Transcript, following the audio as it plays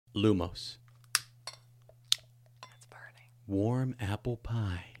Lumos. It's burning. Warm apple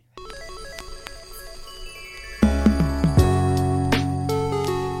pie.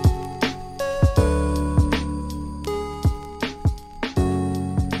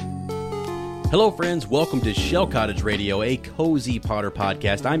 Hello, friends. Welcome to Shell Cottage Radio, a cozy Potter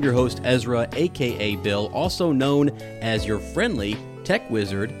podcast. I'm your host, Ezra, a.k.a. Bill, also known as your friendly tech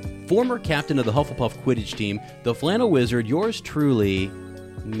wizard, former captain of the Hufflepuff Quidditch team, the flannel wizard, yours truly,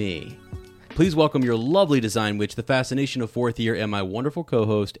 me. Please welcome your lovely design witch, the fascination of fourth year, and my wonderful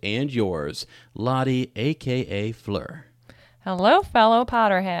co-host and yours, Lottie, a.k.a. Fleur. Hello, fellow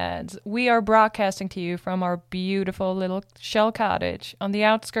Potterheads. We are broadcasting to you from our beautiful little shell cottage on the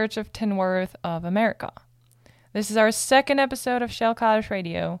outskirts of Tinworth of America. This is our second episode of Shell Cottage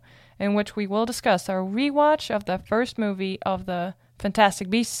Radio, in which we will discuss our rewatch of the first movie of the Fantastic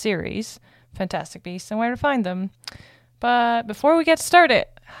Beasts series, Fantastic Beasts and Where to Find Them. But before we get started,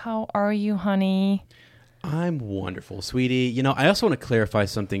 how are you, honey? I'm wonderful, sweetie. You know, I also want to clarify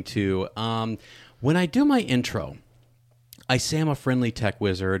something, too. When I do my intro, I say I'm a friendly tech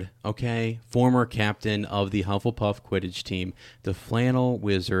wizard, okay? Former captain of the Hufflepuff Quidditch team, the flannel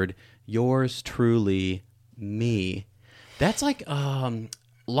wizard, yours truly, me. That's like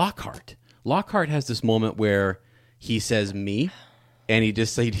Lockhart. Lockhart has this moment where he says me, and he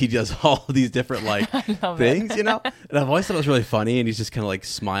does all of these different things, you know? And I've always thought it was really funny, and he's just kind of like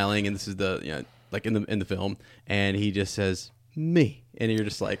smiling, and this is like in the film, and he just says me. And you're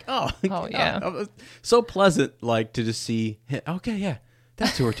just like, oh yeah. So pleasant, like, to just see, okay, yeah,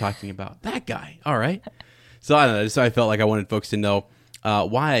 that's who we're talking about. That guy. All right. So I don't know. So I felt like I wanted folks to know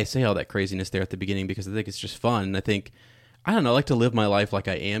why I say all that craziness there at the beginning, because I think it's just fun. And I think, I don't know, I like to live my life like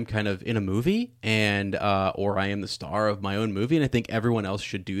I am kind of in a movie, and or I am the star of my own movie. And I think everyone else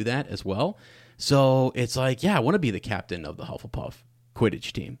should do that as well. So it's like, yeah, I want to be the captain of the Hufflepuff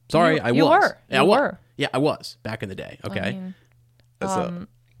Quidditch team. Sorry, I was. You were. Yeah, you were. Yeah, I was back in the day. Okay. I mean,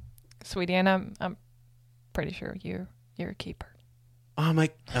 sweetie, and I'm pretty sure you're a keeper. Oh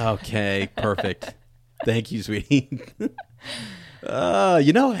my! Okay, perfect. Thank you, sweetie.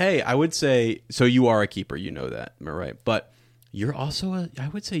 Hey, I would say so. You are a keeper, you know that, am I right? But you're also I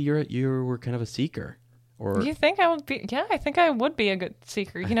would say you were kind of a seeker. Or you think I would be? Yeah, I think I would be a good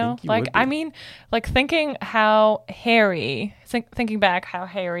seeker. You know, thinking back how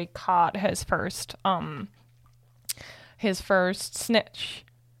Harry caught his first snitch.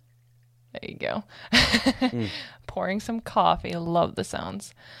 There you go. Pouring some coffee. I love the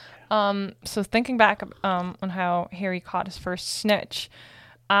sounds. So thinking back on how Harry caught his first snitch,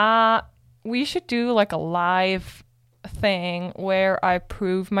 we should do like a live thing where I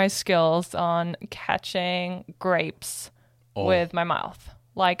prove my skills on catching grapes with my mouth.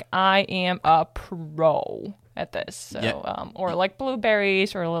 Like, I am a pro at this. So, or like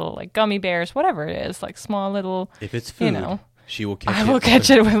blueberries or little like gummy bears, whatever it is, like small little. If it's food, she will catch it. I will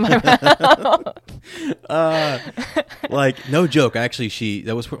catch it with my mouth. Like, no joke. Actually,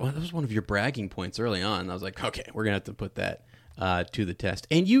 that was one of your bragging points early on. I was like, okay, we're gonna have to put that to the test,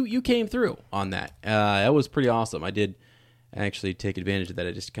 and you came through on that. That was pretty awesome. I did actually take advantage of that.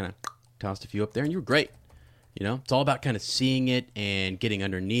 I just kind of tossed a few up there, and you were great. You know, it's all about kind of seeing it and getting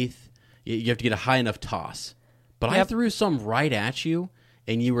underneath. You have to get a high enough toss. But I threw some right at you,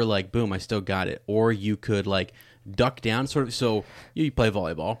 and you were like, boom, I still got it. Or you could, like, duck down, sort of. So you play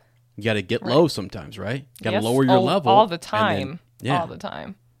volleyball. You got to get low sometimes, right? You got to lower your level. All the time. All the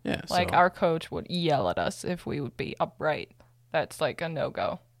time. Yeah. Like, our coach would yell at us if we would be upright. That's, like, a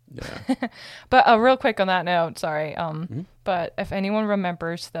no-go. Yeah. But real quick on that note, sorry. But if anyone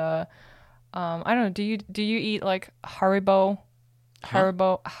remembers the, I don't know, do you eat, like, Haribo?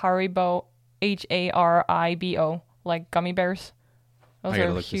 Haribo, Haribo, like gummy bears. Those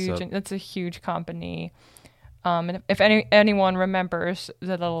are huge. It's a huge company. And if anyone remembers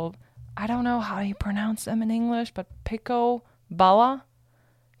the little, I don't know how you pronounce them in English, but Pico Bala,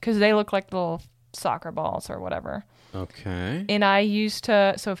 because they look like little soccer balls or whatever. Okay. And I used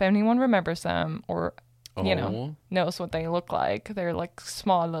to. So if anyone remembers them or knows what they look like, they're like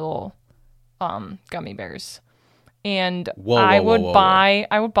small little gummy bears. And I would buy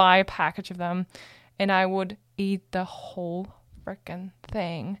a package of them, and I would eat the whole freaking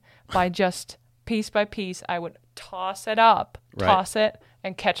thing by just piece by piece. I would toss it,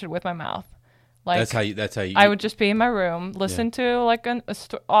 and catch it with my mouth. Like, that's how you. I would just be in my room, listen to like an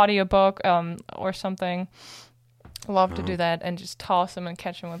audiobook or something. Love to do that, and just toss them and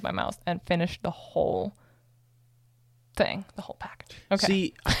catch them with my mouth and finish the whole thing, the whole package. Okay.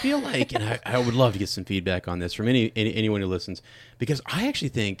 See, I feel like, and I would love to get some feedback on this from anyone who listens, because I actually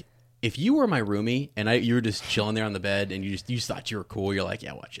think if you were my roomie and you were just chilling there on the bed and you just thought you were cool, you're like,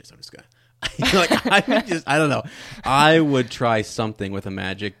 yeah, watch this. I'm just gonna. Like I don't know. I would try something with a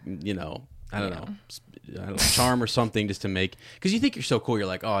magic, I don't know, charm or something just to make, because you think you're so cool. You're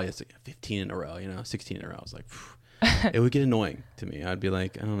like, oh, it's like 15 in a row, 16 in a row. I was like, it would get annoying to me. I'd be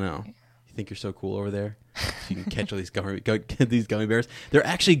like, I don't know. You think you're so cool over there? You can catch all these gummy bears. They're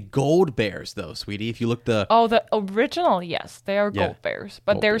actually gold bears, though, sweetie. If you look the original, yes, they are gold bears.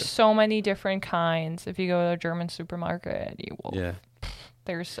 But there's so many different kinds. If you go to a German supermarket, you will. Yeah.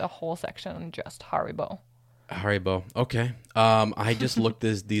 There's a whole section on just Haribo. Okay. I just looked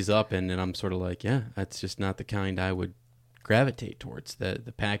these up, and I'm sort of like, yeah, that's just not the kind I would gravitate towards.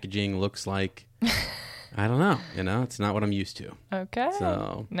 The packaging looks like, I don't know. It's not what I'm used to. Okay.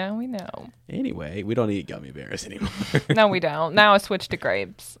 So now we know. Anyway, we don't eat gummy bears anymore. No, we don't. Now I switched to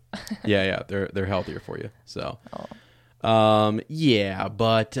grapes. Yeah, they're healthier for you. So.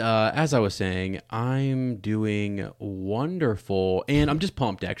 But as I was saying, I'm doing wonderful, and I'm just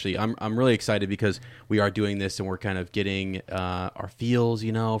pumped. Actually, I'm really excited because we are doing this, and we're kind of getting our feels,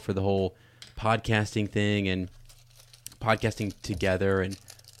 for the whole podcasting thing and podcasting together, and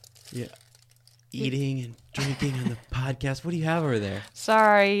eating and drinking on the podcast. What do you have over there?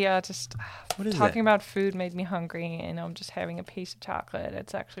 Sorry, just what is talking about food made me hungry, and I'm just having a piece of chocolate.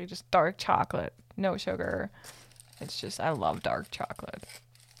 It's actually just dark chocolate, no sugar. It's just, I love dark chocolate.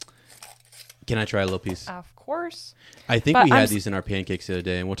 Can I try a little piece? Of course. I think we had these in our pancakes the other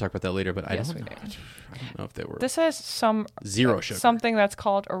day, and we'll talk about that later, but I don't know if they were. This has zero sugar. Something that's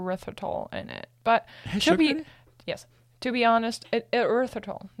called erythritol in it. But to be honest,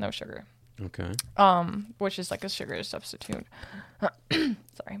 erythritol, no sugar. Okay. Which is like a sugar substitute.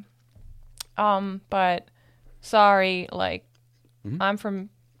 Sorry. But sorry, like, I'm from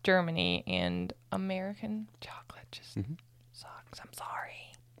Germany, and American chocolate just sucks. I'm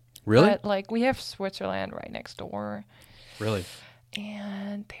sorry. Really? But like, we have Switzerland right next door. Really?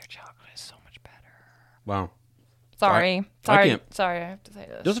 And their chocolate is so much better. Wow. Sorry, I have to say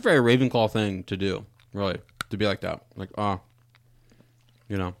this. That's a very Ravenclaw thing to do, really, to be like that. Like,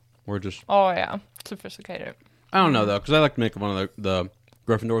 we're just. Oh yeah, sophisticated. I don't know though, because I like to make fun of the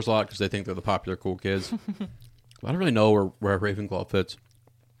Gryffindors a lot because they think they're the popular cool kids. I don't really know where Ravenclaw fits.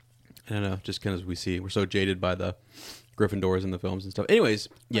 I don't know, just kind of we're so jaded by the Gryffindors in the films and stuff. Anyways,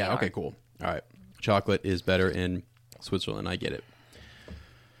 yeah, okay, cool. All right. Chocolate is better in Switzerland. I get it.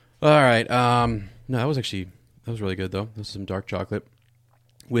 All right. No, that was really good, though. This is some dark chocolate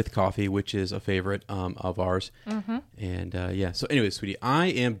with coffee, which is a favorite of ours. Mm-hmm. And, so anyways, sweetie, I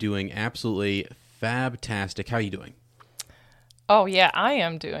am doing absolutely fabtastic. How are you doing? Oh, yeah, I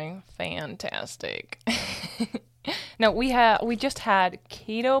am doing fantastic. No, we just had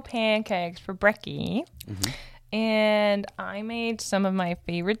keto pancakes for brekkie, and I made some of my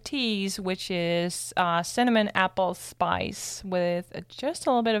favorite teas, which is cinnamon apple spice with just a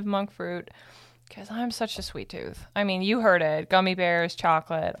little bit of monk fruit, because I'm such a sweet tooth. I mean, you heard it, gummy bears,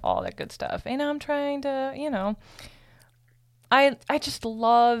 chocolate, all that good stuff, and I'm trying to, I just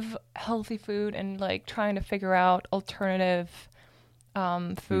love healthy food and like trying to figure out alternative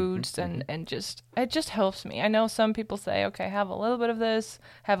foods and just it just helps me. I know some people say, okay, have a little bit of this,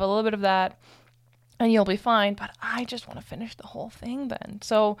 have a little bit of that, and you'll be fine, but I just want to finish the whole thing then.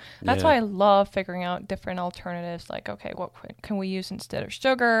 So that's why I love figuring out different alternatives, like, okay, what can we use instead of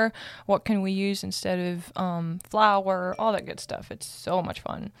sugar? What can we use instead of flour? All that good stuff. It's so much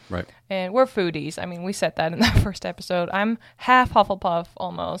fun. Right. And we're foodies. I mean, we said that in the first episode. I'm half Hufflepuff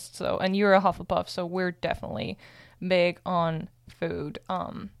almost, and you're a Hufflepuff, so we're definitely big on food.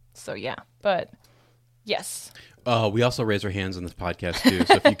 So yeah, but yes. We also raise our hands on this podcast too.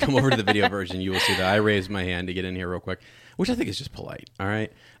 So if you come over to the video version, you will see that I raised my hand to get in here real quick, which I think is just polite. All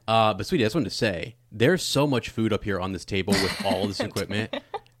right. But sweetie, I just wanted to say there's so much food up here on this table with all this equipment.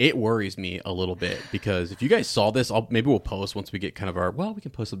 It worries me a little bit because if you guys saw this, maybe we'll post once we get kind of we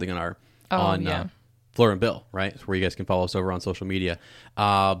can post something on Fleur and Bill, right? Where you guys can follow us over on social media.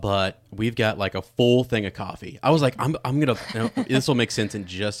 But we've got like a full thing of coffee. I was like, I'm going to, this will make sense in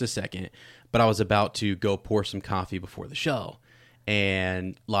just a second. But I was about to go pour some coffee before the show.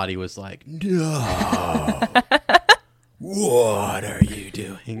 And Lottie was like, no, what are you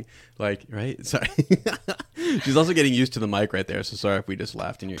doing? Like, right? Sorry. She's also getting used to the mic right there. So sorry if we just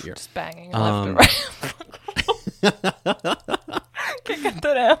laughed in your ear. Just banging left and right. Can't get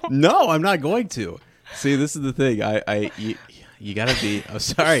that out. No, I'm not going to. See, this is the thing. You gotta be. I'm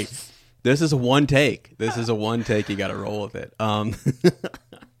sorry. This is a one take. You gotta roll with it.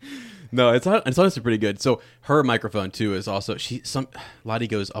 No, it's honestly pretty good. So her microphone too is also Lottie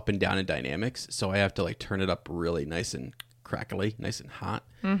goes up and down in dynamics, so I have to like turn it up really nice and crackly, nice and hot.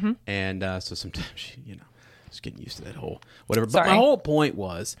 Mm-hmm. And so sometimes, just getting used to that whole whatever. But Sorry. my whole point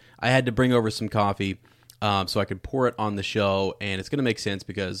was I had to bring over some coffee so I could pour it on the show, and it's going to make sense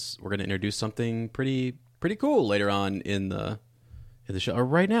because we're going to introduce something pretty cool later on in the show. Or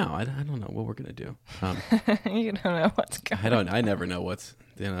right now, I don't know what we're going to do. You don't know what's going on. I never know what's,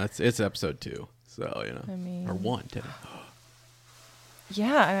 it's episode 2. So, I mean, or 1.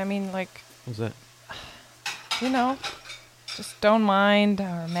 Yeah, I mean, like, What was that? Just don't mind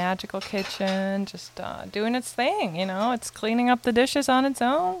our magical kitchen, just doing its thing, It's cleaning up the dishes on its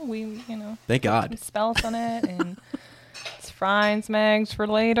own. We, Thank God. Some spells on it, and it's frying some eggs for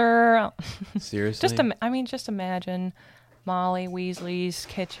later. Seriously? Just imagine Molly Weasley's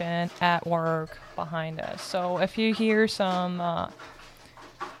kitchen at work behind us. So if you hear some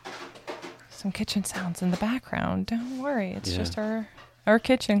kitchen sounds in the background, don't worry. It's just our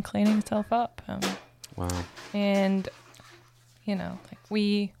kitchen cleaning itself up. Wow. And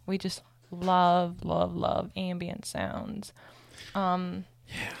we just love ambient sounds.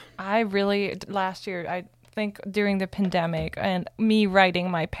 I really, last year, I think during the pandemic and me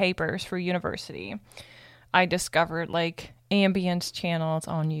writing my papers for university, I discovered like ambience channels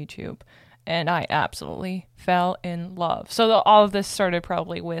on YouTube, and I absolutely fell in love. So all of this started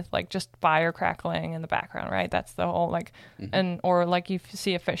probably with like just fire crackling in the background, right? That's the whole like, or like you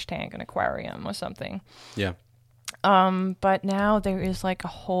see a fish tank, an aquarium or something. Yeah. But now there is like a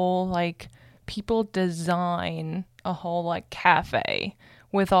whole like people design a whole like cafe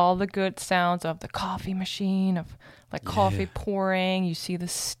with all the good sounds of the coffee machine, of like coffee pouring. You see the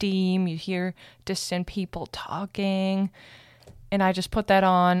steam, you hear distant people talking. And I just put that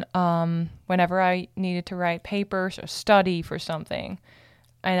on whenever I needed to write papers or study for something.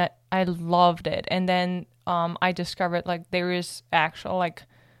 And I loved it. And then I discovered like there is actual like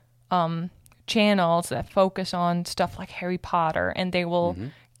channels that focus on stuff like Harry Potter, and they will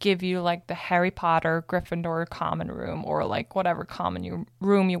give you like the Harry Potter Gryffindor common room, or like whatever common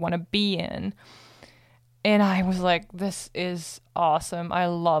room you want to be in. And I was like, this is awesome. I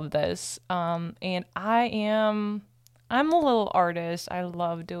love this. And I'm a little artist. I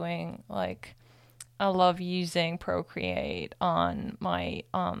love using Procreate on my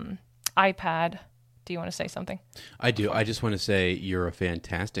iPad. Do you want to say something? I do. I just want to say you're a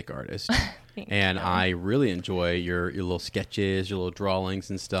fantastic artist. And I really enjoy your little sketches, your little drawings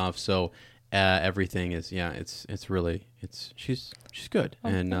and stuff. So everything is, she's good. Oh,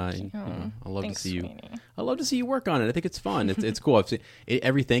 and I love Thanks, to see you. Sweeney. I love to see you work on it. I think it's fun. It's cool. I've seen,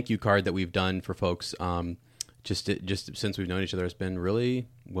 every thank you card that we've done for folks, just since we've known each other, has been really,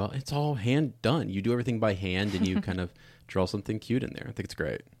 well, it's all hand done. You do everything by hand, and you kind of draw something cute in there. I think it's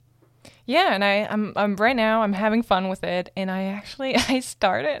great. Yeah, and I'm right now I'm having fun with it, and I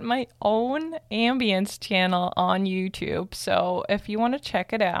started my own ambience channel on YouTube. So if you want to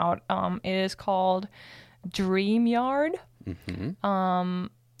check it out, it is called DreamYard. Mm-hmm.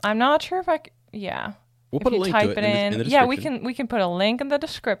 I'm not sure if we'll put a link to it in the description. Yeah, we can put a link in the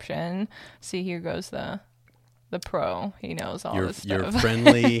description. See, here goes the pro. He knows all this stuff. Your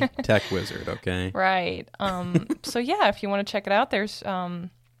friendly tech wizard, okay? Right. So yeah, if you want to check it out, there's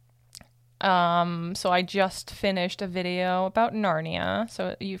so I just finished a video about Narnia.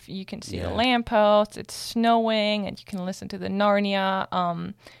 So you can see the lampposts. It's snowing, and you can listen to the Narnia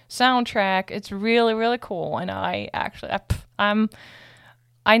soundtrack. It's really, really cool. And I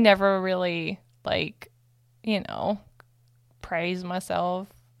never really praise myself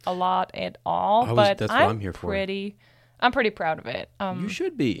a lot at all. That's what I'm here for. I'm pretty proud of it. You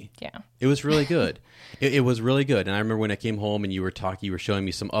should be. Yeah. It was really good. It was really good. And I remember when I came home and you were showing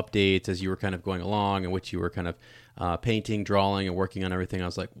me some updates as you were kind of going along, and which you were kind of painting, drawing, and working on everything. I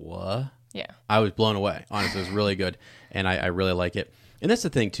was like, what? Yeah. I was blown away. Honestly, it was really good. And I really like it. And that's the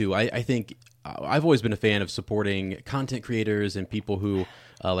thing, too. I think I've always been a fan of supporting content creators and people who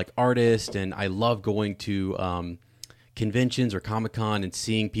like artists. And I love going to conventions or Comic-Con and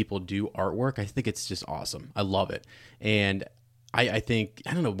seeing people do artwork. I think it's just awesome. I love it. And I think,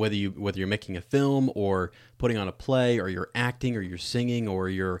 I don't know whether you're making a film or putting on a play, or you're acting, or you're singing, or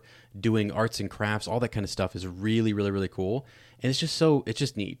you're doing arts and crafts, all that kind of stuff is really, really, really cool. And it's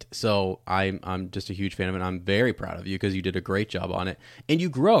just neat. So I'm just a huge fan of it. I'm very proud of you because you did a great job on it, and you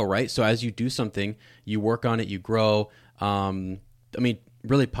grow, right? So as you do something, you work on it, you grow.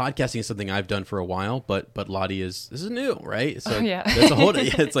 Really, podcasting is something I've done for a while, but Lottie this is new, right? So that's a whole,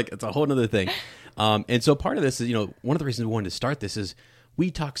 it's a whole other thing. And so part of this is, one of the reasons we wanted to start this is we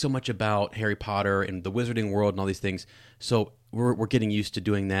talk so much about Harry Potter and the Wizarding World and all these things. So we're getting used to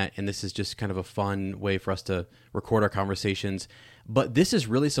doing that, and this is just kind of a fun way for us to record our conversations. But this is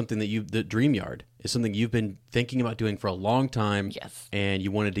really something that the Dream Yard is something you've been thinking about doing for a long time. Yes. And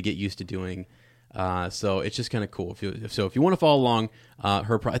you wanted to get used to doing. So it's just kind of cool. If you want to follow along, I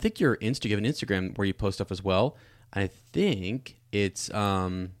think you have an Instagram where you post stuff as well. I think it's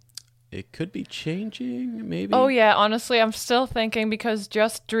it could be changing, maybe. Oh yeah, honestly, I'm still thinking because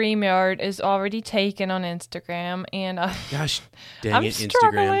just StreamYard is already taken on Instagram, and gosh, dang I'm it,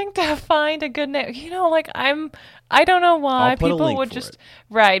 struggling Instagram. to find a good name. I don't know why people would just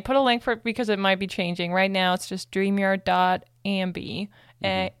put a link for it because it might be changing. Right now, it's just StreamYard.ambi,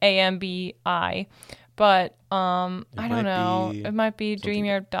 AMBI. But I don't know. It might be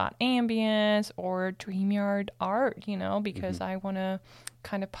StreamYard.ambience or StreamYard art, because I want to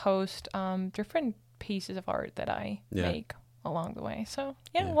kind of post different pieces of art that I make along the way. So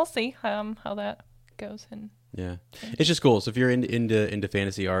we'll see how that goes. And it's just cool. So if you're into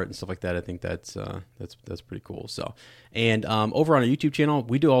fantasy art and stuff like that, I think that's pretty cool. So, and over on our YouTube channel,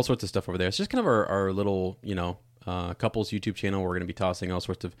 we do all sorts of stuff over there. It's just kind of our little couples YouTube channel. We're going to be tossing all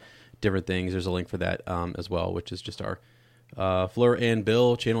sorts of different things. There's a link for that as well, which is just our Fleur and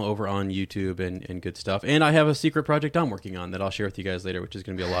Bill channel over on YouTube and good stuff. And I have a secret project I'm working on that I'll share with you guys later, which is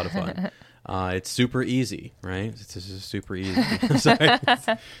going to be a lot of fun. It's super easy, right? It's just super easy. Sorry. It's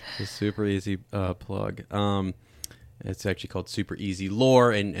a super easy plug. It's actually called Super Easy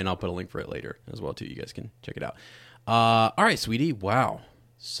Lore, and I'll put a link for it later as well, too. You guys can check it out. All right, sweetie. Wow.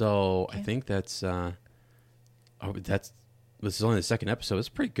 So I think this is only the second episode. It's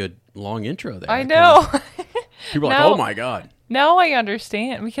a pretty good long intro there. I know. People are like, oh my God. Now I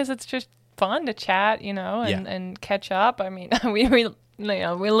understand because it's just fun to chat, and catch up. I mean, we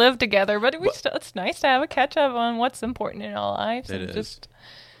live together, but it's nice to have a catch up on what's important in our lives and just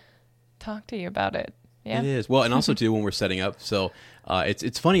talk to you about it. Yeah. It is. Well, and also too when we're setting up. So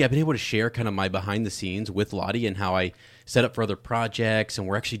it's funny. I've been able to share kind of my behind the scenes with Lottie and how I set up for other projects. And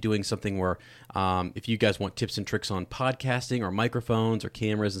we're actually doing something where if you guys want tips and tricks on podcasting or microphones or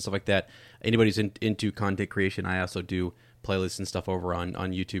cameras and stuff like that, anybody's into content creation, I also do playlists and stuff over on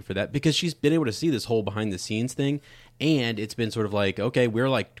YouTube for that because she's been able to see this whole behind the scenes thing. And it's been sort of like, okay, we're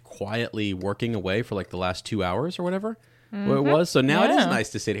like quietly working away for like the last 2 hours or whatever. What it was. So now it is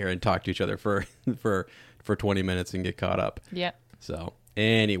nice to sit here and talk to each other for 20 minutes and get caught up. Yeah. So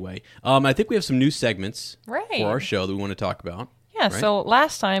anyway, I think we have some new segments for our show that we want to talk about. Yeah. Right? So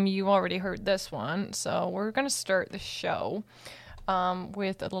last time you already heard this one. So we're going to start the show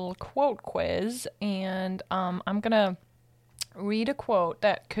with a little quote quiz. And I'm going to read a quote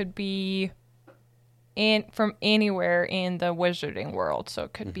that could be from anywhere in the wizarding world. So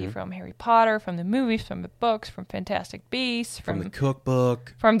it could be from Harry Potter, from the movies, from the books, from Fantastic Beasts, from the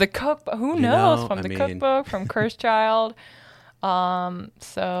cookbook. From the cookbook. Who knows? From the cookbook, from Cursed Child.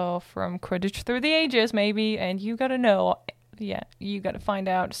 So from Quidditch Through the Ages, maybe. And you got to know. Yeah, you got to find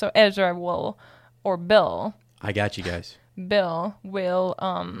out. So Ezra or Bill. I got you guys. Bill will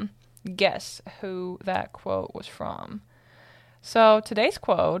guess who that quote was from. So today's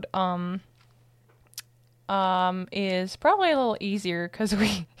quote is probably a little easier because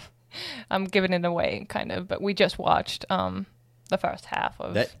I'm giving it away kind of, but we just watched the first half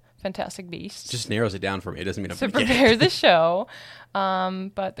of Fantastic Beasts. Just narrows it down for me. It doesn't mean I'm to prepare the show.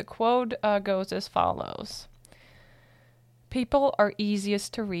 But the quote goes as follows: "People are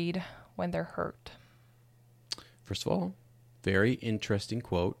easiest to read when they're hurt." First of all, very interesting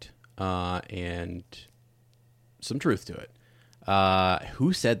quote and some truth to it.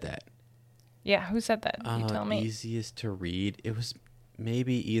 Who said that? Yeah, who said that? You tell me. Easiest to read. It was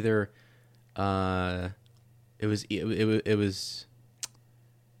maybe either. It was.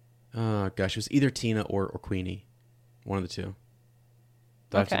 Oh gosh, it was either Tina or Queenie, one of the two.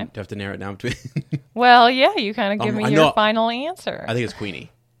 Do I have to narrow it down between? Well, yeah, you kind of give me your final answer. I think it's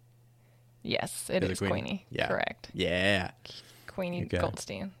Queenie. Yes, it is Queenie. Yeah. Correct. Yeah. Queenie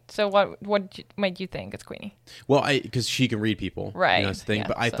Goldstein. So what made you think it's Queenie? Well, because she can read people, right? That's the thing. Yeah,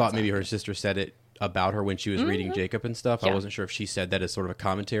 but I thought maybe her sister said it about her when she was reading Jacob and stuff. Yeah. I wasn't sure if she said that as sort of a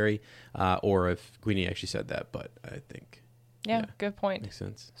commentary, or if Queenie actually said that. But I think, yeah, good point. Makes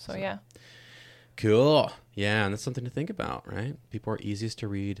sense. So yeah, cool. Yeah, and that's something to think about, right? People are easiest to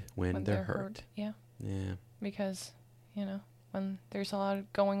read when they're hurt. Yeah. Yeah. Because when there's a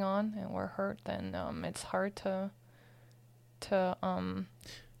lot going on and we're hurt, then it's hard to.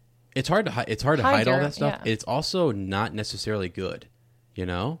 It's hard to hide all that stuff. Yeah. It's also not necessarily good,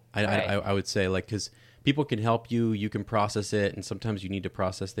 I would say, like, because people can help you, you can process it, and sometimes you need to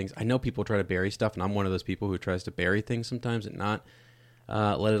process things. I know people try to bury stuff, and I'm one of those people who tries to bury things sometimes and not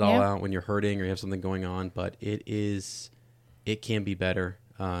let it all out when you're hurting or you have something going on. But it can be better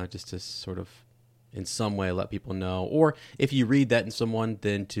just to sort of in some way let people know. Or if you read that in someone,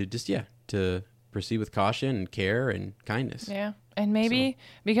 then to just, to proceed with caution and care and kindness. Yeah. And maybe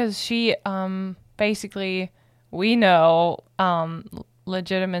because she basically, we know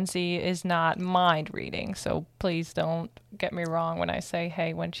legitimacy is not mind reading. So please don't get me wrong when I say,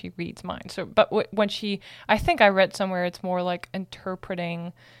 hey, when she reads mind. So, but when I think I read somewhere it's more like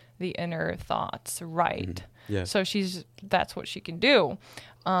interpreting the inner thoughts, right? Mm-hmm. Yeah. So that's what she can do.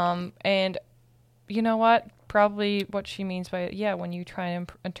 And you know what? Probably what she means by it, when you try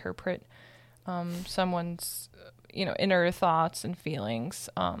and interpret someone's inner thoughts and feelings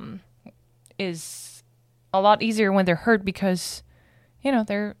is a lot easier when they're hurt because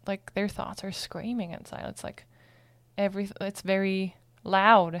they're like their thoughts are screaming inside. It's like it's very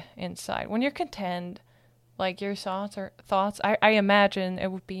loud inside. When you're content, like your thoughts, I imagine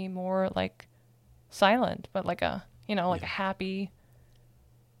it would be more like silent, but like a a happy,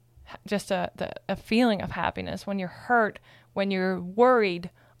 just a feeling of happiness. When you're hurt, when you're worried,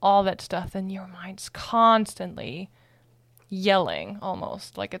 all that stuff, then your mind's constantly yelling,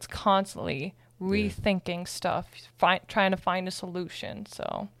 almost like it's constantly rethinking stuff, trying to find a solution.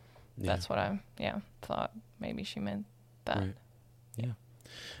 So that's what I thought maybe she meant that. Right. Yeah,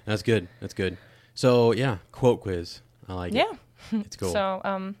 that's good. So quote quiz. I like it. It's cool.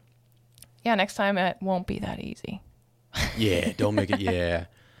 So next time it won't be that easy. Don't make it.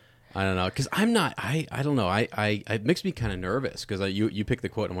 I don't know, because I'm not. I don't know. It makes me kind of nervous because you pick the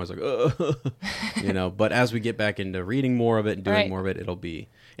quote and I was like, oh, But as we get back into reading more of it and doing more of it,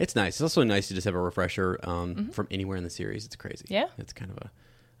 it's nice. It's also nice to just have a refresher from anywhere in the series. It's crazy. Yeah, it's kind of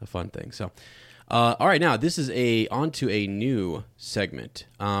a fun thing. So, all right, now this is onto a new segment.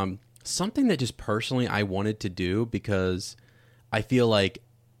 Something that just personally I wanted to do because I feel like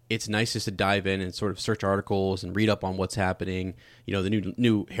it's nice just to dive in and sort of search articles and read up on what's happening. The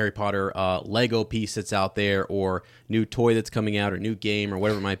new Harry Potter Lego piece that's out there, or new toy that's coming out, or new game, or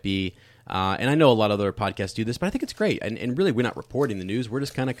whatever it might be. And I know a lot of other podcasts do this, but I think it's great. And really, we're not reporting the news. We're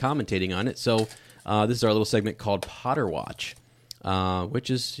just kind of commentating on it. So this is our little segment called Potter Watch, which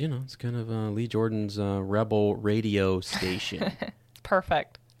is, it's kind of Lee Jordan's Rebel radio station.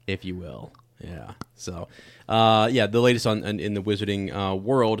 Perfect. If you will. Yeah. So, the latest in the wizarding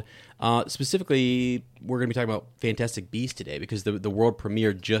world. Specifically, we're going to be talking about Fantastic Beasts today because the world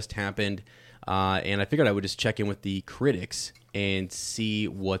premiere just happened, and I figured I would just check in with the critics and see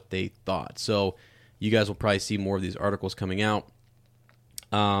what they thought. So, you guys will probably see more of these articles coming out.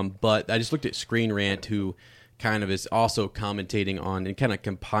 But I just looked at Screen Rant, who kind of is also commentating on and kind of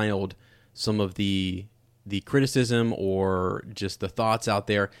compiled some of the criticism or just the thoughts out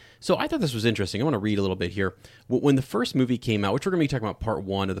there. So I thought this was interesting. I want to read a little bit here. When the first movie came out, which we're going to be talking about part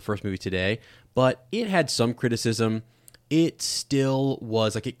 1 of the first movie today, but it had some criticism. It still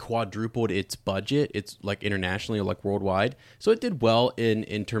was like it quadrupled its budget. It's like internationally or like worldwide. So it did well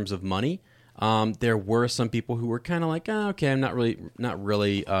in terms of money. There were some people who were kind of like, okay, I'm not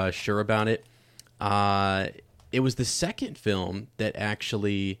really sure about it. It was the second film that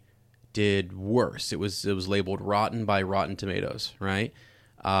actually did worse. It was labeled rotten by Rotten Tomatoes, right?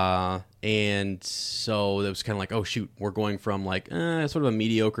 And so it was kind of like, oh shoot, we're going from like sort of a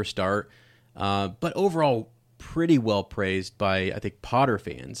mediocre start, but overall pretty well praised by I think Potter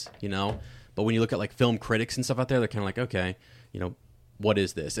fans, But when you look at like film critics and stuff out there, they're kind of like, okay, what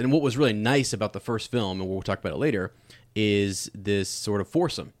is this? And what was really nice about the first film, and we'll talk about it later, is this sort of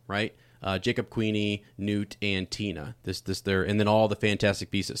foursome, right? Jacob, Queenie, Newt, and Tina. This there, and then all the Fantastic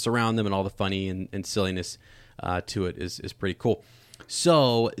Beasts that surround them, and all the funny and silliness to it is pretty cool.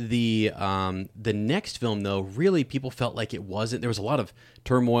 So the next film, though, really people felt like it wasn't. There was a lot of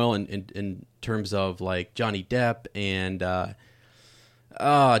turmoil in terms of like Johnny Depp and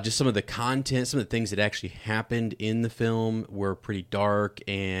just some of the content, some of the things that actually happened in the film were pretty dark,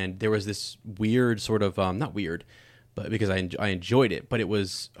 and there was this weird sort of not weird. But because I enjoyed it, but it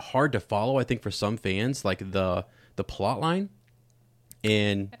was hard to follow, I think, for some fans, like the plot line,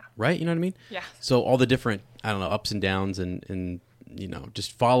 and right, you know what I mean? Yeah. So all the different, I don't know, ups and downs, and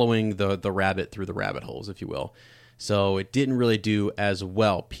just following the rabbit through the rabbit holes, if you will. So it didn't really do as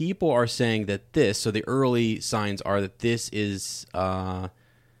well. People are saying that so the early signs are that this is a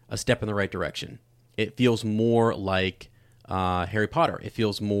step in the right direction. It feels more like Harry Potter. It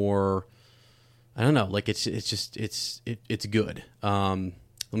feels more, I don't know, like it's good.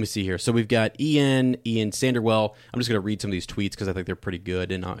 Let me see here. So we've got Ian Sanderwell. I'm just going to read some of these tweets because I think they're pretty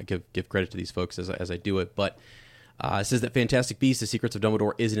good, and I'll give credit to these folks as I do it. But It says that Fantastic Beasts: The Secrets of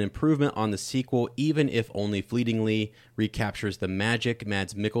Dumbledore is an improvement on the sequel, even if only fleetingly recaptures the magic.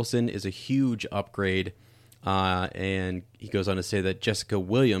 Mads Mikkelsen is a huge upgrade, and he goes on to say that Jessica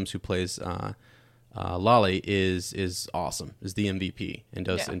Williams, who plays Lolly, is awesome, is the MVP, and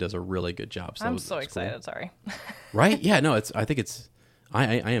does a really good job. So I'm so excited. Cool. Sorry. Right? Yeah. No.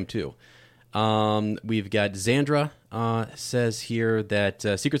 I am too. We've got Xandra says here that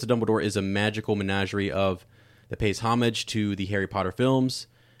Secrets of Dumbledore is a magical menagerie that pays homage to the Harry Potter films,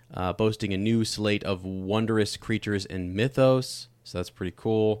 boasting a new slate of wondrous creatures and mythos. So that's pretty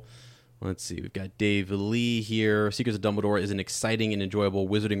cool. Let's see. We've got Dave Lee here. Secrets of Dumbledore is an exciting and enjoyable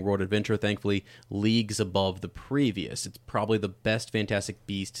Wizarding World adventure, thankfully leagues above the previous. It's probably the best Fantastic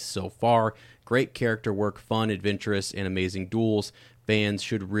Beast so far. Great character work, fun, adventurous, and amazing duels. Fans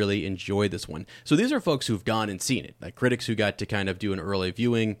should really enjoy this one. So these are folks who've gone and seen it, like critics who got to kind of do an early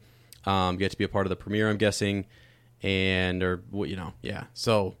viewing, get to be a part of the premiere, I'm guessing, yeah.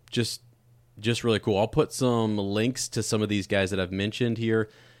 So just really cool. I'll put some links to some of these guys that I've mentioned here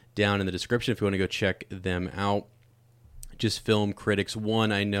down in the description if you want to go check them out. Just film critics.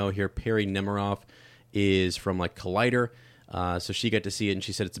 One I know here, Perry Nemiroff, is from like Collider. So she got to see it, and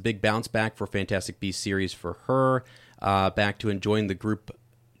she said it's a big bounce back for Fantastic Beasts series for her. Back to enjoying the group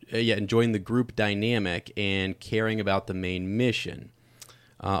dynamic and caring about the main mission.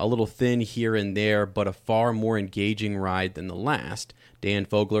 A little thin here and there, but a far more engaging ride than the last. Dan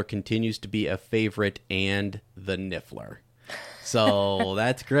Fogler continues to be a favorite and the Niffler. So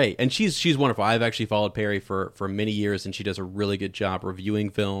that's great. And she's wonderful. I've actually followed Perry for many years, and she does a really good job reviewing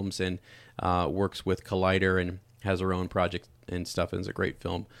films and works with Collider and has her own project and stuff, and is a great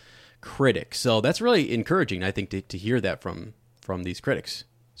film critic. So that's really encouraging, I think, to hear that from these critics,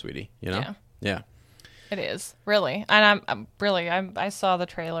 sweetie. You know? Yeah. It is, really. And I saw the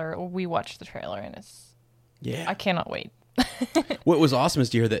trailer. We watched the trailer, and I cannot wait. What was awesome is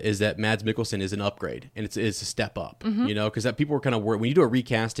to hear that Mads Mikkelsen is an upgrade, and it's a step up, you know, because that people were kind of worried. When you do a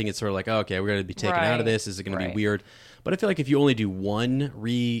recasting, it's sort of like, oh, okay, we're going to be taken out of this. Is it going to be weird? But I feel like if you only do one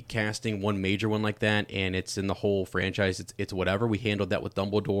recasting, one major one like that, and it's in the whole franchise, it's whatever. We handled that with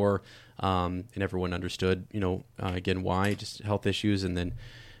Dumbledore, and everyone understood, you know, again, why, just health issues, and then,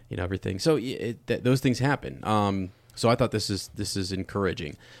 you know, everything. So those things happen. So I thought this is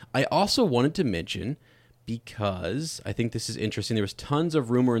encouraging. I also wanted to mention, because I think this is interesting, there was tons of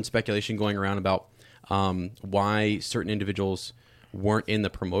rumor and speculation going around about why certain individuals weren't in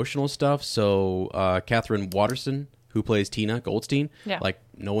the promotional stuff. So Catherine Waterston, who plays Tina Goldstein, like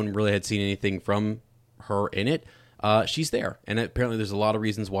no one really had seen anything from her in it. She's there, and apparently there's a lot of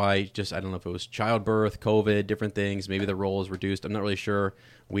reasons why. Just I don't know if it was childbirth, COVID, different things. Maybe the role is reduced. I'm not really sure.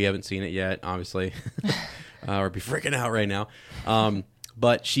 We haven't seen it yet, obviously, or be freaking out right now.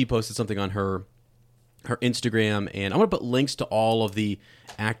 But she posted something on her Instagram, and I'm going to put links to all of the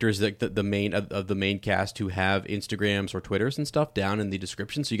actors that the main cast who have Instagrams or Twitters and stuff down in the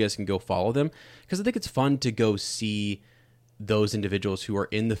description, so you guys can go follow them, because I think it's fun to go see those individuals who are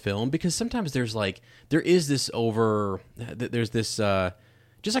in the film, because sometimes there's this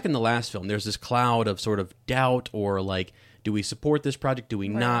just like in the last film, there's this cloud of sort of doubt, or like, do we support this project? Do we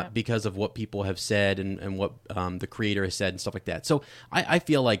not, because of what people have said and what the creator has said and stuff like that. So I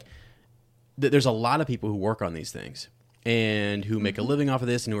feel like there's a lot of people who work on these things and who make a living off of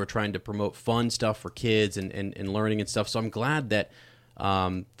this, and who are trying to promote fun stuff for kids and learning and stuff. So I'm glad that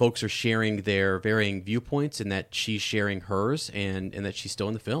folks are sharing their varying viewpoints, and that she's sharing hers, and that she's still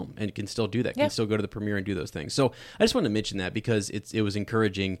in the film and can still do that, can still go to the premiere and do those things. So I just wanted to mention that, because it was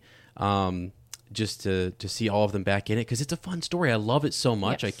encouraging just to see all of them back in it, because it's a fun story. I love it so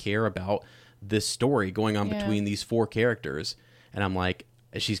much. I care about this story going on between these four characters, and I'm like,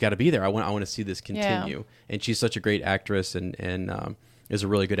 she's got to be there. I want to see this continue. And she's such a great actress, and is a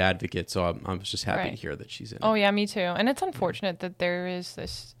really good advocate. So I'm just happy to hear that she's in it. Oh, yeah, me too. And it's unfortunate that there is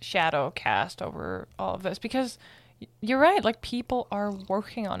this shadow cast over all of this, because you're right. Like, people are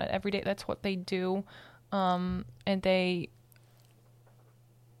working on it every day. That's what they do. And they,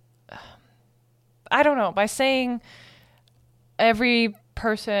 I don't know, by saying every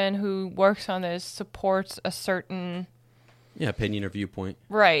person who works on this supports a certain opinion or viewpoint,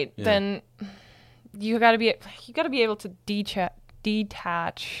 then you got to be able to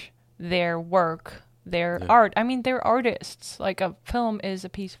detach their work, their art. I mean, they're artists. Like, a film is a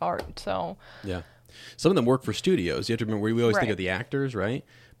piece of art. So some of them work for studios. You have to remember, we always think of the actors, right?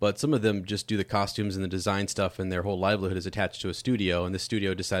 But some of them just do the costumes and the design stuff, and their whole livelihood is attached to a studio, and the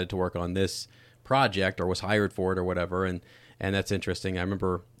studio decided to work on this project, or was hired for it, or whatever, and that's interesting. I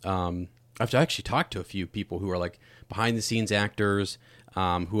remember I've actually talked to a few people who are like behind the scenes actors,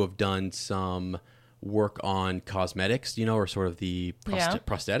 who have done some work on cosmetics, or sort of the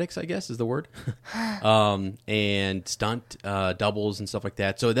prosthetics, I guess is the word, and stunt doubles and stuff like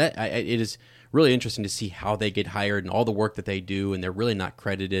that. So that it is really interesting to see how they get hired and all the work that they do, and they're really not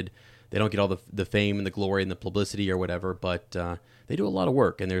credited. They don't get all the fame and the glory and the publicity or whatever, but they do a lot of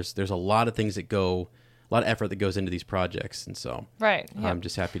work, and there's a lot of things a lot of effort that goes into these projects, and so I'm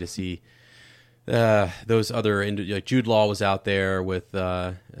just happy to see those other, like Jude Law was out there with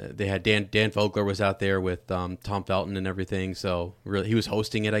they had Dan Fogler was out there with Tom Felton and everything. So really, he was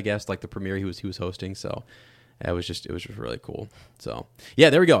hosting it, I guess, like the premiere he was hosting. So it was just really cool. So yeah,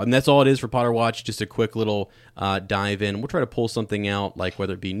 there we go. And that's all it is for Potter Watch. Just a quick little dive in. We'll try to pull something out, like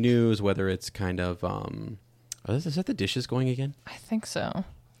whether it be news, whether it's kind of is that the dishes going again? I think so.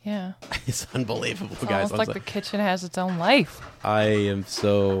 Yeah. It's unbelievable, it's guys. Almost like the kitchen has its own life. I am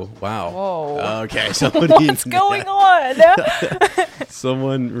so... Wow. Whoa. Okay. What's going on?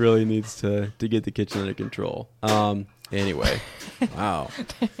 Someone really needs to get the kitchen under control. Anyway. Wow.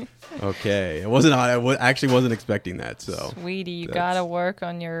 Okay. I actually wasn't expecting that. So, Sweetie, you got to work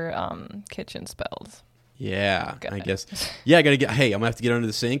on your kitchen spells. Yeah, I guess. Yeah, I got to get... Hey, I'm going to have to get under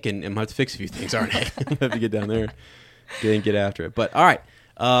the sink and I'm going to have to fix a few things, aren't I? I'm going to have to get down there and get after it. But all right.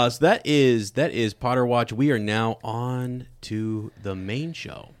 So that is Potter Watch. We are now on to the main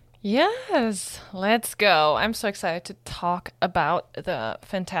show. Yes, let's go. I'm so excited to talk about the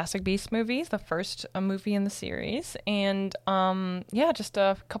Fantastic Beasts movies, the first movie in the series, and just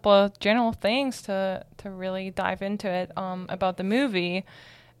a couple of general things to really dive into it about the movie,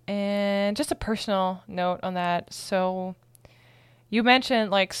 and just a personal note on that. So you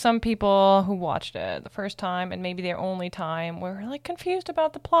mentioned like some people who watched it the first time and maybe their only time were like confused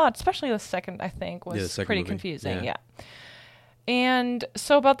about the plot, especially the second, I think, was pretty confusing. Yeah. And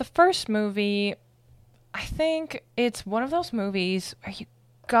so about the first movie, I think it's one of those movies where you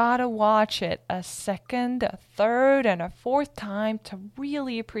gotta watch it a second, a third, and a fourth time to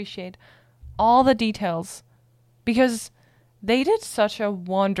really appreciate all the details, because they did such a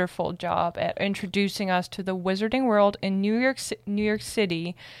wonderful job at introducing us to the wizarding world in New York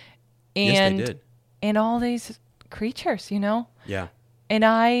City, and yes, they did. And all these creatures, Yeah. And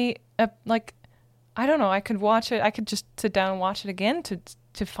I don't know. I could watch it. I could just sit down and watch it again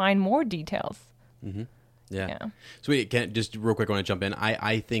to find more details. Mm-hmm. Yeah. So we can't just real quick. I want to jump in.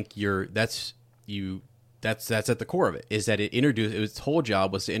 I think that's at the core of it. Is that its whole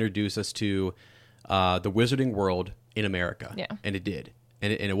job was to introduce us to the wizarding world in America. Yeah. And it did.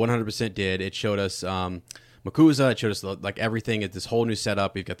 And it 100% did. It showed us Makusa. It showed us like everything at this whole new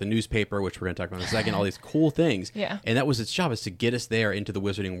setup. We've got the newspaper, which we're going to talk about in a second. All these cool things. Yeah. And that was its job, is to get us there into the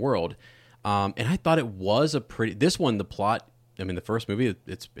wizarding world. And I thought it was this one, the plot, I mean, the first movie,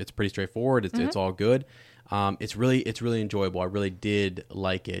 it's pretty straightforward. It's all good. It's really enjoyable. I really did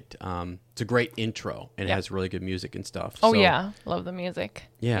like it. It's a great intro, and it has really good music and stuff. Oh, yeah. Love the music.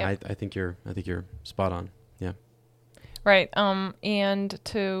 Yeah. Yep. I think you're spot on. Yeah. Right. And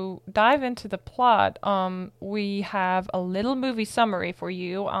to dive into the plot, we have a little movie summary for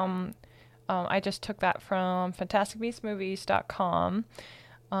you. I just took that from fantasticbeastmovies.com.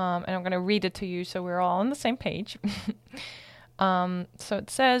 And I'm going to read it to you so we're all on the same page. So it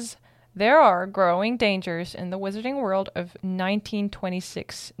says, there are growing dangers in the wizarding world of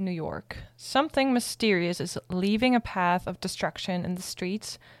 1926 New York. Something mysterious is leaving a path of destruction in the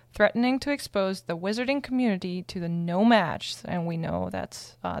streets, threatening to expose the wizarding community to the no match. And we know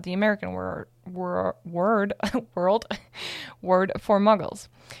that's the American word for muggles,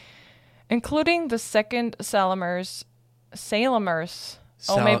 including the second Salamers.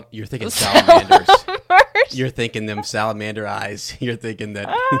 You're thinking salamanders. You're thinking them salamander eyes. You're thinking that.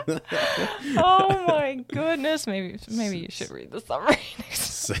 Oh my goodness! Maybe you should read the summary.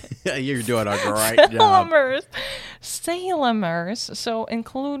 You're doing a great job. Salamers. So,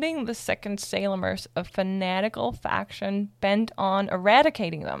 including the second Salamers, a fanatical faction bent on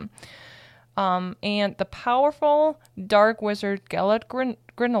eradicating them. And the powerful dark wizard Gellert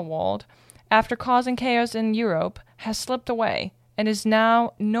Grindelwald, after causing chaos in Europe, has slipped away and is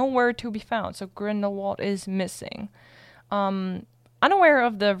now nowhere to be found. So Grindelwald is missing. Unaware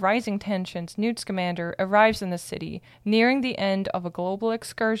of the rising tensions, Newt Scamander arrives in the city, nearing the end of a global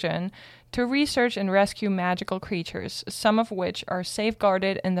excursion to research and rescue magical creatures, some of which are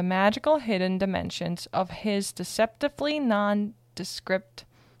safeguarded in the magical hidden dimensions of his deceptively nondescript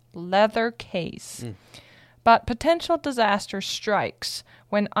leather case. But potential disaster strikes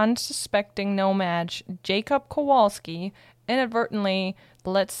when unsuspecting nomad Jacob Kowalski inadvertently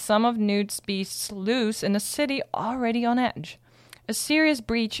lets some of Newt's beasts loose in a city already on edge. A serious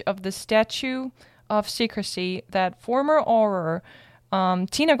breach of the statute of secrecy that former Auror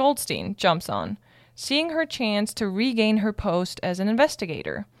Tina Goldstein jumps on. seeing her chance to regain her post as an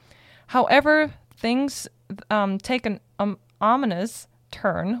investigator. However, things take an ominous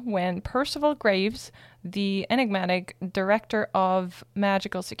turn when Percival Graves, the enigmatic director of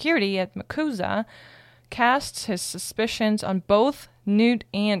magical security at MACUSA, casts his suspicions on both Newt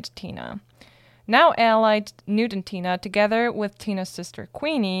and Tina. Now allied, Newt and Tina, together with Tina's sister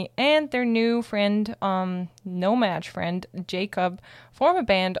Queenie and their new friend, no-match friend, Jacob, form a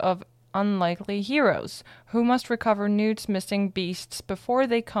band of unlikely heroes who must recover Newt's missing beasts before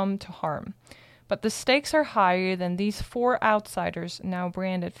they come to harm. But the stakes are higher than these 4 outsiders, now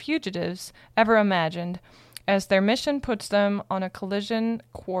branded fugitives, ever imagined, as their mission puts them on a collision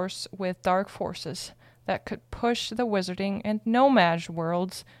course with dark forces that could push the wizarding and no-match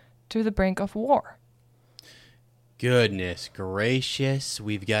worlds to the brink of war. Goodness gracious,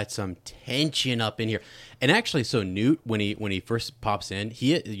 we've got some tension up in here. And actually, so Newt, when he first pops in,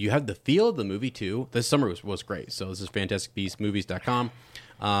 you have the feel of the movie too. This summary was great. So this is fantasticbeastmovies.com.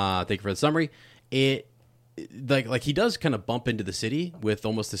 Thank you for the summary. It like he does kind of bump into the city with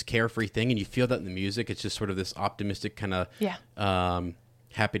almost this carefree thing, and you feel that in the music. It's just sort of this optimistic kind of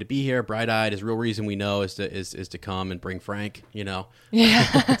happy to be here, bright-eyed. Is real reason we know is to come and bring Frank, you know.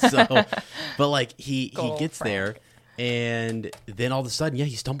 Yeah. So, but like he gets Frank. there. And then all of a sudden,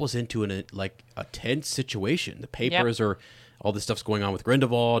 he stumbles into a tense situation. The papers are, all this stuff's going on with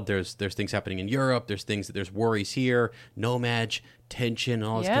Grindelwald. There's things happening in Europe. There's worries here, no-match, tension,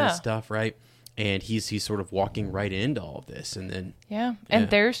 all this kind of stuff, right? And he's sort of walking right into all of this, and then and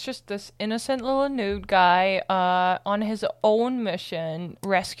there's just this innocent little Newt guy on his own mission,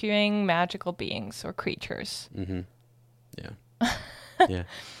 rescuing magical beings or creatures. Mm-hmm. Yeah.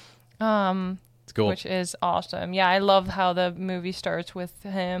 Cool. Which is awesome. Yeah, I love how the movie starts with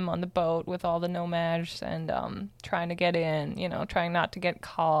him on the boat with all the nomads and trying to get in, trying not to get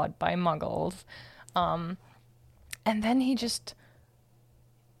caught by muggles. And then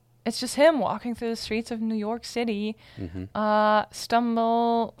it's just him walking through the streets of New York City,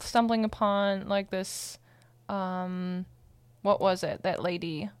 stumbling upon like this, what was it, that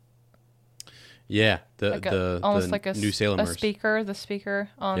lady? Yeah, almost like a New Salem the speaker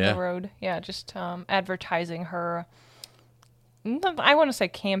on the road. Yeah, just advertising her. I want to say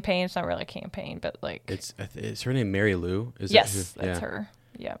campaign. It's not really a campaign, but like is her name Mary Lou? Yes, that's her.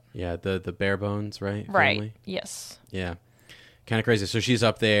 Yeah. Yeah, the bare bones, right? Right. Family? Yes. Yeah. Kind of crazy. So she's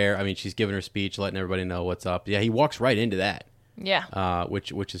up there. I mean, she's giving her speech, letting everybody know what's up. Yeah, he walks right into that. Yeah.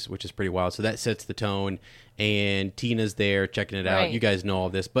 Which is pretty wild. So that sets the tone, and Tina's there checking it out. Right. You guys know all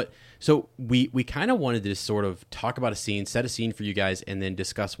this, but so we kind of wanted to just sort of talk about a scene, set a scene for you guys, and then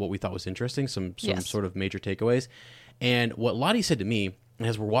discuss what we thought was interesting, some sort of major takeaways. And what Lottie said to me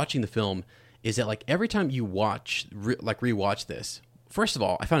as we're watching the film is that like every time you rewatch this. First of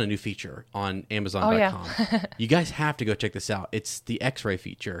all, I found a new feature on Amazon.com. Oh, yeah. You guys have to go check this out. It's the X-ray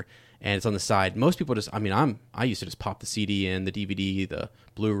feature, and it's on the side. Most people I used to just pop the CD in, the DVD, the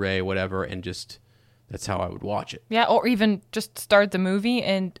Blu-ray, whatever, and just that's how I would watch it. Yeah, or even just start the movie,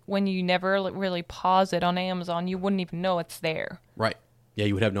 and when you never really pause it on Amazon, you wouldn't even know it's there. Right. Yeah,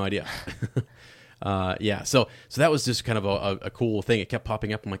 you would have no idea. So that was just kind of a cool thing. It kept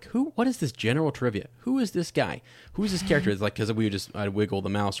popping up. I'm like, what is this general trivia? Who is this guy? Who is this character? It's like, because I'd wiggle the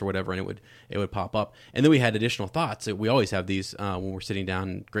mouse or whatever, and it would pop up. And then we had additional thoughts. We always have these when we're sitting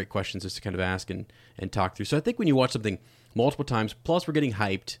down, great questions just to kind of ask and talk through. So I think when you watch something multiple times, plus we're getting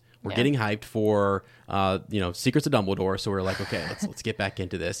hyped. We're getting hyped for, Secrets of Dumbledore. So we're like, okay, let's get back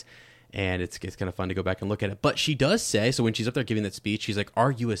into this. And it's kind of fun to go back and look at it. But she does say, so when she's up there giving that speech, she's like,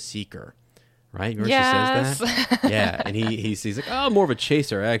 "Are you a seeker?" Right? Remember yes. she says that? Yeah. And he's like, "Oh, more of a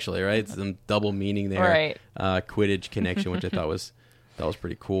chaser, actually," right? Some double meaning there. Right. Quidditch connection, which I thought was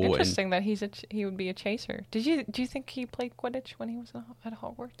pretty cool. Interesting that he would be a chaser. Do you think he played Quidditch when he was at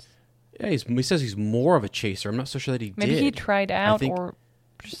Hogwarts? Yeah, he says he's more of a chaser. I'm not so sure that he did. Maybe he tried out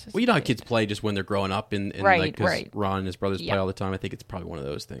Well, you know how kids play just when they're growing up, right. Ron and his brothers play all the time. I think it's probably one of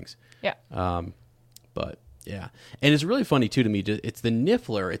those things. Yeah. But yeah, and it's really funny too to me. It's the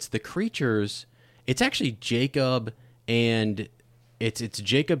Niffler. It's the creatures. It's actually Jacob, and it's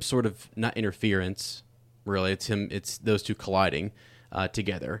Jacob's sort of not interference. Really, it's him. It's those two colliding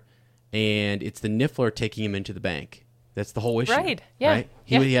together, and it's the Niffler taking him into the bank. That's the whole issue. Right. Yeah. Right?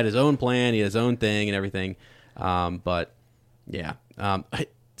 He had his own plan. He had his own thing and everything. But yeah.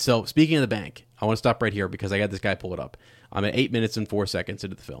 So speaking of the bank, I want to stop right here because I got this guy pull it up. I'm at 8 minutes and 4 seconds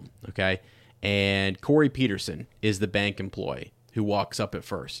into the film. Okay. And Corey Peterson is the bank employee who walks up at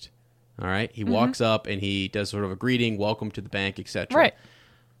first. All right. He walks up and he does sort of a greeting, welcome to the bank, etc. Right.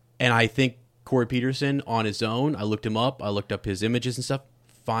 And I think Corey Peterson on his own, I looked him up. I looked up his images and stuff.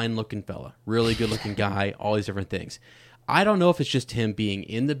 fine looking fella, really good looking guy, all these different things. I don't know if it's just him being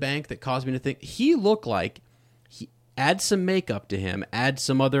in the bank that caused me to think he looked like add some makeup to him, add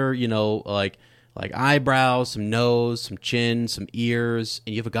some other, like eyebrows, some nose, some chin, some ears,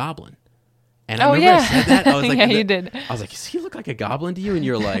 and you have a goblon. And I remember I said that. I was like, yeah, you did. I was like, does he look like a goblin to you? And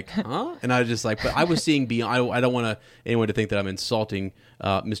you're like, huh? And I was just like, but I was seeing beyond. I don't want anyone to think that I'm insulting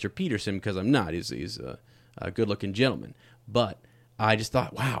Mr. Peterson, because I'm not. He's a good-looking gentleman. But I just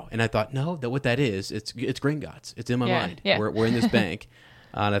thought, wow. And I thought, no, what that is, it's Gringotts. It's in my mind. Yeah. We're in this bank.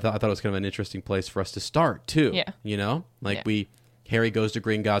 And I thought it was kind of an interesting place for us to start, too. Yeah. Harry goes to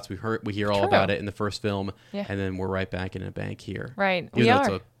Gringotts. We hear all about it in the first film. Yeah. And then we're right back in a bank here. Right. Even though it's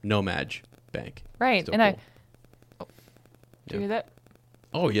a no-maj bank. Right. Still and cool. Do you hear that?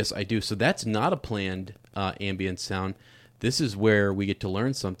 Oh, yes, I do. So that's not a planned ambient sound. This is where we get to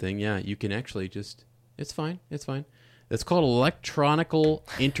learn something. Yeah, you can actually just... It's fine. It's called electronical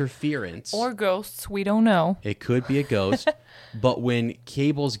interference. Or ghosts. We don't know. It could be a ghost. But when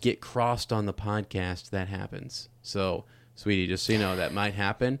cables get crossed on the podcast, that happens. So, sweetie, just so you know, that might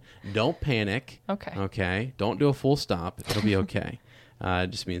happen. Don't panic. Okay? Don't do a full stop. It'll be okay.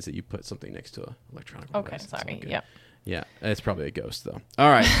 It just means that you put something next to an electronic device. Okay, sorry. Yep. Yeah, it's probably a ghost, though. All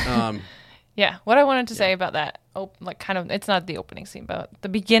right. Yeah, what I wanted to say about that, it's not the opening scene, but the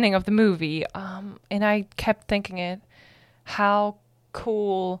beginning of the movie, and I kept thinking how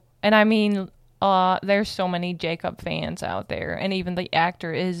cool, and I mean, there's so many Jacob fans out there, and even the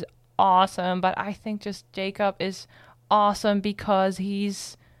actor is awesome, but I think just Jacob is awesome because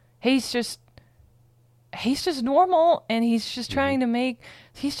he's just normal, and he's just trying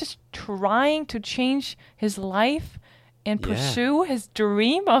to change his life and pursue his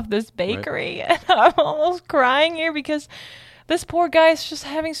dream of this bakery. Right. And I'm almost crying here because this poor guy's just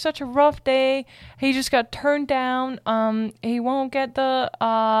having such a rough day. He just got turned down. He won't get the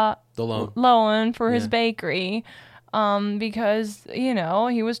loan for his bakery because,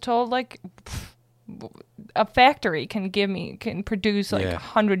 he was told, like, a factory can produce like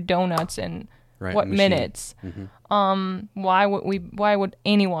 100 donuts in minutes. Mm-hmm. Why would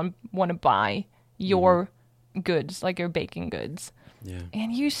anyone want to buy your goods, like your baking goods? Yeah.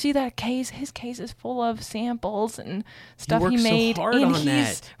 And you see that his case is full of samples and stuff he made. So hard on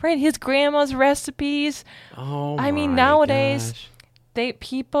that. Right, his grandma's recipes. Oh, I mean, nowadays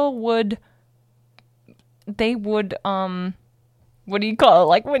people would what do you call it?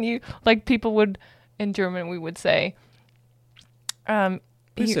 Like when people would, in German we would say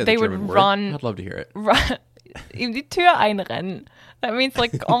they would run. I'd love to hear it. Run in die Tür einrennen. That means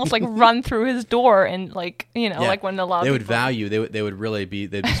almost like run through his door and like when a lot of people they would really be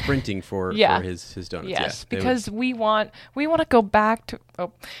sprinting for his donuts. Yes, because we want to go back to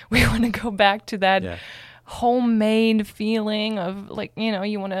that homemade feeling of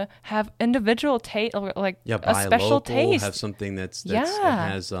you want to have individual taste, like a special local, taste. Have something it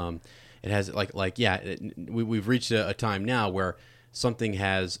has we've reached a time now where something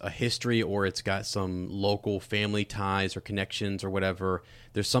has a history or it's got some local family ties or connections or whatever.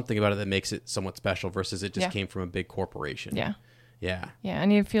 There's something about it that makes it somewhat special versus it just came from a big corporation. Yeah. Yeah. Yeah,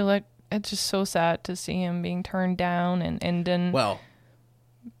 and you feel like it's just so sad to see him being turned down and then... Well...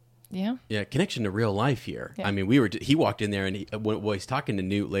 Yeah. Yeah, connection to real life here. Yeah. I mean, he walked in there and he's talking to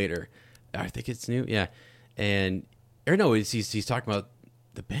Newt later. I think it's Newt, yeah. And... Or no, he's talking about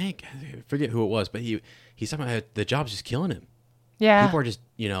the bank. I forget who it was, but he's talking about how the job's just killing him. Yeah. People are just,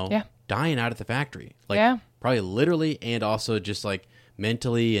 dying out at the factory. Probably literally and also just like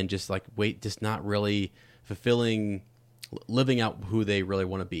mentally and just like just not really fulfilling, living out who they really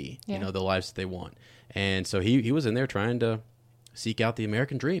want to be, the lives that they want. And so he was in there trying to seek out the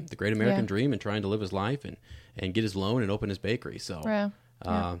American dream, the great American dream, and trying to live his life and get his loan and open his bakery. So,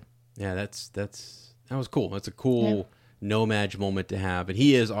 that was cool. That's a cool no-maj moment to have. And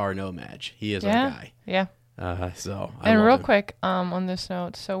he is our no-maj. He is our guy. Yeah. And real quick, on this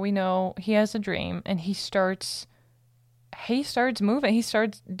note, so we know he has a dream and he starts moving. He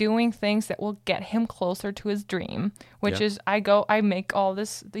starts doing things that will get him closer to his dream, which is I make all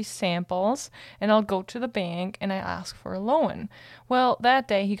these samples and I'll go to the bank and I ask for a loan. Well, that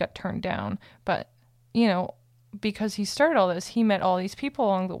day he got turned down, but because he started all this, he met all these people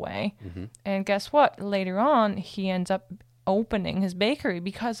along the way. Mm-hmm. And guess what? Later on, he ends up opening his bakery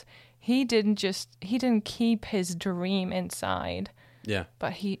because he didn't keep his dream inside. Yeah.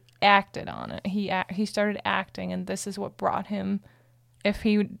 But he acted on it. He started acting, and this is what brought him. If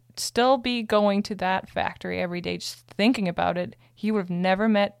he would still be going to that factory every day, just thinking about it, he would have never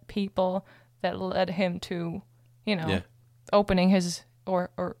met people that led him to, opening his or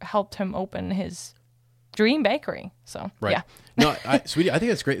helped him open his dream bakery. So yeah. No, sweetie, I think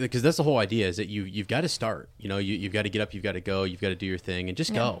that's great because that's the whole idea is that you've got to start. You know, you've got to get up, you've got to go, you've got to do your thing, and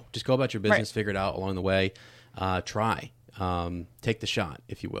just go about your business, figure it out along the way. Try, take the shot,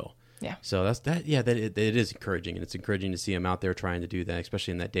 if you will. Yeah. So that's that. Yeah, that it is encouraging, and it's encouraging to see him out there trying to do that,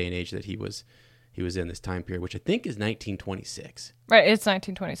 especially in that day and age that he was in this time period, which I think is 1926. Right, it's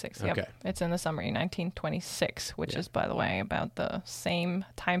 1926. Yep. Okay. It's in the summer of 1926, which is, by the way, about the same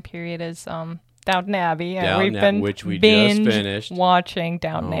time period as Downton Abbey. We've been which we binge just finished watching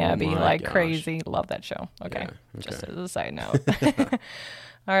Downton Abbey like gosh. crazy. Love that show. Okay. Just as a side note.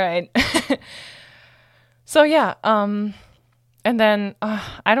 All right. So yeah, and then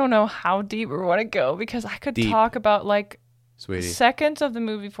I don't know how deep we want to go because I could talk about like seconds of the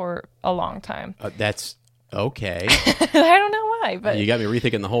movie for a long time. That's okay. I don't know why, but you got me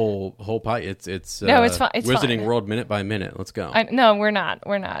rethinking the whole pot. It's no, it's fine. It's Wizarding fine. World minute by minute. Let's go. No, we're not.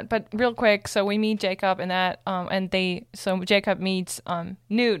 But real quick, so we meet Jacob and that, so Jacob meets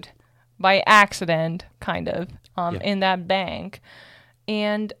Nude by accident, kind of, in that bank,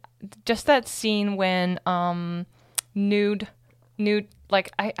 and just that scene when Nude,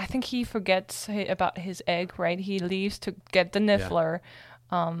 like I think he forgets about his egg, right? He leaves to get the niffler,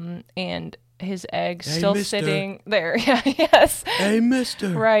 and his egg's still sitting there. Yeah, yes. Hey, mister.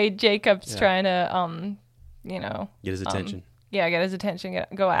 Right, Jacob's trying to, get his attention. Get his attention,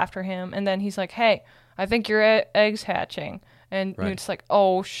 go after him, and then he's like, "Hey, I think your egg's hatching," and Nude's like,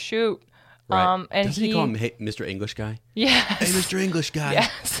 "Oh shoot." Right. And doesn't he call him Mr. English Guy? Yeah. Hey, Mr. English Guy. Yeah,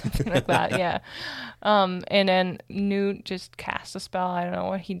 something like that. Yeah. And then Nude just casts a spell. I don't know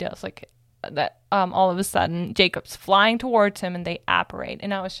what he does. Like that. All of a sudden, Jacob's flying towards him, and they apparate.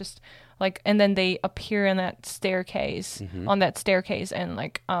 And I was just like, and then they appear in that staircase, on that staircase, and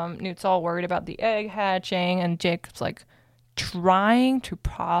like, Nude's all worried about the egg hatching, and Jacob's like trying to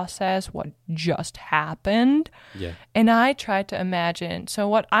process what just happened. Yeah. And I tried to imagine. So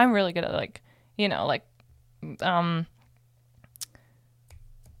what I'm really good at, like, what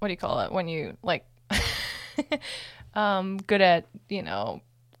do you call it when you like good at,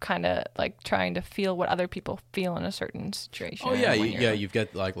 kind of like trying to feel what other people feel in a certain situation. Oh yeah, you've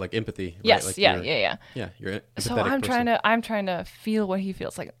got like empathy. Yes, right? Like yeah. Yeah, you're empathetic. So I'm trying to feel what he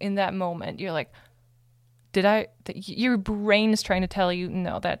feels like in that moment. You're like, your brain is trying to tell you,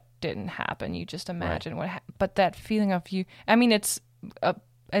 no, that didn't happen. You just imagine what happened. But that feeling of you, I mean, it's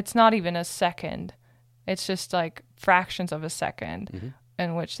not even a second. It's just like fractions of a second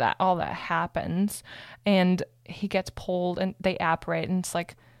in which all that happens. And he gets pulled and they apparate. And it's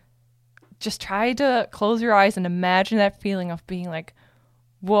like, just try to close your eyes and imagine that feeling of being like,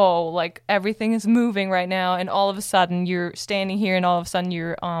 whoa, like everything is moving right now. And all of a sudden you're standing here and all of a sudden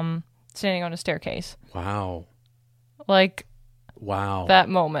you're, standing on a staircase. Wow. Like, wow. That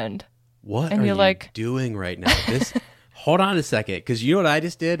moment. What are you doing right now? Hold on a second, because you know what I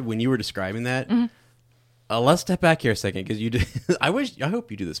just did when you were describing that? Let's step back here a second, because I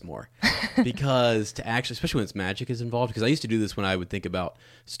hope you do this more. Because to actually, especially when it's magic is involved, because I used to do this when I would think about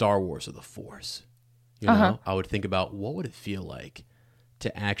Star Wars or the Force. I would think about what would it feel like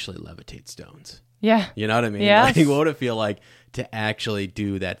to actually levitate stones. Yeah. You know what I mean? Yes. Like, what would it feel like to actually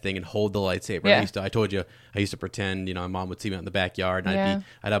do that thing and hold the lightsaber? Yeah. I told you, I used to pretend, my mom would see me out in the backyard, and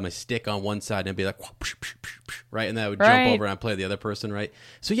I'd have my stick on one side, and I'd be like, right? And then I would jump over and I'd play the other person, right?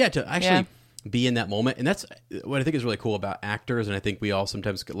 So yeah, to actually be in that moment, and that's what I think is really cool about actors, and I think we all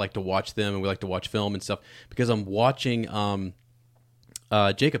sometimes like to watch them, and we like to watch film and stuff, because I'm watching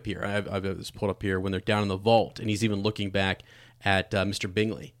Jacob here. I've this pulled up here when they're down in the vault, and he's even looking back at Mr.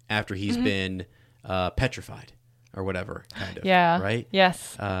 Bingley after he's been petrified or whatever, kind of. Yeah. Right?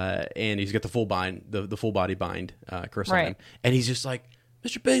 Yes. And he's got the full bind, the full body bind curse on him. And he's just like,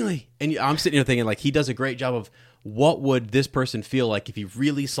 Mr. Bingley. And I'm sitting here thinking, like, he does a great job of what would this person feel like if he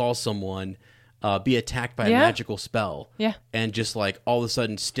really saw someone be attacked by a magical spell. Yeah. And just like all of a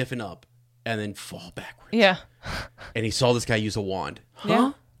sudden stiffen up and then fall backwards. Yeah. And he saw this guy use a wand.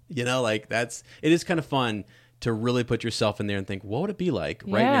 Huh? Yeah. Like it is kind of fun to really put yourself in there and think, what would it be like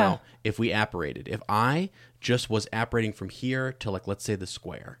right now if we apparated? If I just was apparating from here to, like, let's say the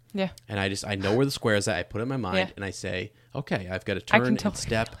square. Yeah. And I know where the square is at. I put it in my mind and I say, okay, I've got to turn and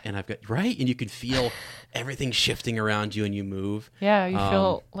step and I've got, right? And you can feel everything shifting around you and you move. Yeah. You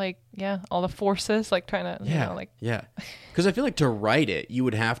feel like, all the forces, like trying to, Yeah. Because I feel like to write it, you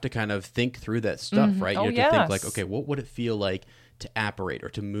would have to kind of think through that stuff, right? You have to think like, okay, what would it feel like to apparate or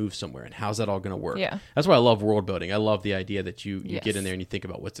to move somewhere, and how's that all going to work? Yeah. That's why I love world building. I love the idea that you get in there and you think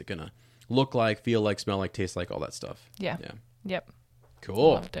about what's it going to look like, feel like, smell like, taste like, all that stuff. Yeah. Yep.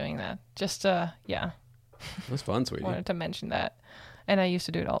 Cool. I love doing that. Just, That's fun, sweetie. Wanted to mention that. And I used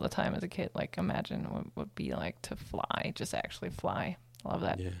to do it all the time as a kid. Like, imagine what it would be like to fly, just actually fly. I love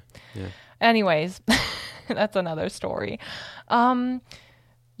that. Yeah. Anyways, that's another story.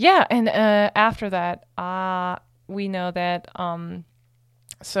 Yeah, and after that, we know that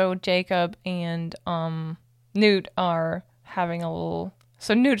so Jacob and Newt are having a little.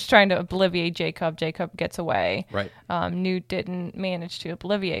 So Newt's trying to obliviate Jacob. Jacob gets away. Right. Newt didn't manage to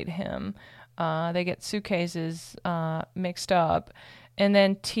obliviate him. They get suitcases mixed up. And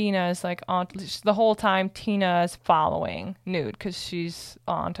then Tina is like on the whole time. Tina is following Newt because she's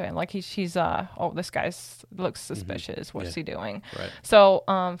on to him. Like she's this guy looks suspicious. What's he doing? Right. So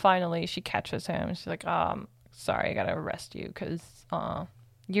finally she catches him. She's like, sorry, I gotta arrest you because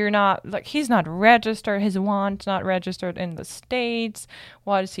you're not like he's not registered. His wand's not registered in the States.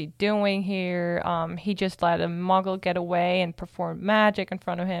 What is he doing here? He just let a Muggle get away and perform magic in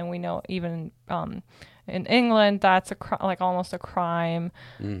front of him. We know even in England, that's like almost a crime.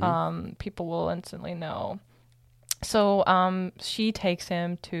 People will instantly know. So she takes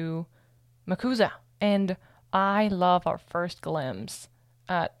him to MACUSA. And I love our first glimpse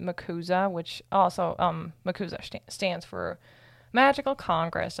at MACUSA, which also MACUSA stands for Magical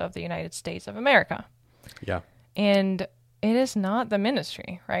Congress of the United States of America. Yeah. And it is not the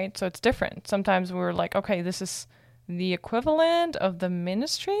Ministry, right? So it's different. Sometimes we're like, okay, this is the equivalent of the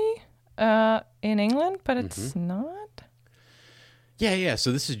Ministry in England, but it's not. Yeah.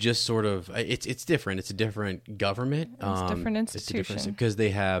 So this is just sort of it's different. It's a different government. It's a different institution because they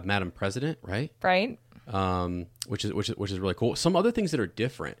have Madam President, right? Right. Which is really cool. Some other things that are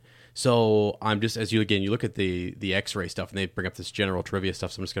different. So I'm just as you look at the X-ray stuff and they bring up this general trivia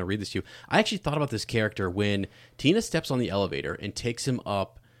stuff. So I'm just going to read this to you. I actually thought about this character when Tina steps on the elevator and takes him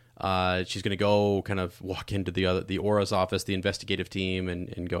up. She's going to go kind of walk into the Aura's office, the investigative team,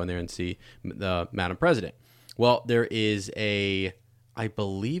 and go in there and see the Madam President. Well, there is I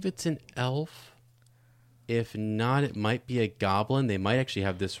believe it's an elf. If not, it might be a goblin. They might actually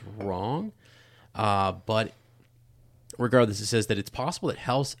have this wrong. But regardless, it says that it's possible that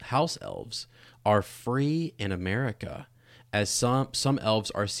house elves are free in America, as some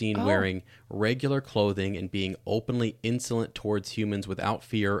elves are seen wearing regular clothing and being openly insolent towards humans without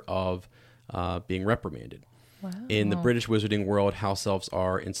fear of being reprimanded. Wow. In the British wizarding world, house elves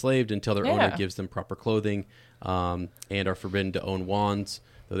are enslaved until their owner gives them proper clothing and are forbidden to own wands,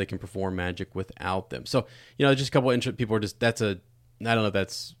 though they can perform magic without them. So, just a couple of people are just, I don't know if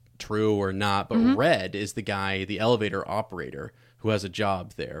that's true or not, but Red is the guy, the elevator operator, who has a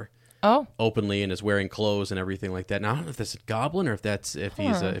job there. Openly and is wearing clothes and everything like that. Now I don't know if that's a goblin or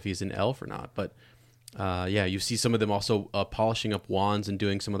if he's an elf or not, but you see some of them also polishing up wands and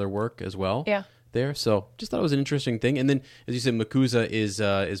doing some other work as well. Yeah. There, so just thought it was an interesting thing. And then, as you said, MACUSA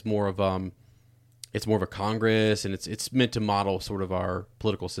is more of it's more of a Congress, and it's meant to model sort of our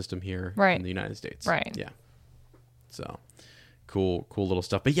political system here in the United States. Right. Yeah. So. Cool little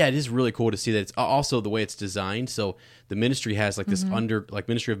stuff. But yeah, it is really cool to see that it's also the way it's designed. So the Ministry has like this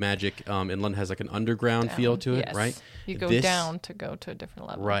Ministry of Magic in London has like an underground feel to it, right? You go down to go to a different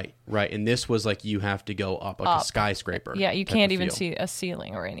level. Right. And this was like you have to go up like a skyscraper. Yeah, you can't even see a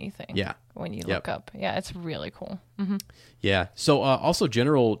ceiling or anything. Yeah. When you look up. Yeah, it's really cool. Mm-hmm. Yeah. So also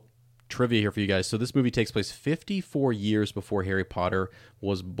general trivia here for you guys. So this movie takes place 54 years before Harry Potter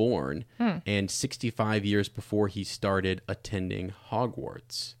was born and 65 years before he started attending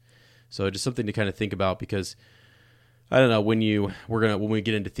Hogwarts. So just something to kind of think about, because I don't know, when we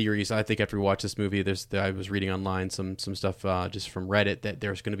get into theories, I think after we watch this movie, I was reading online some stuff just from Reddit that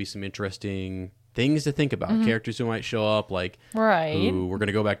there's going to be some interesting things to think about. Characters who might show up, like who we're going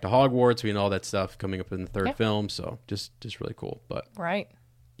to go back to Hogwarts, and all that stuff coming up in the third film. So just really cool. But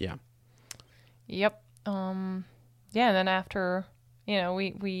yeah. Yep. And then after,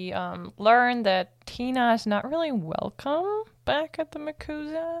 we learn that Tina is not really welcome back at the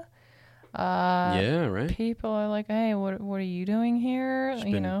MACUSA. Yeah, right. People are like, hey, what are you doing here?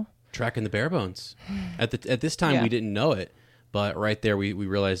 She's tracking the bare bones. At this time, we didn't know it, but right there we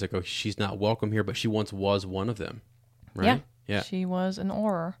realized, like, oh, she's not welcome here, but she once was one of them, right? Yeah. She was an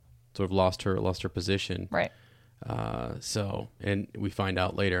Auror. Sort of lost her position. Right. And we find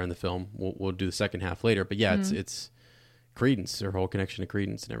out later in the film. We'll do the second half later, but yeah, it's Credence, her whole connection to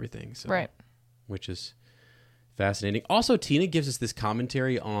Credence and everything. So, right. Which is fascinating. Also, Tina gives us this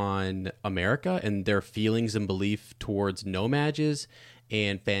commentary on America and their feelings and belief towards no-mages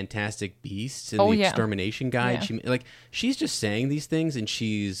and fantastic beasts and the Extermination Guide. Yeah. She's just saying these things, and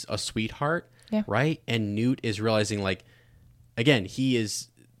she's a sweetheart, right? And Newt is realizing, like, again, he is,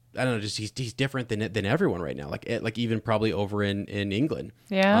 I don't know, just he's different than everyone right now. Like even probably over in England,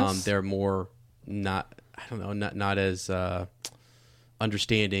 they're more not as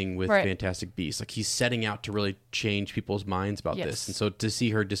understanding with Right. Fantastic Beasts. Like he's setting out to really change people's minds about Yes. this. And so to see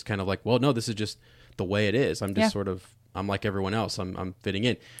her just kind of like, well, no, this is just the way it is. I'm just I'm like everyone else. I'm fitting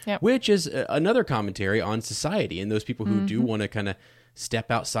in, which is another commentary on society and those people who do want to kind of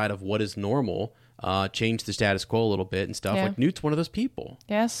step outside of what is normal, change the status quo a little bit and stuff. Like Newt's one of those people.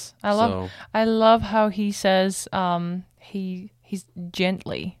 Yes. I love how he says he's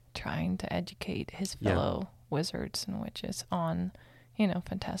gently trying to educate his fellow wizards and witches on,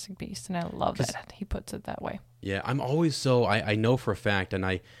 Fantastic Beasts. And I love that he puts it that way. Yeah. I'm always I know for a fact, and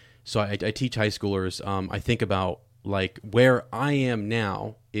I teach high schoolers. I think about like where I am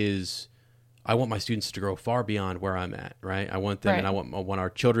now is I want my students to grow far beyond where I'm at, right? I want them, and I want our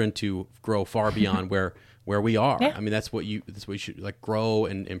children to grow far beyond where we are. Yeah. I mean, that's what you should like grow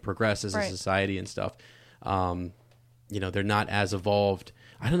and progress as a society and stuff. They're not as evolved.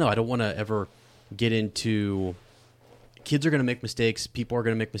 I don't know. I don't want to ever get into kids are going to make mistakes. People are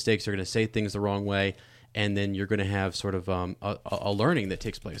going to make mistakes. They're going to say things the wrong way. And then you're going to have sort of a learning that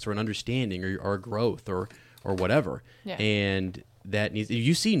takes place or an understanding or growth or whatever. Yeah. And that needs,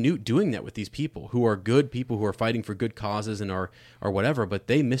 you see Newt doing that with these people who are good people who are fighting for good causes and are whatever, but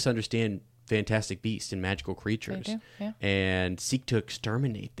they misunderstand Fantastic Beasts and magical creatures and seek to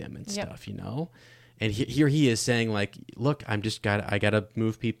exterminate them and stuff, And here he is saying like, look, I got to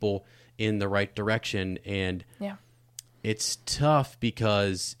move people in the right direction. And it's tough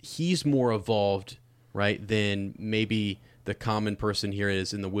because he's more evolved, right, than maybe the common person here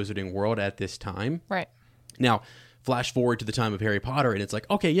is in the wizarding world at this time. Right. Now, flash forward to the time of Harry Potter, and it's like,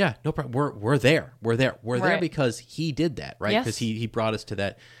 okay, yeah, no problem. We're there. We're there because he did that, right? Because he brought us to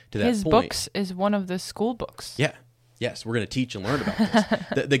that point. His books is one of the school books. Yeah. Yes, we're going to teach and learn about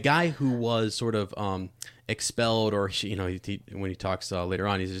this. the guy who was sort of expelled, or when he talks later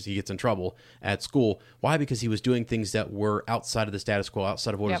on, he gets in trouble at school. Why? Because he was doing things that were outside of the status quo,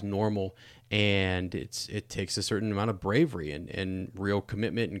 outside of what is normal, and it takes a certain amount of bravery and real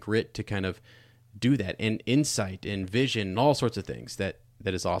commitment and grit to kind of do that, and insight and vision and all sorts of things that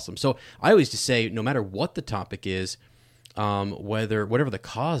is awesome. So I always just say, no matter what the topic is, whatever the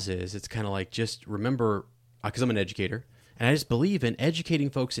cause is, it's kind of like just remember. Because I'm an educator, and I just believe in educating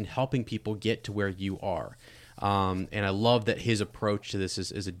folks and helping people get to where you are. And I love that his approach to this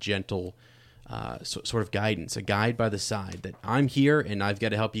is a gentle sort of guidance, a guide by the side, that I'm here and I've got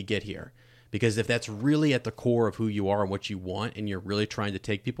to help you get here. Because if that's really at the core of who you are and what you want, and you're really trying to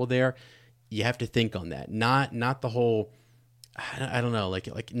take people there, you have to think on that. Not the whole, I don't know,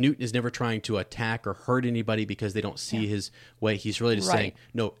 like Newt is never trying to attack or hurt anybody because they don't see his way. He's really just saying,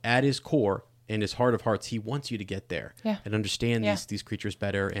 no, at his core, in his heart of hearts, he wants you to get there and understand these creatures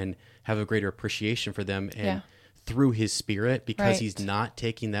better and have a greater appreciation for them. And through his spirit, because he's not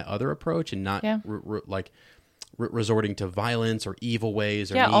taking that other approach and not resorting to violence or evil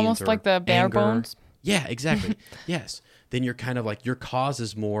ways or means almost or like the bare anger. bones. Yeah, exactly. Yes. Then you're kind of like, your cause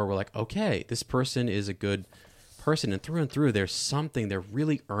is more, we're like, okay, this person is a good person, and through there's something, they're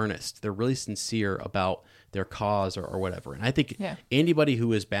really earnest, they're really sincere about their cause or whatever. And I think anybody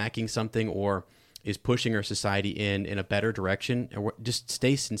who is backing something or is pushing our society in a better direction, just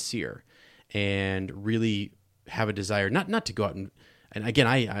stay sincere and really have a desire not to go out and again,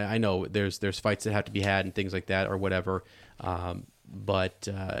 I know there's fights that have to be had and things like that or whatever, but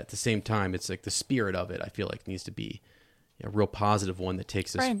at the same time, it's like the spirit of it, I feel like, needs to be a real positive one that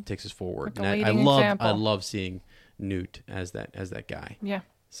takes us forward. Like and I love seeing Newt as that guy. Yeah.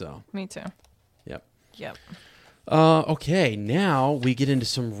 So me too. Yep. Okay, now we get into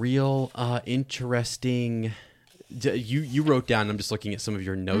some real interesting. You wrote down. I'm just looking at some of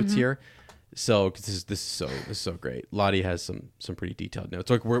your notes here. So this is so great. Lottie has some pretty detailed notes.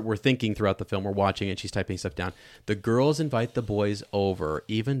 Like we're thinking throughout the film. We're watching it. She's typing stuff down. The girls invite the boys over,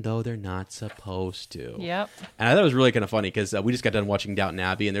 even though they're not supposed to. Yep. And I thought it was really kind of funny because we just got done watching Downton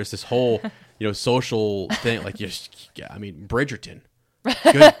Abbey, and there's this whole social thing. Like Bridgerton.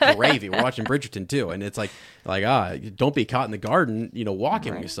 Good gravy. We're watching Bridgerton too, and it's like don't be caught in the garden,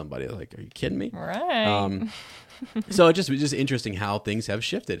 walking with somebody. Like, are you kidding me? Right. So it's just interesting how things have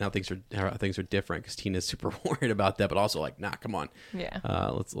shifted, and how things are different. Because Tina's super worried about that, but also like, nah, come on. Yeah.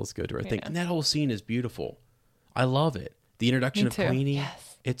 Let's go to her thing. And that whole scene is beautiful. I love it. The introduction of Queenie.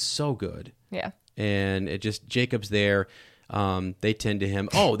 Yes. It's so good. Yeah. And it just Jacob's there. They tend to him.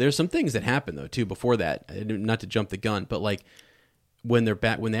 Oh, there's some things that happen though too before that. Not to jump the gun, but like. When they're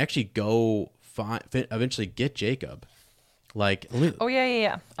back, when they actually go eventually get Jacob, like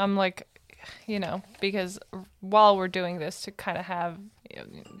I'm like, because while we're doing this to kind of have,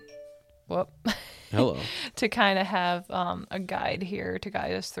 hello, to kind of have a guide here to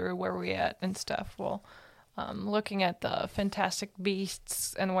guide us through where we at and stuff. Well, looking at the Fantastic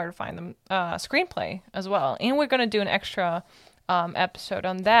Beasts and Where to Find Them screenplay as well. And we're going to do an extra episode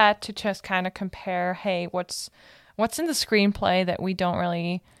on that to just kind of compare, hey, what's in the screenplay that we don't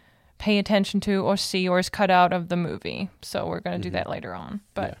really pay attention to or see or is cut out of the movie. So we're going to do that later on.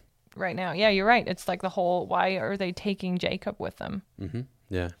 But right now, yeah, you're right. It's like the whole, why are they taking Jacob with them? Mm-hmm.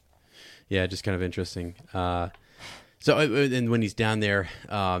 Yeah. Yeah, just kind of interesting. So, and when he's down there,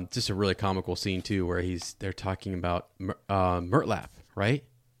 just a really comical scene too, where they're talking about Murtlap, right?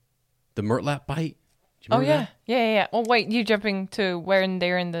 The Murtlap bite. Oh yeah, yeah. Oh wait, you jumping to where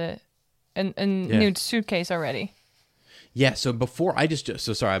they're in the new suitcase already? Yeah. So before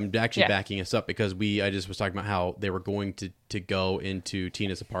sorry, I'm actually backing us up because I just was talking about how they were going to go into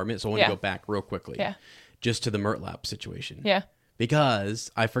Tina's apartment. So I want to go back real quickly, just to the Murtlap situation. Yeah.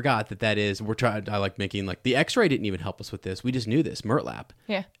 Because I forgot that is, I like making, like, the X-ray didn't even help us with this. We just knew this. Murtlap.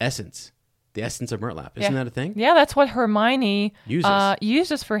 Yeah. Essence. The essence of Murtlap. Isn't that a thing? Yeah, that's what Hermione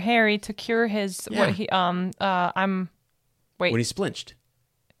uses for Harry to cure his, When he splinched.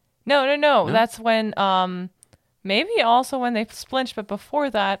 No. That's when, maybe also when they splinched, but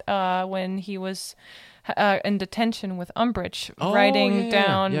before that, when he was in detention with Umbridge, writing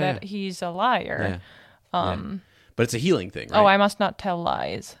down that he's a liar. But it's a healing thing, right? Oh, I must not tell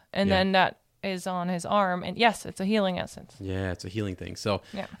lies. And then that is on his arm. And yes, it's a healing essence. Yeah, it's a healing thing. So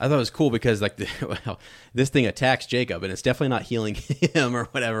I thought it was cool because like this thing attacks Jacob and it's definitely not healing him or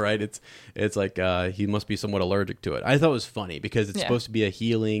whatever, right? It's like he must be somewhat allergic to it. I thought it was funny because it's supposed to be a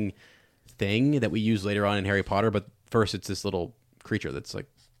healing thing that we use later on in Harry Potter. But first it's this little creature that's like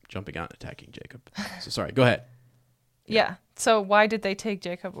jumping out and attacking Jacob. So sorry, go ahead. Yeah. So why did they take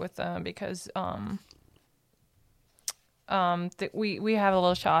Jacob with them? Because... we have a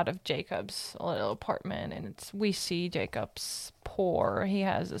little shot of Jacob's little apartment, and we see Jacob's poor. He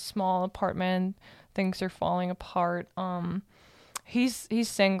has a small apartment. Things are falling apart. He's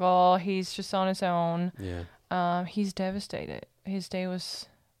single. He's just on his own. Yeah. He's devastated. His day was,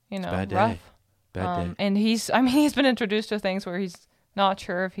 bad rough. Bad day. And he's been introduced to things where he's not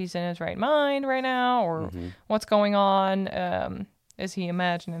sure if he's in his right mind right now or what's going on. Is he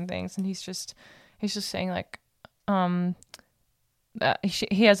imagining things? And he's just saying like,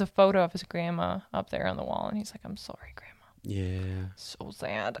 he has a photo of his grandma up there on the wall, and he's like, "I'm sorry, Grandma." Yeah. So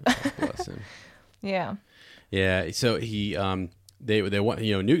sad. Oh, bless him. Yeah. Yeah. So he, they want,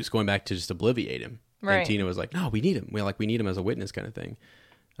 Newt's going back to just obliviate him. Right. And Tina was like, "No, we need him. We need him as a witness, kind of thing."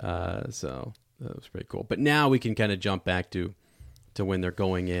 So that was pretty cool. But now we can kind of jump back to when they're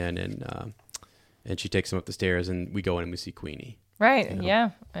going in, and she takes him up the stairs, and we go in and we see Queenie. Right.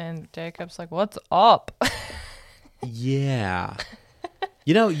 Yeah. And Jacob's like, "What's up?" Yeah.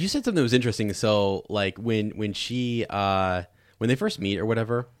 You said something that was interesting. So, like, when they first meet or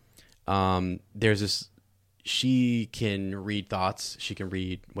whatever, there's this, she can read thoughts. She can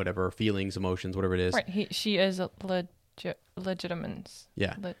read whatever, feelings, emotions, whatever it is. Right. She is a legitimate.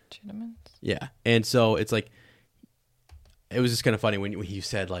 Yeah. Legitimate. Yeah. And so it's like, it was just kind of funny when you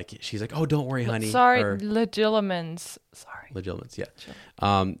said, like, she's like, "Oh, don't worry, honey." Sorry, legilimens. Sorry. Legilimens, yeah.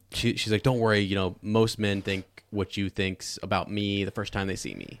 She's like, "Don't worry, most men think what you think's about me the first time they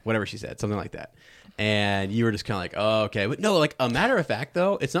see me." Whatever she said, something like that. And you were just kind of like, "Oh, okay." But no, like, a matter of fact,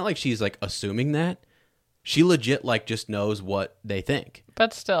 though, it's not like she's, like, assuming that. She legit, like, just knows what they think.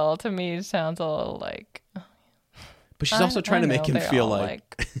 But still, to me, it sounds a little like... But she's also trying to make him feel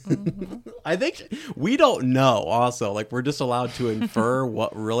like I think we don't know also. Like, we're just allowed to infer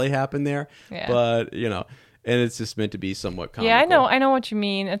what really happened there. Yeah. But, and it's just meant to be somewhat comical. Yeah, I know what you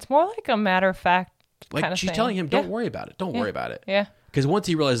mean. It's more like a matter of fact like kind of she's thing. telling him, "Don't worry about it. Don't worry about it." Yeah. Because once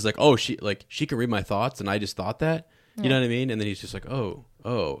he realizes, like, oh, she can read my thoughts and I just thought that. You know what I mean? And then he's just like, oh.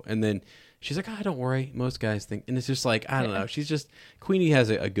 And then she's like, "Don't worry. Most guys think." And it's just like, I don't know. She's just, Queenie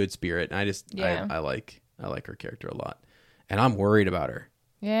has a good spirit. And I like her character a lot. And I'm worried about her.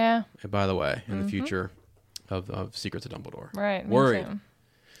 Yeah. And by the way, in the future of Secrets of Dumbledore. Right. Worried. Me too.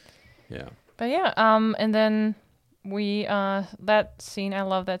 Yeah. But yeah, and then we, that scene, I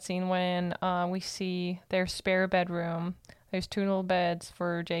love that scene when we see their spare bedroom. There's 2 little beds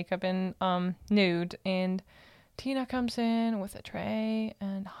for Jacob and Nude. And Tina comes in with a tray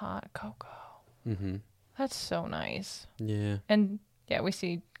and hot cocoa. Mm-hmm. That's so nice. Yeah. And yeah, we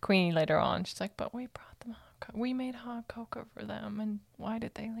see Queenie later on. She's like, "But we brought them we made hot cocoa for them, and why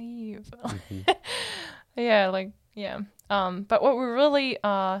did they leave?" Mm-hmm. But what we're really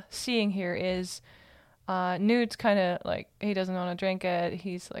seeing here is Nude's kind of like, he doesn't want to drink it.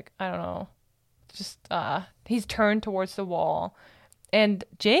 He's like, I don't know, just he's turned towards the wall, and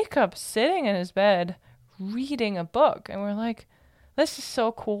Jacob's sitting in his bed reading a book, and we're like, this is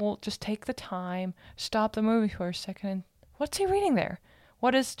so cool. Just take the time, stop the movie for a second. And what's he reading there?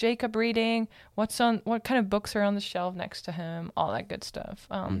 What is Jacob reading? What kind of books are on the shelf next to him? All that good stuff.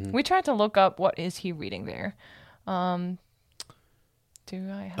 We tried to look up what is he reading there. Do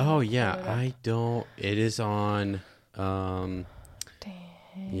I have I don't. It is on.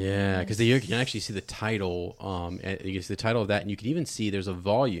 Yeah, because you can actually see the title. You can see the title of that, and you can even see there's a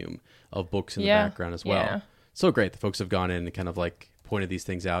volume of books in the background as well. Yeah. So great. The folks have gone in and kind of like pointed these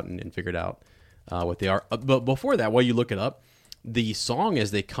things out and figured out what they are. But before that, while you look it up, the song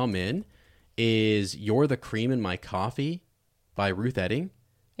as they come in is "You're the Cream in My Coffee" by Ruth Etting.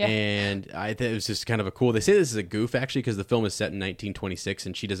 Yeah. And I think it was just kind of a cool. They say this is a goof actually because the film is set in 1926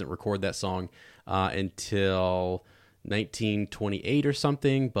 and she doesn't record that song until 1928 or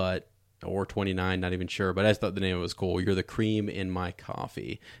something, or 29, not even sure. But I just thought the name was cool. "You're the cream in my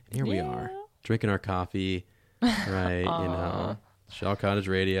coffee." And here we are drinking our coffee, right? Shaw Cottage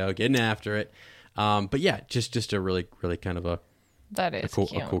Radio, getting after it. But yeah, just a really, really kind of a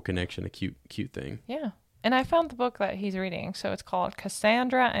cool connection, a cute thing. Yeah. And I found the book that he's reading. So it's called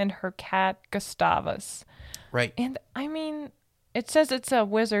Cassandra and Her Cat Gustavus. Right. And I mean, it says it's a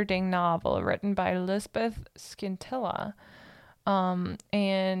wizarding novel written by Elizabeth Scintilla.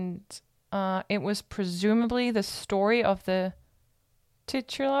 And it was presumably the story of the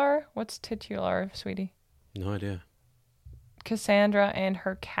titular. What's titular, sweetie? No idea. Cassandra and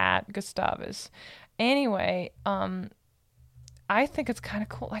Her Cat Gustavus. Anyway, I think it's kind of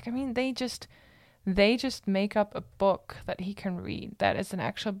cool. Like, I mean, they just make up a book that he can read that is an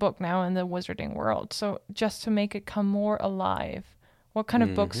actual book now in the wizarding world. So just to make it come more alive, what kind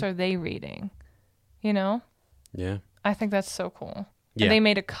of books are they reading? You know? Yeah. I think that's so cool. Yeah. And they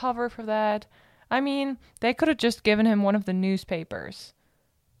made a cover for that. I mean, they could have just given him one of the newspapers.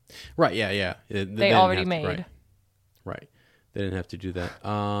 Right, yeah. They already made. Right. They didn't have to do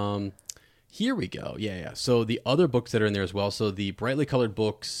that. Here we go. Yeah. So the other books that are in there as well. So the brightly colored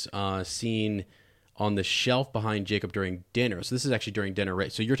books seen on the shelf behind Jacob during dinner. So this is actually during dinner,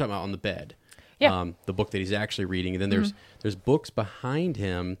 right? So you're talking about on the bed. Yeah. The book that he's actually reading. And then there's books behind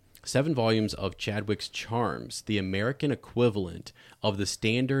him, 7 volumes of Chadwick's Charms, the American equivalent of the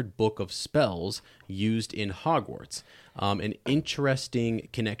standard book of spells used in Hogwarts. An interesting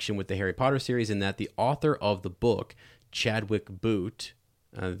connection with the Harry Potter series in that the author of the book, Chadwick Boot,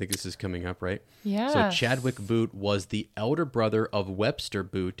 I think this is coming up, right? Yeah. So Chadwick Boot was the elder brother of Webster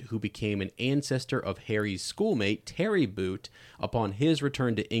Boot, who became an ancestor of Harry's schoolmate, Terry Boot, upon his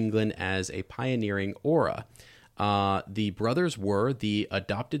return to England as a pioneering aura. The brothers were the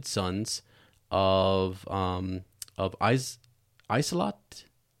adopted sons of Isolate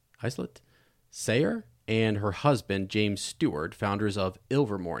Sayer and her husband, James Stewart, founders of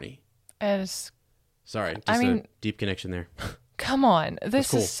Ilvermorny. Sorry, a deep connection there. Come on.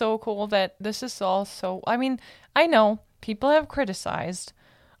 This is so cool that this is all so... I mean, I know people have criticized,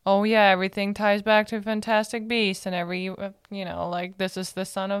 oh yeah, everything ties back to Fantastic Beasts and like this is the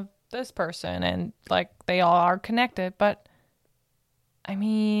son of this person and like they all are connected. But I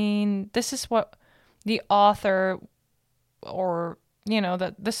mean, this is what the author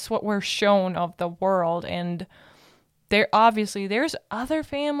that this is what we're shown of the world. And there's other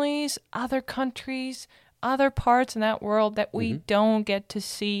families, other countries, other parts in that world that we don't get to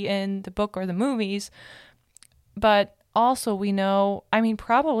see in the book or the movies. But also we know, I mean,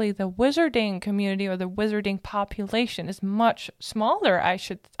 probably the wizarding community or the wizarding population is much smaller,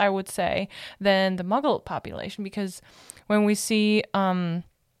 I would say, than the Muggle population. Because when we see how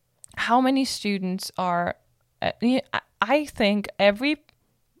many students are, I think every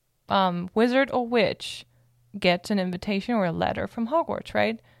wizard or witch gets an invitation or a letter from Hogwarts,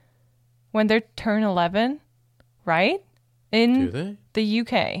 right? When they turn 11, right? In the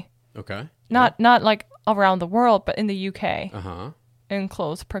UK. Okay. Not like around the world, but in the UK. Uh-huh. In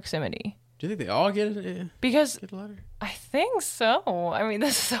close proximity. Do you think they all get a letter? I think so. I mean,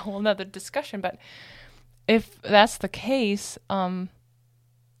 this is a whole nother discussion, but if that's the case, wasn't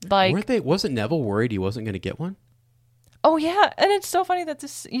Neville worried he wasn't going to get one? Oh, yeah. And it's so funny that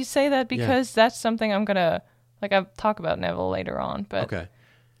you say that because that's something I'm going to, I'll talk about Neville later on, but... Okay.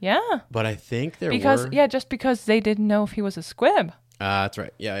 Yeah. But I think just because they didn't know if he was a squib. That's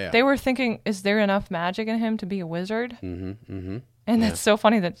right. Yeah. They were thinking, is there enough magic in him to be a wizard? And that's so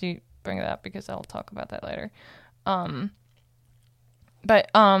funny that you bring that up because I'll talk about that later. But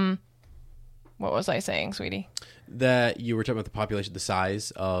what was I saying, sweetie? That you were talking about the population, the size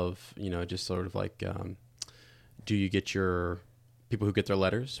of, just sort of like, do you get your... people who get their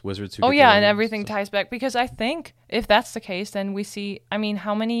letters, wizards who get their letters, and everything ties back. Because I think if that's the case, then we see, I mean,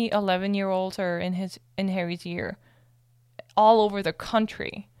 how many 11-year-olds are in Harry's year? all over the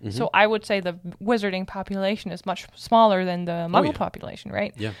country. Mm-hmm. So I would say the wizarding population is much smaller than the Muggle population,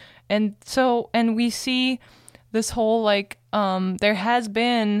 right? Yeah. And we see this whole there has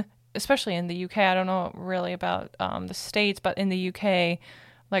been, especially in the UK, I don't know really about the States, but in the UK,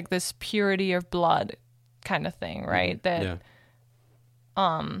 like this purity of blood kind of thing, right?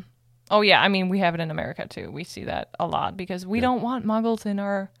 Mm-hmm. I mean, we have it in America too. We see that a lot because we don't want Muggles in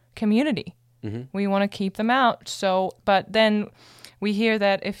our community. Mm-hmm. We want to keep them out. So, but then we hear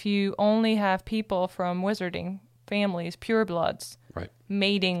that if you only have people from wizarding families, purebloods, right,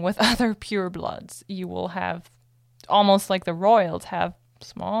 mating with other purebloods, you will have almost like the royals have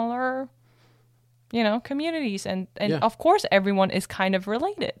smaller, communities. And of course, everyone is kind of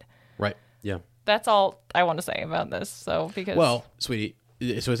related. Right. Yeah. That's all I want to say about this. So, well, sweetie, so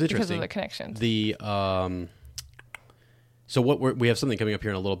it's interesting. Because of the connections. So we have something coming up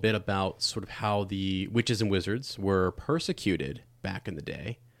here in a little bit about sort of how the witches and wizards were persecuted back in the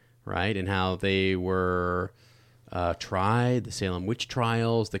day, right? And how they were tried, the Salem witch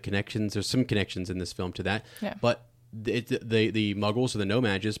trials, the connections. There's some connections in this film to that. Yeah. But the Muggles or the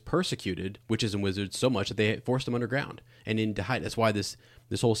No-Mages persecuted witches and wizards so much that they forced them underground and into hide. That's why this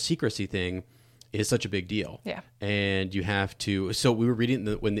whole secrecy thing is such a big deal. Yeah. And you have to. So we were reading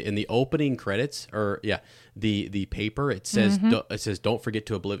in the opening credits, the paper. It says don't forget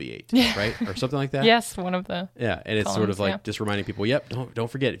to obliviate, right, or something like that. Yes, one of the. Yeah, and it's sort of like just reminding people. Yep, don't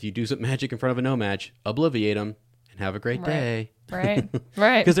forget if you do some magic in front of a No-Maj, obliviate them and have a great day. Right.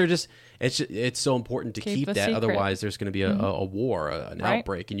 Because they're just it's so important to keep that. Secret. Otherwise, there's going to be a war, an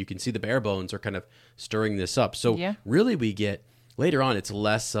outbreak, and you can see the bare bones are kind of stirring this up. So really, we get. Later on, it's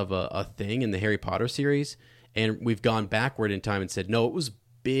less of a thing in the Harry Potter series, and we've gone backward in time and said, no, it was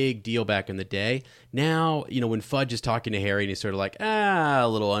big deal back in the day. Now, when Fudge is talking to Harry and he's sort of like, a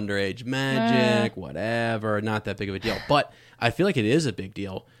little underage magic, whatever, not that big of a deal. But I feel like it is a big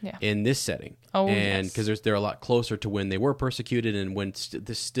deal in this setting. Oh, and because they're a lot closer to when they were persecuted and when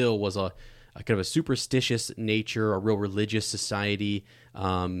this still was a kind of a superstitious nature, a real religious society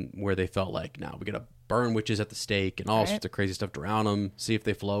where they felt like, we got to burn witches at the stake and all sorts of crazy stuff, drown them, see if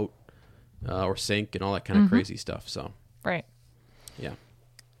they float or sink and all that kind of crazy stuff. So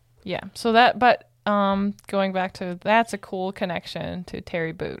yeah. So that, but going back to that's a cool connection to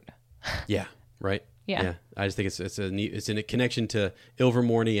Terry Boot. Yeah. Right. Yeah. I just think it's in a connection to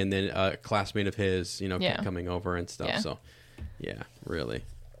Ilvermorny and then a classmate of his, coming over and stuff. Yeah. So really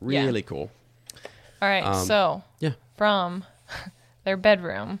cool. All right. From their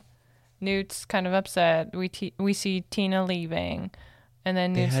bedroom. Newt's kind of upset. We see Tina leaving, and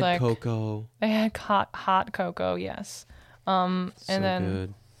then Newt's like, cocoa. They had hot cocoa, yes. And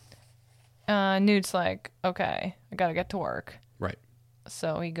then Newt's like, okay, I gotta get to work. Right.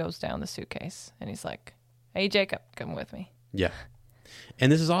 So he goes down the suitcase, and he's like, hey, Jacob, come with me. Yeah.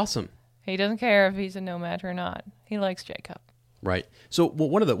 And this is awesome. He doesn't care if he's a nomad or not. He likes Jacob. Right. So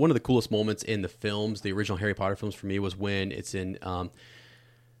one of the coolest moments in the films, the original Harry Potter films for me, was when it's in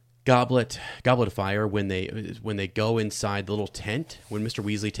Goblet of Fire, when they go inside the little tent, when Mr.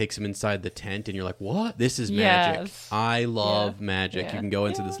 Weasley takes him inside the tent, and you're like, what? This is magic. Yes. I love magic. Yeah. You can go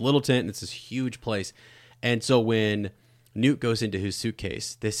into this little tent, and it's this huge place. And so when Newt goes into his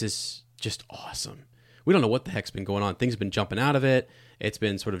suitcase, this is just awesome. We don't know what the heck's been going on. Things have been jumping out of it. It's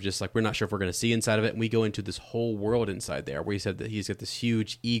been sort of just like, we're not sure if we're going to see inside of it. And we go into this whole world inside there, where he said that he's got this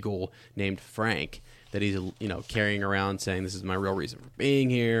huge eagle named Frank that he's, carrying around, saying this is my real reason for being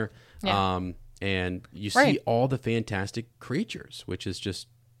here. Yeah. And you see all the fantastic creatures, which is just,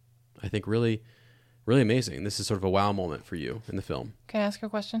 I think, really, really amazing. This is sort of a wow moment for you in the film. Can I ask you a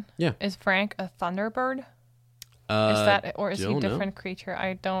question? Yeah. Is Frank a thunderbird? Is that, or is he a different creature?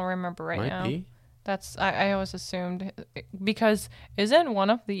 I don't remember right now. Might be. That's I always assumed, because isn't one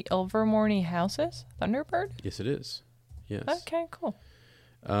of the Ilvermorny houses Thunderbird? Yes, it is. Yes. Okay, cool.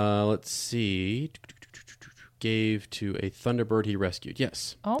 Let's see. Gave to a Thunderbird he rescued.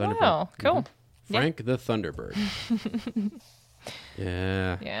 Yes. Oh, Thunderbird. Wow. Cool. Mm-hmm. Frank the Thunderbird.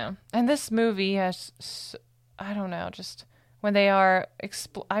 Yeah. Yeah. And this movie has, I don't know, just when they are,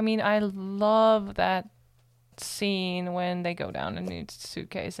 I love that scene when they go down in Newt's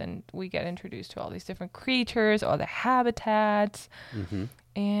suitcase and we get introduced to all these different creatures, all the habitats. Mm-hmm.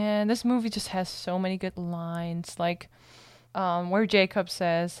 And this movie just has so many good lines, like where Jacob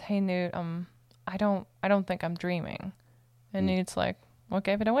says, "Hey Newt, I don't think I'm dreaming," and Newt's like, "What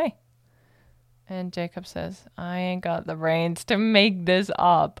gave it away?" And Jacob says, "I ain't got the brains to make this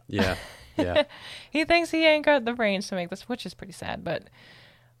up." Yeah, yeah. He thinks he ain't got the brains to make this, which is pretty sad, but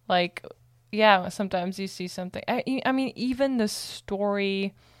like. Yeah, sometimes you see something. I mean, even the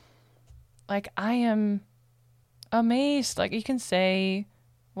story, like I amazed. Like, you can say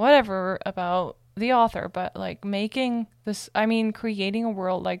whatever about the author, but like making this, I mean, creating a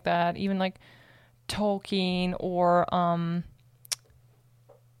world like that, even like Tolkien or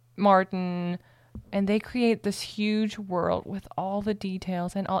Martin, and they create this huge world with all the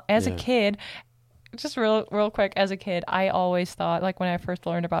details and all. As a kid, just real quick, as a kid, I always thought, like when I first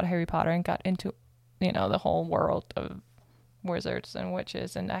learned about Harry Potter and got into, the whole world of wizards and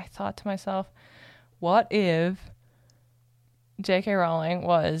witches, and I thought to myself, what if J.K. Rowling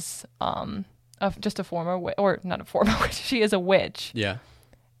was just a former witch, or not a former witch, she is a witch. Yeah.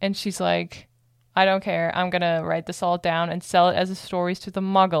 And she's like, I don't care, I'm going to write this all down and sell it as stories to the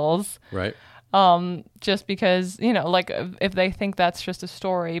muggles. Right. Just because, like if they think that's just a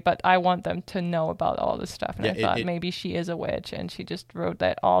story, but I want them to know about all this stuff. And I thought maybe she is a witch and she just wrote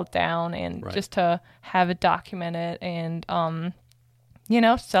that all down and just to have it documented and,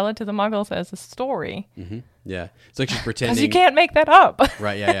 sell it to the muggles as a story. Mm-hmm. Yeah. It's like she's pretending. Because you can't make that up.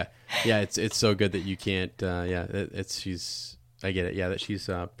 Right. Yeah. Yeah. It's so good that you can't, I get it. Yeah. That she's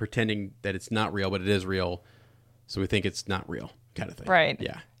pretending that it's not real, but it is real. So we think it's not real kind of thing. Right.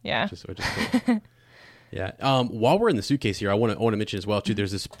 Yeah. Yeah. Which is cool. Yeah. While we're in the suitcase here, I want to mention as well too.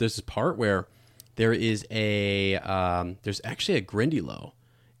 There's this part where there is there's actually a Grindylow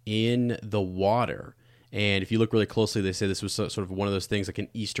in the water, and if you look really closely, they say this was sort of one of those things like an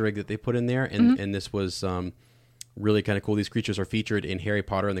Easter egg that they put in there, and this was really kind of cool. These creatures are featured in Harry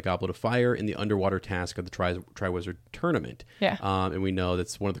Potter and the Goblet of Fire in the underwater task of the Triwizard Tournament. Yeah. And we know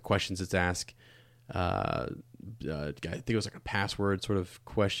that's one of the questions that's asked. I think it was like a password sort of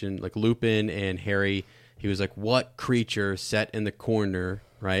question, like Lupin and Harry. He was like, "What creature sat in the corner,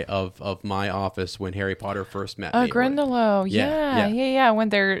 right, of my office when Harry Potter first met me?" Grindylow. Yeah. When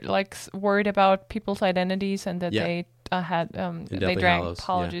they're like worried about people's identities and that they they drank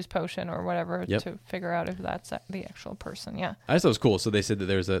Polyjuice potion or whatever to figure out if that's the actual person. Yeah. I thought it was cool. So they said that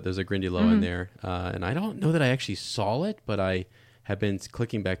there's a Grindylow in there, and I don't know that I actually saw it, but I have been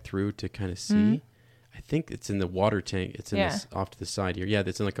clicking back through to kind of see. I think it's in the water tank. It's in this off to the side here. Yeah,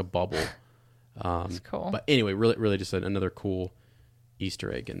 it's in like a bubble. That's cool. But anyway, really just another cool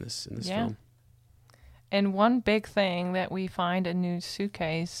Easter egg in this film. And one big thing that we find in Newt's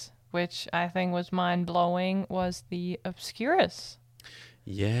suitcase, which I think was mind-blowing, was the Obscurus.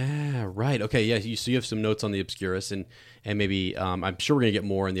 Yeah, right. Okay, yeah, so you have some notes on the Obscurus, and maybe I'm sure we're going to get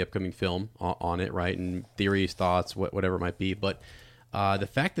more in the upcoming film on it, right? And theories, thoughts, whatever it might be. But the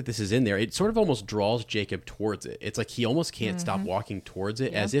fact that this is in there, it sort of almost draws Jacob towards it. It's like he almost can't stop walking towards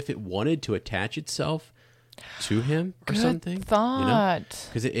it, as if it wanted to attach itself to him or something. Good thought.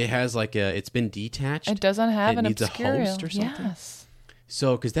 Because it has like it's been detached. It doesn't have an needs Obscurial. A host or something. Yes.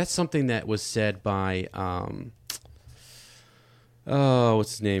 So, because that's something that was said by,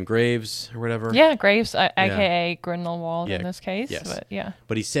 what's his name? Graves or whatever? Yeah, Graves, a.k.a. Grindelwald in this case. Yes. But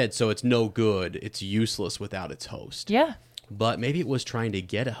But he said, so it's no good. It's useless without its host. Yeah. But maybe it was trying to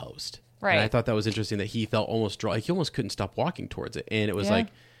get a host. Right. And I thought that was interesting that he felt he almost couldn't stop walking towards it. And it was like,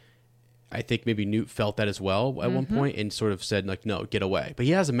 I think maybe Newt felt that as well at one point and sort of said, like, no, get away. But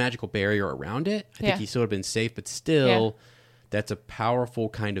he has a magical barrier around it. I think he still would have been safe, but still, that's a powerful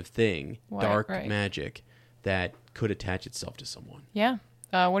kind of thing, dark magic, that could attach itself to someone. Yeah.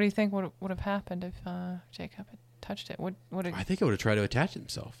 What do you think would have happened if Jacob had touched it? I think it would have tried to attach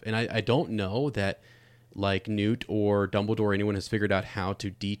himself. And I don't know that, like, Newt or Dumbledore or anyone has figured out how to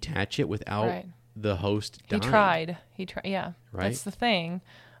detach it without the host dying. He tried. Yeah. Right? That's the thing.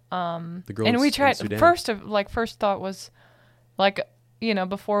 The girl and we tried. Sudan. First thought was, like,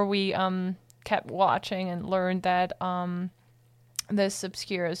 before we kept watching and learned that this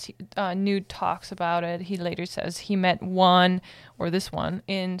Obscurus, Newt talks about it. He later says he met this one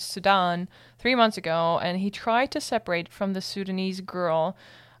in Sudan 3 months ago, and he tried to separate from the Sudanese girl.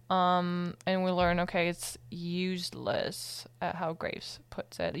 And we learn, okay, it's useless, how Graves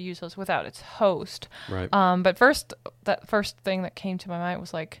puts it, useless without its host. Right. But that first thing that came to my mind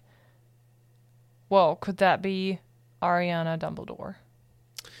was like, whoa, could that be Ariana Dumbledore?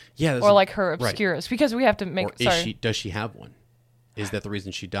 Yeah. Or like her Obscurus, because we have to make. Or does she have one? Is that the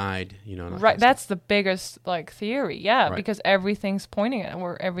reason she died? Right. That's the biggest theory. Yeah, because everything's pointing at,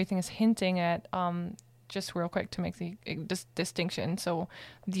 or everything is hinting at. Just real quick to make the distinction. So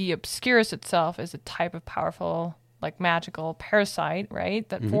the Obscurus itself is a type of powerful, magical parasite, right?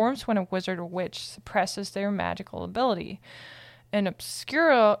 That forms when a wizard or witch suppresses their magical ability. An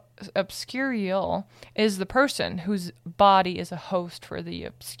obscurial is the person whose body is a host for the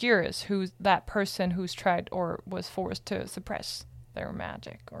Obscurus, who's that person who's tried or was forced to suppress their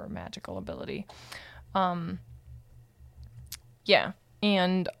magic or magical ability.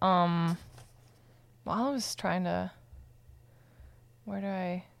 Well, I was trying to... Where do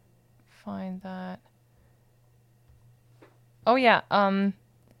I find that? Oh, yeah.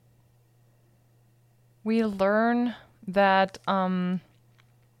 We learn that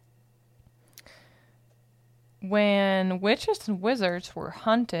when witches and wizards were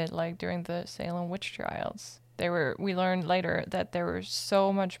hunted, like during the Salem witch trials, we learned later that there were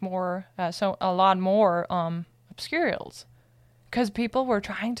so much more, a lot more obscurials, because people were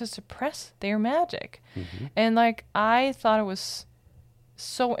trying to suppress their magic. Mm-hmm. And like, I thought it was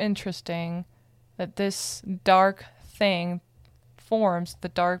so interesting that this dark thing forms, the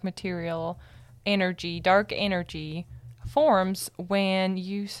dark material dark energy forms when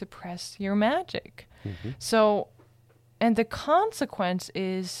you suppress your magic. Mm-hmm. So, and the consequence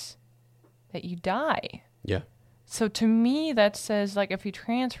is that you die. Yeah. So to me, that says, like, if you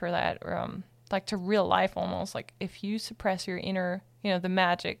transfer that, like to real life almost, like if you suppress your inner, the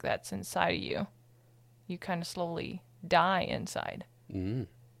magic that's inside of you, you kind of slowly die inside. Mm.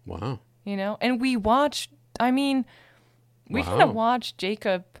 Wow. And we watched, kind of watched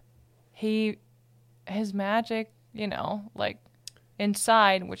Jacob, his magic, like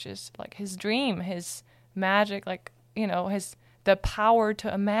inside, which is like his dream, his magic, like, the power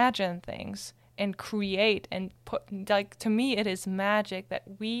to imagine things and create and put, like, to me, it is magic that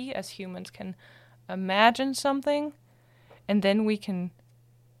we as humans can imagine something and then we can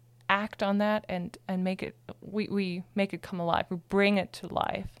act on that and make it, we make it come alive. We bring it to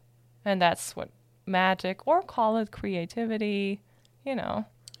life. And that's what magic, or call it creativity,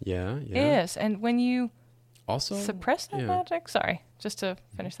 is. And when you also suppress that magic, sorry, just to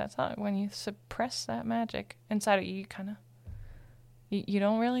finish that thought, when you suppress that magic inside of you, you kind of, you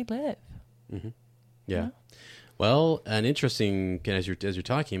don't really live. Mm-hmm. Yeah. Well, an interesting, as you're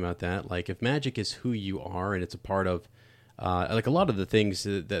talking about that, like if magic is who you are and it's a part of, like a lot of the things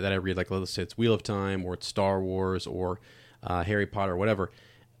that I read, like let's say it's Wheel of Time or it's Star Wars or Harry Potter or whatever,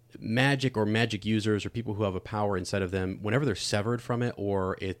 magic or magic users or people who have a power inside of them, whenever they're severed from it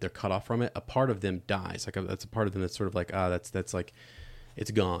or they're cut off from it, a part of them dies. Like that's a part of them that's sort of like, that's like,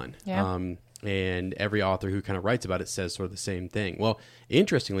 it's gone. Yeah. And every author who kind of writes about it says sort of the same thing. Well,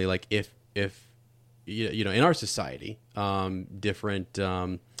 interestingly, like if in our society, different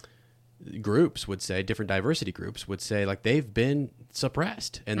groups would say, different diversity groups would say, like they've been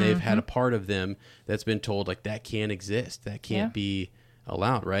suppressed and they've had a part of them that's been told like that can't exist, that can't be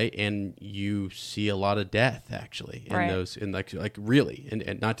allowed, right? And you see a lot of death actually in those, in like really,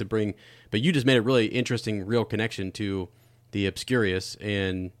 and not to bring, but you just made a really interesting, real connection to the obscurious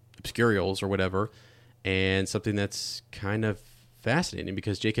and obscurials or whatever, and something that's kind of fascinating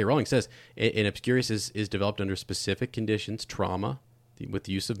because J.K. Rowling says an obscurious is developed under specific conditions, trauma, with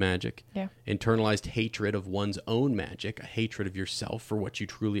the use of magic, internalized hatred of one's own magic, a hatred of yourself for what you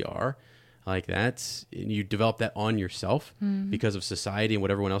truly are. Like that's, you develop that on yourself because of society and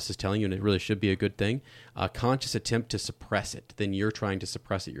what everyone else is telling you, and it really should be a good thing. A conscious attempt to suppress it, then you're trying to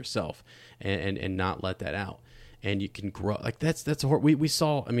suppress it yourself and not let that out. And you can grow, like that's we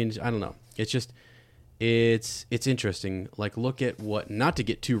saw. I mean, I don't know. It's just, it's interesting. Like look at what, not to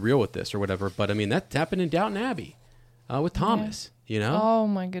get too real with this or whatever, but I mean that happened in Downton Abbey with Thomas. Oh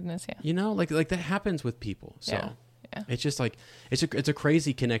my goodness, yeah. Like that happens with people. So. Yeah. It's just like it's a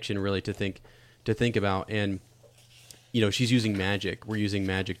crazy connection really to think about, and she's using magic. We're using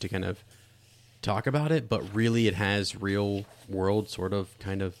magic to kind of talk about it, but really it has real world sort of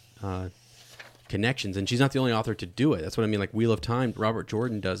kind of connections. And she's not the only author to do it. That's what I mean. Like Wheel of Time, Robert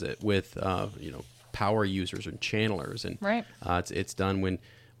Jordan does it with power users and channelers, and it's done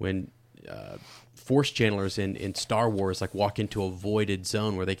when Force channelers in Star Wars like walk into a voided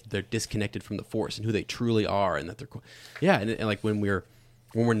zone where they're disconnected from the Force and who they truly are, and that they're and like when we're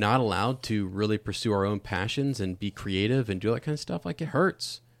not allowed to really pursue our own passions and be creative and do that kind of stuff, like it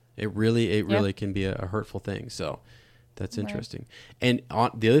hurts. It really can be a hurtful thing. So that's interesting. And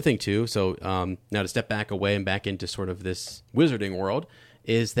the other thing too. So now to step back away and back into sort of this wizarding world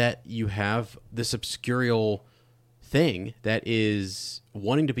is that you have this obscurial thing that is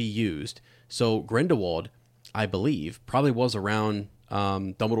wanting to be used. So Grindelwald, I believe, probably was around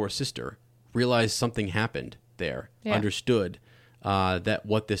Dumbledore's sister, realized something happened there, understood that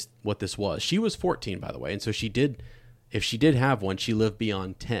what this was. She was 14, by the way, and so if she did have one, she lived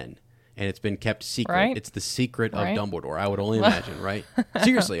beyond 10, and it's been kept secret. Right. It's the secret of Dumbledore, I would only imagine, right?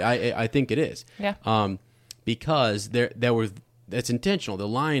 Seriously, I think it is. Yeah. Because there was. That's intentional. The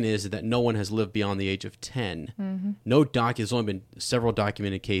line is that no one has lived beyond the age of 10. Mm-hmm. There's only been several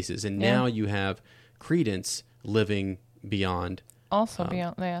documented cases, and now you have Credence living beyond. Also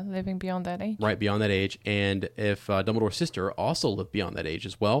living beyond that age. Right, beyond that age. And if Dumbledore's sister also lived beyond that age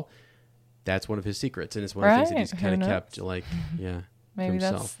as well, that's one of his secrets, and it's one of the things that he's kind of kept, like, maybe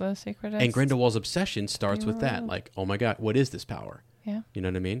that's the secret. And Grindelwald's obsession starts with that, like, oh my God, what is this power? Yeah, you know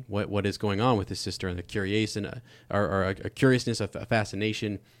what I mean? What is going on with his sister, and the a curiousness, a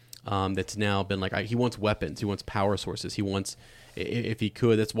fascination that's now been like, he wants weapons, he wants power sources, he wants, if he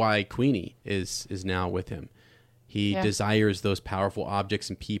could, that's why Queenie is now with him. He desires those powerful objects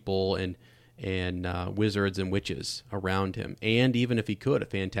and people and wizards and witches around him. And even if he could, a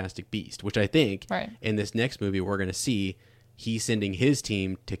fantastic beast, which I think in this next movie we're going to see he's sending his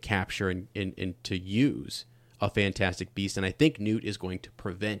team to capture and to use a fantastic beast. And I think Newt is going to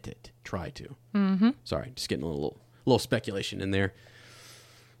prevent it, try to. Mm-hmm. Sorry, just getting a little speculation in there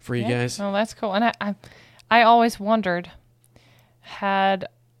for you guys. Oh, that's cool. And I always wondered, had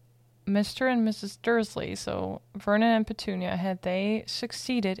Mr. and Mrs. Dursley, so Vernon and Petunia, had they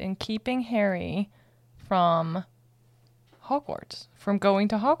succeeded in keeping Harry from Hogwarts, from going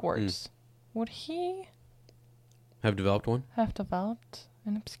to Hogwarts, would he have developed one? Have developed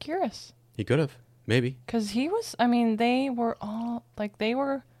an Obscurus? He could have, maybe. Because he was, I mean, they were all, like,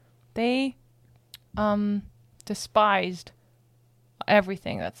 they despised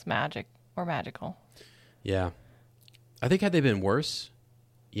everything that's magic or magical. Yeah. I think had they been worse...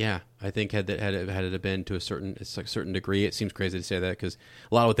 Yeah, I think had it been to a certain degree, it seems crazy to say that because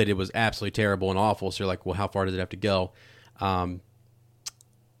a lot of what they did was absolutely terrible and awful. So you're like, well, how far does it have to go?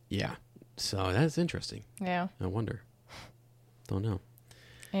 Yeah, so that's interesting. Yeah, I wonder. Don't know.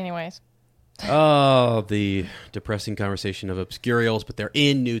 Anyways. Oh, the depressing conversation of Obscurials, but they're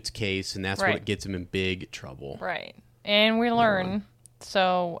in Newt's case, and that's what gets him in big trouble. Right, and we learn.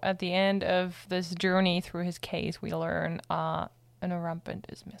 So at the end of this journey through his case, we learn. An Erumpent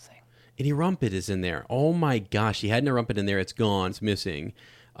is missing. An Erumpent is in there. Oh my gosh, he had an Erumpent in there. It's gone. It's missing.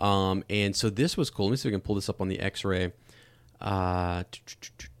 And so this was cool. Let me see if I can pull this up on the X-ray.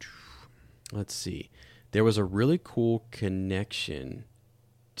 Let's see. There was a really cool connection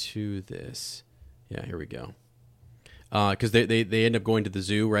to this. Yeah, here we go. Because they end up going to the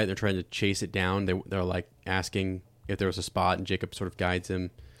zoo, right? They're trying to chase it down. They're like asking if there was a spot, and Jacob sort of guides him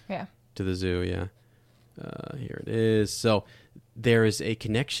to the zoo. Yeah. Here it is. So there is a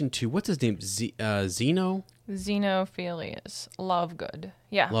connection to, what's his name? Zeno? Xenophilius. Lovegood.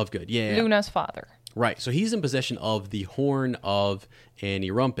 Yeah. Lovegood, yeah. Luna's father. Right. So he's in possession of the horn of an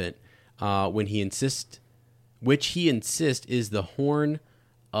Erumpent which he insists is the horn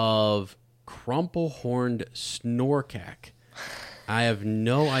of Crumple-horned Snorkak. I have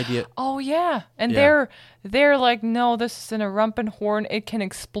no idea. Oh, yeah. And they're like, no, this is an Erumpent horn. It can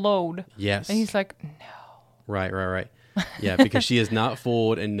explode. Yes. And he's like, no. Right. Yeah, because she is not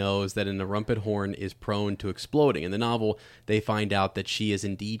fooled and knows that an Erumpent horn is prone to exploding. In the novel, they find out that she is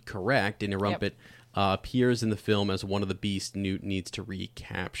indeed correct, and Erumpent appears in the film as one of the beasts Newt needs to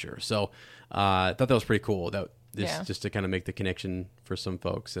recapture. So I thought that was pretty cool. Just to kind of make the connection for some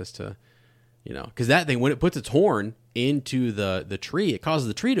folks as to, because that thing, when it puts its horn into the tree, it causes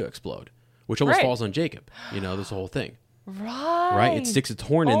the tree to explode, which almost falls on Jacob. This whole thing. Right. It sticks its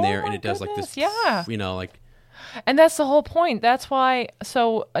horn in there, and it does like this, like... And that's the whole point. That's why,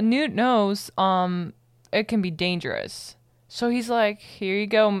 so Newt knows it can be dangerous. So he's like, here you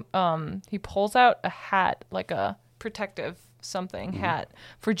go. He pulls out a hat, like a protective hat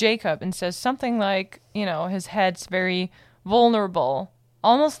for Jacob, and says something like, his head's very vulnerable.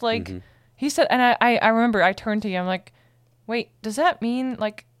 Almost like, he said, and I remember I turned to you, I'm like, wait, does that mean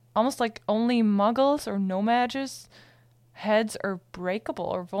like, almost like only muggles or no-mages heads are breakable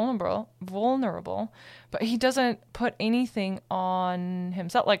or vulnerable, but he doesn't put anything on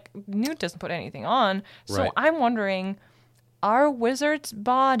himself. Like, Newt doesn't put anything on. So I'm wondering, are wizards'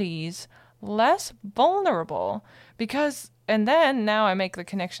 bodies less vulnerable? Because, and then now I make the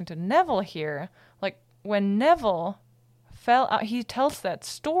connection to Neville here. Like, when Neville fell out, he tells that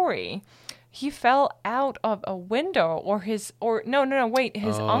story. He fell out of a window, his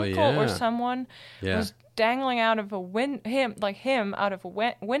uncle or someone was dangling out of him out of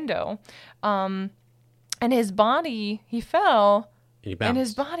a window, and his body, he fell, and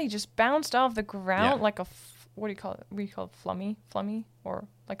his body just bounced off the ground like a what do you call it? We call it flummy, or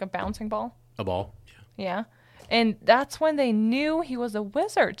like a bouncing ball. A ball. Yeah, and that's when they knew he was a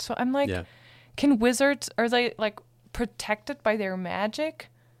wizard. So I'm like, can wizards, are they like protected by their magic?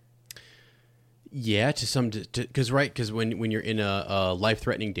 Yeah, because when you're in a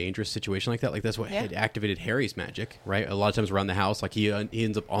life-threatening, dangerous situation like that, like that's what had activated Harry's magic, right? A lot of times around the house, like he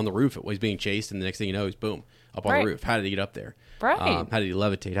ends up on the roof. He's being chased, and the next thing you know, he's boom up on the roof. How did he get up there? Right. How did he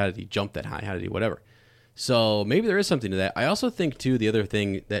levitate? How did he jump that high? How did he whatever? So maybe there is something to that. I also think too, the other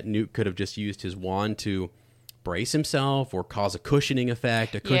thing that Newt could have just used his wand to brace himself or cause a cushioning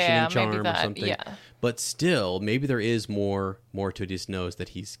effect, a cushioning charm or something. Yeah. But still, maybe there is more to it. He just knows that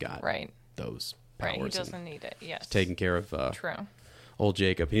he's got those powers. Right, he doesn't need it, yes. Taking care of True. Old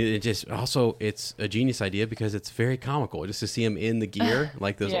Jacob. It's a genius idea because it's very comical. Just to see him in the gear,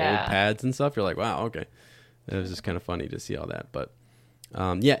 like those old pads and stuff, you're like, wow, okay. It was just kind of funny to see all that. But,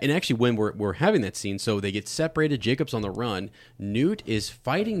 and actually when we're having that scene, so they get separated, Jacob's on the run, Newt is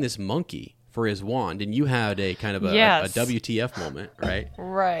fighting this monkey for his wand, and you had a kind of a WTF moment, right?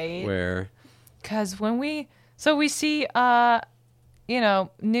 Right. Where... Because when we see,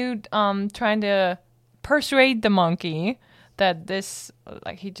 Newt trying to persuade the monkey that this,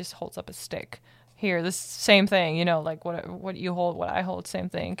 like, he just holds up a stick. Here, this same thing, like what you hold, what I hold, same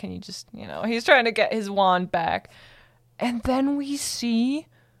thing. Can you just, he's trying to get his wand back. And then we see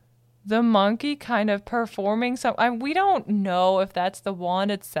the monkey kind of performing some. We don't know if that's the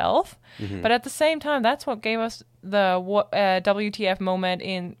wand itself, but at the same time, that's what gave us the WTF moment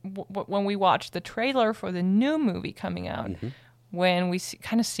when we watched the trailer for the new movie coming out, when we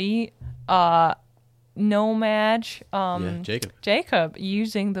kind of see Nomad Jacob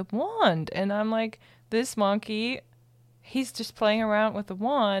using the wand, and I'm like, this monkey, he's just playing around with the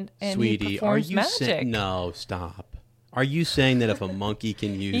wand, and Sweetie, he performs magic. No, stop. Are you saying that if a monkey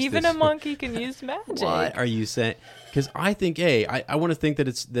can use even a monkey can use magic? What are you saying? Because I think, I want to think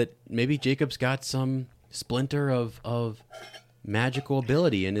that maybe Jacob's got some splinter of magical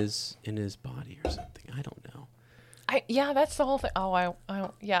ability in his body or something. I don't know. That's the whole thing. Oh, I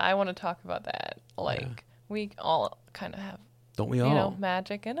want to talk about that. Like, we all kind of have, don't we all?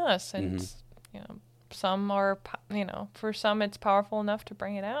 Magic in us, and some are, for some it's powerful enough to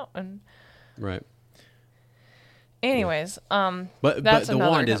bring it out, and right. Anyways, but the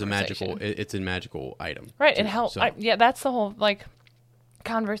wand is a magical. It's a magical item, right? It helps. So. That's the whole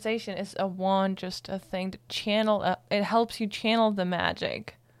conversation. Is a wand just a thing to channel? It helps you channel the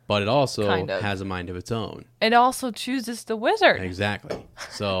magic, but it also has a mind of its own. It also chooses the wizard. Exactly.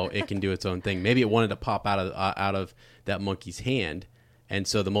 So it can do its own thing. Maybe it wanted to pop out of that monkey's hand, and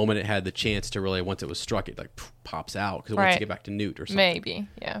so the moment it had the chance to really, once it was struck, it pops out because it wants to get back to Newt or something. Maybe,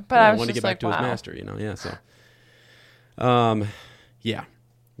 yeah. But I was wanted to get back to his master. So.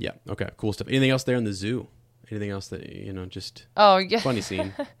 Okay, cool stuff. Anything else there in the zoo? Anything else that, just funny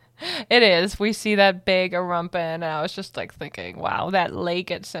scene? It is. We see that big Arumpa, and I was just thinking, wow, that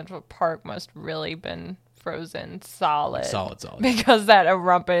lake at Central Park must really been frozen solid. Solid. Because that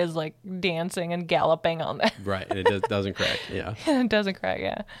Arumpa is dancing and galloping on that. Right, and it doesn't crack. Yeah. It doesn't crack,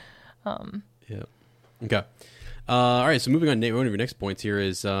 yeah. Yeah. Okay. All right, so moving on, Nate, one of your next points here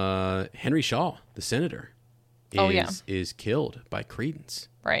is Henry Shaw, the senator. Is killed by Credence.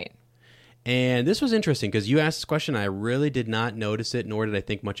 Right. And this was interesting because you asked this question. I really did not notice it, nor did I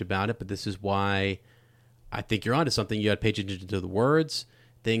think much about it. But this is why I think you're onto something. You had to pay attention to the words,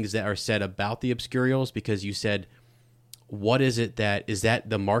 things that are said about the obscurials, because you said, what is it that is that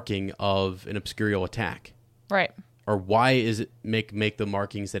the marking of an obscurial attack? Right. Or why is it make the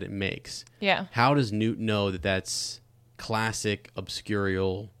markings that it makes? Yeah. How does Newt know that that's classic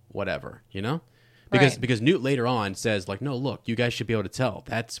obscurial whatever, Because Newt later on says, no, look, you guys should be able to tell.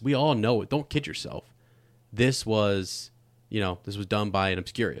 We all know it. Don't kid yourself. This was done by an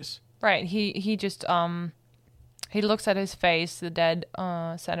Obscurious. Right. He just he looks at his face, the dead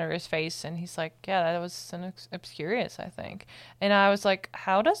senator's face, and he's like, yeah, that was an Obscurious, I think. And I was like,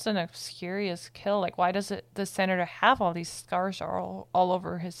 how does an Obscurious kill? Why does the senator have all these scars all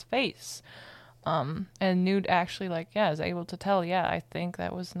over his face? And Newt actually is able to tell. Yeah, I think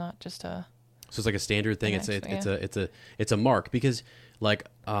that was not just a. So it's like a standard thing. It's a mark because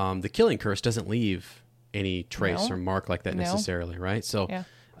the killing curse doesn't leave any trace or mark like that necessarily, right? So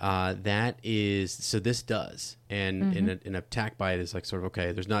this does, and an attack by it is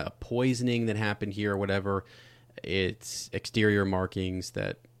okay. There's not a poisoning that happened here or whatever. It's exterior markings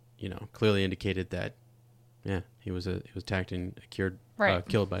that clearly indicated that he was attacked and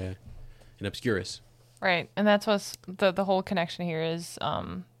killed by an Obscurious. Right, and that's what's the whole connection here is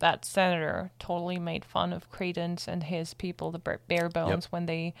that senator totally made fun of Credence and his people, the Bare Bones, when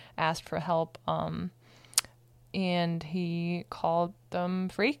they asked for help, and he called them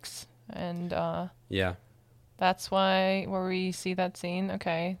freaks, and that's where we see that scene.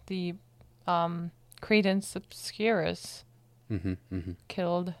 Okay, the Credence Obscurus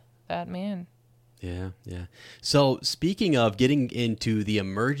killed that man. Yeah. So speaking of getting into the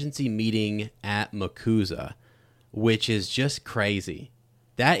emergency meeting at MACUSA, which is just crazy.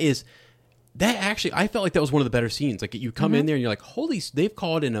 That actually, I felt like that was one of the better scenes. You come in there and you're like, they've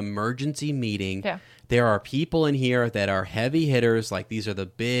called an emergency meeting. Yeah. There are people in here that are heavy hitters. These are the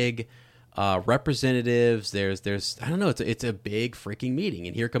big representatives. There's I don't know. It's a big freaking meeting,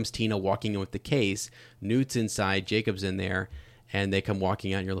 and here comes Tina walking in with the case. Newt's inside, Jacob's in there, and they come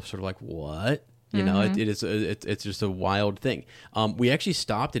walking out, and you're sort of like, what? You know, it's just a wild thing. We actually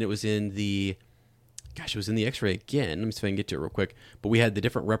stopped, and it was in the. Gosh, it was in the X-ray again. Let me see if I can get to it real quick. But we had the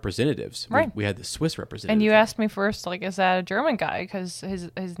different representatives. Right. We had the Swiss representative. And you asked me first, like, is that a German guy? Because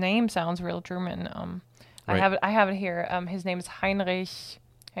his name sounds real German. Right. I have it here. His name is Heinrich.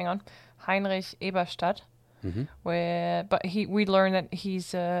 Hang on, Heinrich Eberstadt. Mm-hmm. We learned that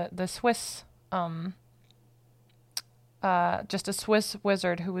he's the Swiss, just a Swiss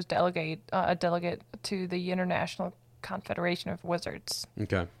wizard who was a delegate to the International Confederation of Wizards.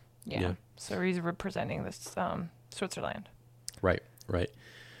 Okay. Yeah. So he's representing this Switzerland. Right.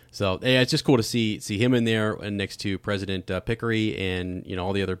 So yeah, it's just cool to see him in there and next to President Pickery and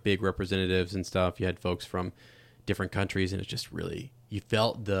all the other big representatives and stuff. You had folks from different countries, and it's just really you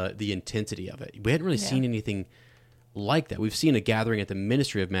felt the intensity of it. We hadn't really seen anything like that. We've seen a gathering at the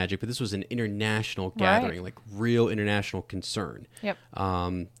Ministry of Magic, but this was an international gathering, like real international concern. Yep.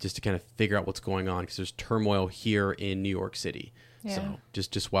 Just to kind of figure out what's going on because there's turmoil here in New York City. Yeah. So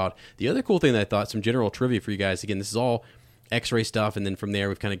just wild. The other cool thing that I thought, some general trivia for you guys, again, this is all X-ray stuff, and then from there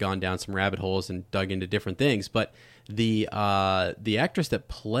we've kind of gone down some rabbit holes and dug into different things. But the actress that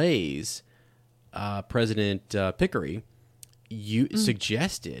plays President Pickery,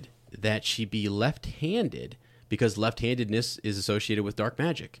 suggested that she be left-handed because left-handedness is associated with dark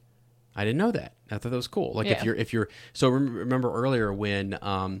magic. I didn't know that. I thought that was cool. Like if you're so remember earlier when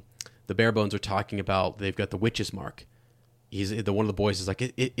the Barebones are talking about they've got the witch's mark. One of the boys is like,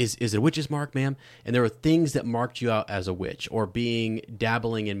 is it a witch's mark, ma'am? And there are things that marked you out as a witch or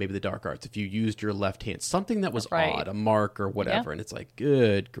dabbling in maybe the dark arts if you used your left hand, something that was odd, a mark or whatever. Yeah. And it's like,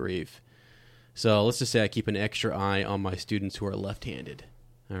 good grief. So let's just say I keep an extra eye on my students who are left-handed.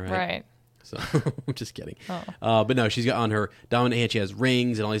 All right. Right. So I'm just kidding. Oh. But no, she's got on her dominant hand. She has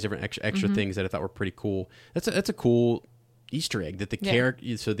rings and all these different extra things that I thought were pretty cool. That's a cool Easter egg that the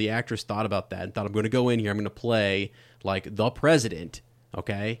character. So the actress thought about that and thought, I'm going to go in here. I'm going to play like the president.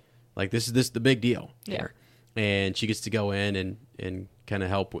 Okay, like this is the big deal here, and she gets to go in and kind of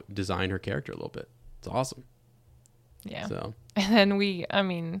help design her character a little bit. It's awesome. Yeah. So and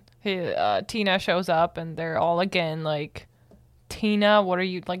then Tina shows up and they're all again like, Tina, what are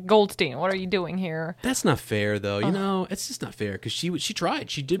you like, Goldstein? What are you doing here? That's not fair, though. You know, it's just not fair because she tried.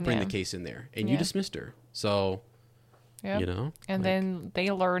 She did bring the case in there, and you dismissed her. So. Yep. And then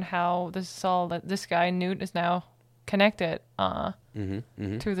they learn how this guy Newt is now connected to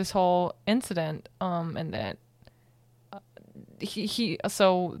this whole incident, and that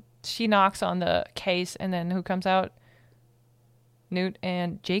so she knocks on the case, and then who comes out? Newt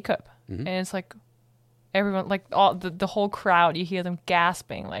and Jacob, and it's like everyone, like all the whole crowd, you hear them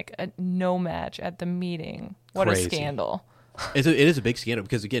gasping like a no match at the meeting. What Crazy. A scandal! It is a big scandal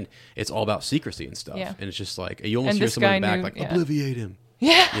because, again, it's all about secrecy and stuff. Yeah. And it's just like, you almost hear someone in the back, like, obliviate him.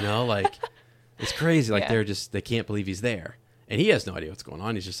 Yeah. Like, it's crazy. Like, they can't believe he's there. And he has no idea what's going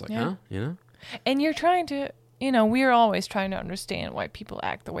on. He's just like, huh? And you're trying to, we're always trying to understand why people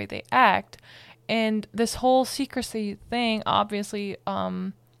act the way they act. And this whole secrecy thing, obviously,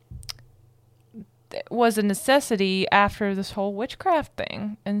 was a necessity after this whole witchcraft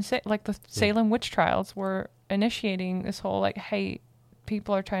thing. And, the Salem witch trials were initiating this whole like, hey,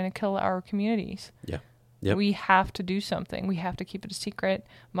 people are trying to kill our communities. Yeah. Yep. We have to do something. We have to keep it a secret.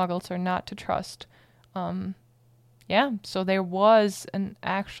 Muggles are not to trust. So there was an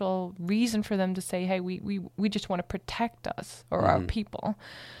actual reason for them to say, hey, we just want to protect us or our people,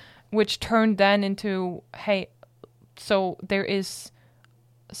 which turned then into, hey, so there is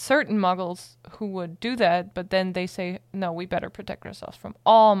certain Muggles who would do that, but then they say, no, we better protect ourselves from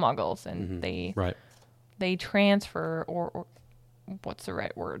all Muggles, and they transfer, or what's the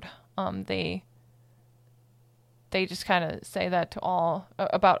right word? They just kind of say that to all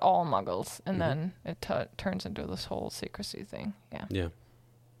about all Muggles, and then it turns into this whole secrecy thing. Yeah.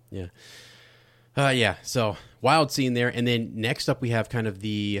 So wild scene there, and then next up we have kind of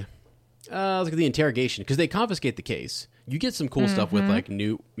the interrogation because they confiscate the case. You get some cool stuff with like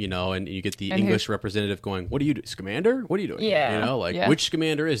Newt, and you get the English representative going, "What do you do, Scamander? What are you doing?" Yeah, which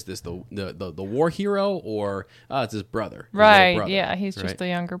Scamander is this? The war hero, or it's his brother? Right. Brother, yeah, he's just the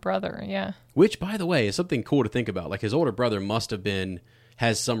younger brother. Yeah. Which, by the way, is something cool to think about. Like his older brother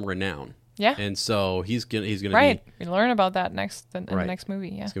has some renown. Yeah. And so he's gonna right. We learn about that in the next movie.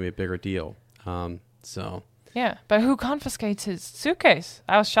 Yeah. It's gonna be a bigger deal. Yeah, but who confiscates his suitcase?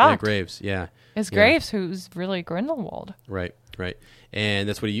 I was shocked. Yeah, Graves. Yeah. It's Graves who's really Grindelwald. Right. And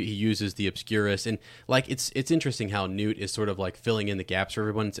that's what he uses, the Obscurus. And like it's interesting how Newt is sort of like filling in the gaps for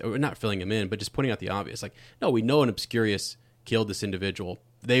everyone. Or not filling them in, but just pointing out the obvious. Like, no, we know an Obscurus killed this individual.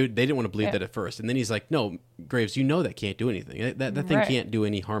 They didn't want to believe that at first. And then he's like, no, Graves, you know that can't do anything. That thing can't do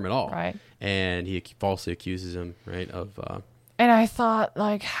any harm at all. Right. And he falsely accuses him, right, of... And I thought,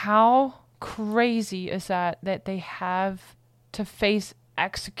 like, how crazy is that they have to face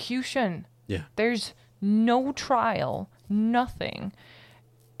execution? Yeah. There's no trial, nothing.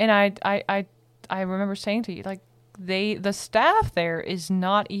 And I remember saying to you, like, the staff there is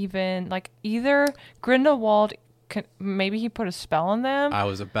not even, like, either Grindelwald... maybe he put a spell on them. I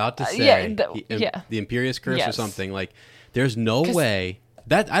was about to say the Imperius Curse or something. Like, there's no way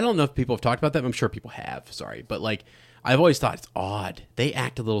that I don't know if people have talked about that. I'm sure people have. Sorry, but like, I've always thought it's odd. They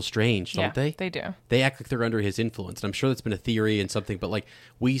act a little strange, don't they? They do. They act like they're under his influence, and I'm sure that's been a theory and something. But like,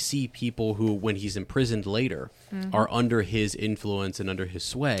 we see people who, when he's imprisoned later, are under his influence and under his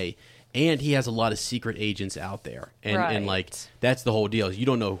sway. And he has a lot of secret agents out there. And like, that's the whole deal. You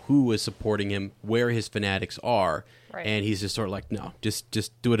don't know who is supporting him, where his fanatics are. Right. And he's just sort of like, no, just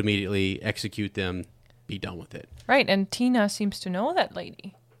do it immediately, execute them, be done with it. Right. And Tina seems to know that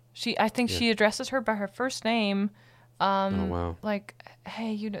lady. I think she addresses her by her first name. Oh, wow. Like,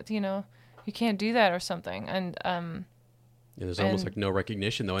 hey, you know, you can't do that or something. And there's almost like no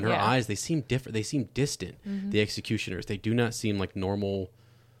recognition, though. In her eyes, they seem different. They seem distant, the executioners. They do not seem like normal...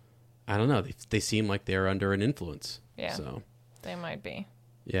 I don't know. They seem like they're under an influence. Yeah, so they might be.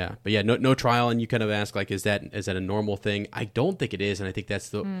 Yeah, but yeah, no trial. And you kind of ask, like, is that a normal thing? I don't think it is, and I think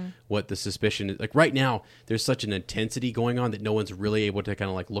that's what the suspicion is. Like right now, there's such an intensity going on that no one's really able to kind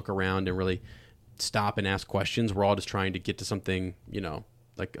of like look around and really stop and ask questions. We're all just trying to get to something, you know,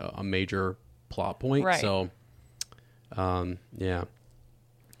 like a major plot point. Right. So, yeah.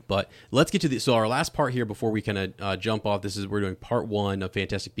 But let's get to so our last part here before we kind of jump off. We're doing part 1 of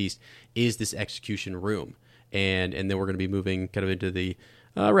Fantastic Beasts, is this execution room, and then we're going to be moving kind of into the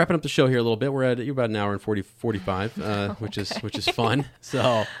wrapping up the show here a little bit. You're about an hour and 45, which is fun.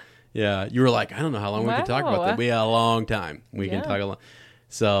 So yeah, you were like, I don't know how long we can talk about that. We got a long time. We can talk a lot.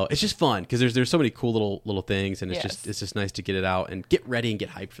 So it's just fun because there's so many cool little things, and it's just nice to get it out and get ready and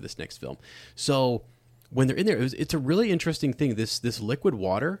get hyped for this next film. So. When they're in there, it's a really interesting thing. This liquid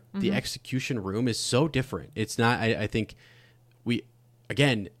water, the execution room, is so different. It's not. I think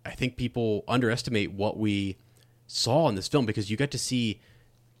people underestimate what we saw in this film because you got to see.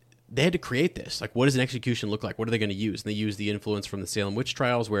 They had to create this. Like, what does an execution look like? What are they going to use? And they use the influence from the Salem witch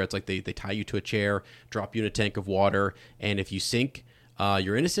trials, where it's like they tie you to a chair, drop you in a tank of water, and if you sink,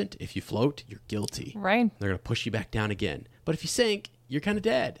 you're innocent. If you float, you're guilty. Right. They're going to push you back down again. But if you sink, you're kind of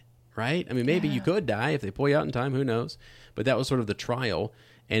dead. Right? I mean, maybe you could die if they pull you out in time. Who knows? But that was sort of the trial,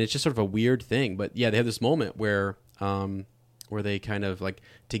 and it's just sort of a weird thing. But yeah, they have this moment where they kind of like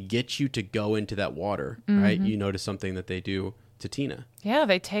to get you to go into that water. Right? You notice something that they do to Tina. Yeah,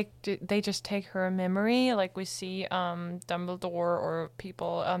 they just take her memory, like we see Dumbledore or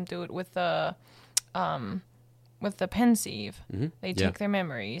people do it with the pensieve. They take their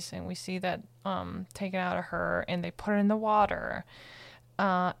memories, and we see that taken out of her, and they put it in the water.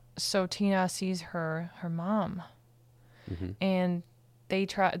 So Tina sees her mom, and they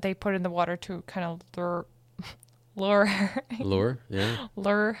put in the water to kind of lure her,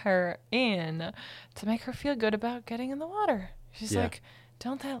 lure her in to make her feel good about getting in the water. She's like,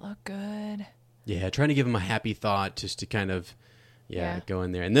 "Don't that look good?" Yeah, trying to give him a happy thought, just to kind of go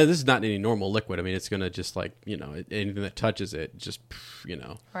in there. And this is not any normal liquid. I mean, it's gonna just like anything that touches it, just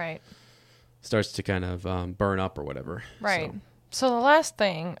starts to kind of burn up or whatever. Right. So the last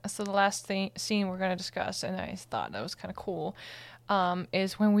scene we're going to discuss, and I thought that was kind of cool,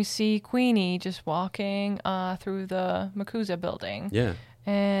 is when we see Queenie just walking through the MACUSA building. Yeah.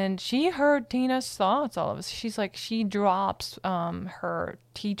 And she heard Tina's thoughts, all of us. She's like, she drops her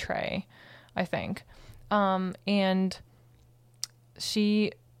tea tray, I think. And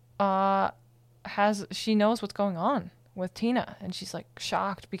she knows what's going on with Tina. And she's like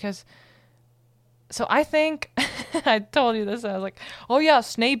shocked because... So I think, I told you this, and I was like, oh yeah,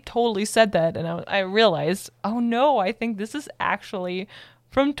 Snape totally said that. And I realized, oh no, I think this is actually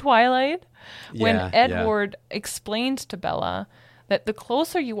from Twilight. When Edward explains to Bella that the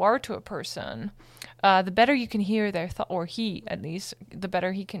closer you are to a person, the better you can hear their or he, at least, the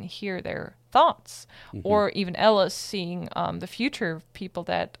better he can hear their thoughts. Or even Ellis seeing the future of people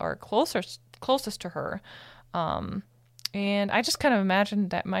that are closest to her. And I just kind of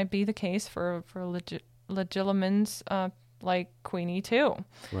imagined that might be the case for Legilimens like Queenie too.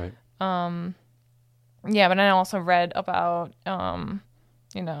 Right. Yeah, but I also read about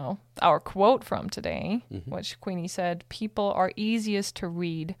our quote from today, which Queenie said, people are easiest to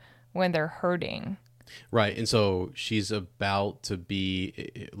read when they're hurting. Right. And so she's about to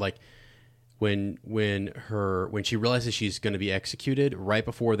be like, when she realizes she's going to be executed, right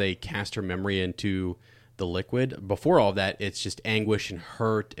before they cast her memory into the liquid, before all of that, it's just anguish and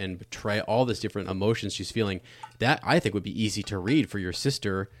hurt and betrayal, all this different emotions she's feeling. That I think would be easy to read for your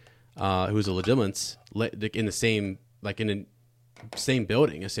sister, who's a legitimate, in the same, like in a same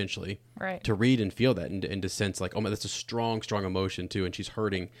building, essentially, right? To read and feel that and to sense like, oh man, that's a strong emotion too, and she's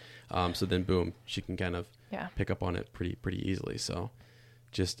hurting. So then, boom, she can kind of pick up on it pretty easily. So.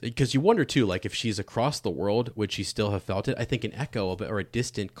 Just because you wonder too, like if she's across the world, would she still have felt it? I think an echo or a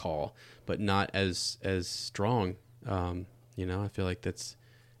distant call, but not as strong. I feel like it's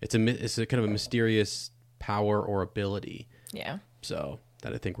a kind of a mysterious power or ability. Yeah. So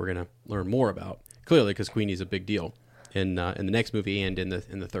that I think we're gonna learn more about, clearly, because Queenie's a big deal in the next movie and in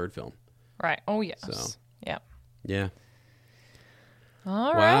the third film. Right. Oh yes. So, yeah. Yeah.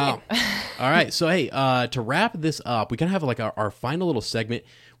 All right. All right. So, hey, to wrap this up, we kind of have like our final little segment.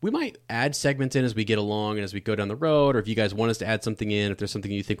 We might add segments in as we get along and as we go down the road, or if you guys want us to add something in, if there's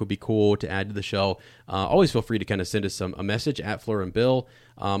something you think would be cool to add to the show, always feel free to kind of send us a message at Fleur and Bill,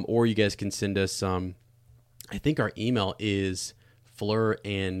 or you guys can send us I think our email is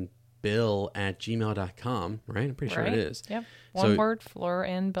fleurandbill@gmail.com, right? I'm pretty sure it is. Yep. One word, Fleur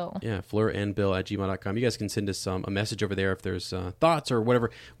and Bill. Yeah, fleurandbill@gmail.com. You guys can send us a message over there if there's thoughts or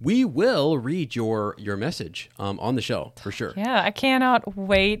whatever. We will read your message on the show for sure. Yeah, I cannot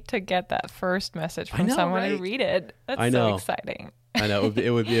wait to get that first message from someone to read it. That's so exciting. I know it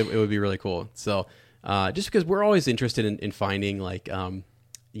would be really cool. So just because we're always interested in finding like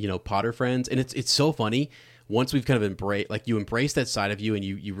Potter friends, and it's so funny. Once we've kind of embrace that side of you, and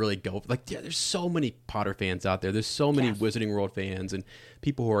you really go like, yeah, there's so many Potter fans out there. There's so many Wizarding World fans and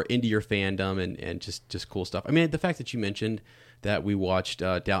people who are into your fandom and just cool stuff. I mean, the fact that you mentioned that we watched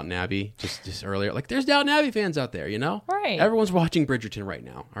Downton Abbey just earlier, like there's Downton Abbey fans out there, Right. Everyone's watching Bridgerton right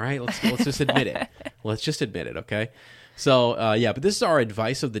now. All right. Let's just admit it. Let's just admit it. Okay. So, but this is our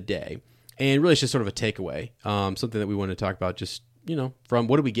advice of the day, and really it's just sort of a takeaway, something that we want to talk about just, from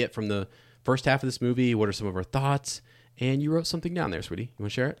what do we get from the first half of this movie? What are some of our thoughts? And you wrote something down there, sweetie. You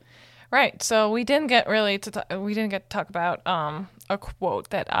want to share it? Right. So we didn't get to talk about a quote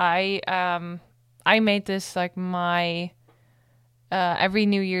that I made this like my every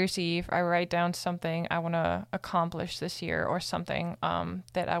New Year's Eve I write down something I want to accomplish this year, or something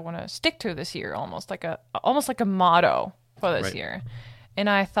that I want to stick to this year, almost like a motto for this year. And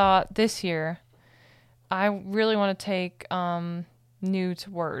I thought this year I really want to take Newt's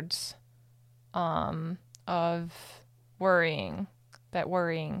words of worrying, that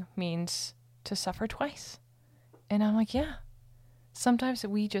worrying means to suffer twice. And I'm like, yeah, sometimes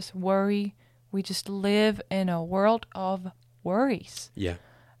we just worry. We just live in a world of worries. Yeah.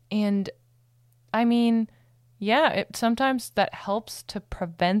 And I mean, sometimes that helps to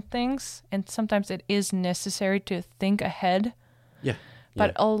prevent things, and sometimes it is necessary to think ahead. Yeah.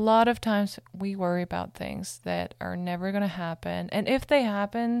 But a lot of times we worry about things that are never going to happen. And if they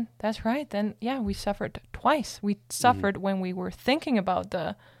happen, that's right. Then, we suffered twice. We suffered when we were thinking about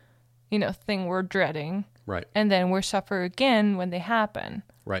the, thing we're dreading. Right. And then we suffer again when they happen.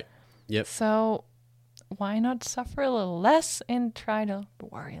 Right. Yep. So why not suffer a little less and try to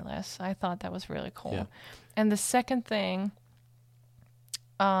worry less? I thought that was really cool. Yeah. And the second thing,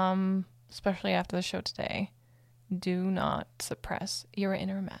 especially after the show today, do not suppress your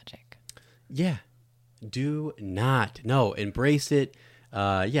inner magic. Yeah. Do not. No, embrace it.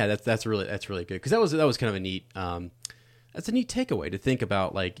 That's really good. Because that was kind of a neat that's a neat takeaway to think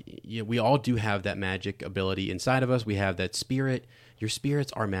about. Like, we all do have that magic ability inside of us. We have that spirit. Your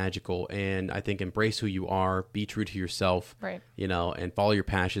spirits are magical, and I think embrace who you are, be true to yourself, right? And follow your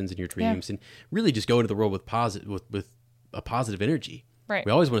passions and your dreams, and really just go into the world with a positive energy. Right.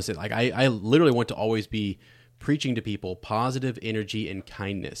 We always want to say, like, I literally want to always be preaching to people positive energy and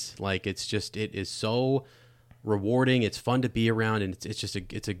kindness. Like, it is so rewarding. It's fun to be around, and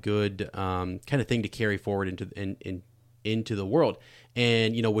it's a good kind of thing to carry forward into the world.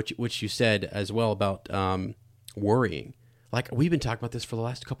 And which you said as well about worrying. Like, we've been talking about this for the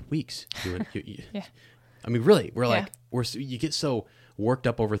last couple of weeks. Yeah. I mean, really, we're like, you get so worked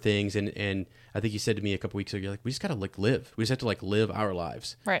up over things, and I think you said to me a couple weeks ago, you're like, we just gotta live. We just have to live our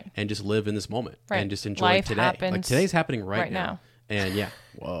lives, right? And just live in this moment, right? And just enjoy Life today. Happens like, today's happening right now. And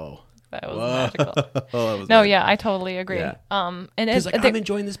whoa. That was magical. That was no, magical. I totally agree. Yeah. And because I'm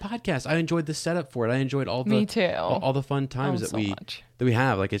enjoying this podcast. I enjoyed the setup for it. I enjoyed all the me too. all the fun times that we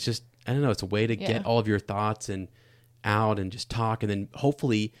have. Like, it's just, I don't know. It's a way to get all of your thoughts and out and just talk, and then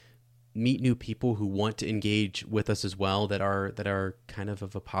hopefully meet new people who want to engage with us as well, that are kind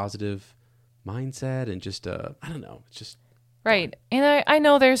of a positive mindset, and just I don't know, it's just right. And I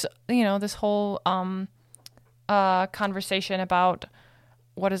know there's this whole conversation about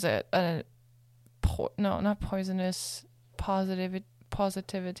what is it? No, not poisonous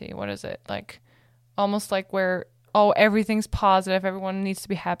positivity. What is it? Like almost like where everything's positive, everyone needs to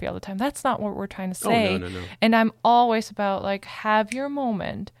be happy all the time. That's not what we're trying to say. No. And I'm always about like, have your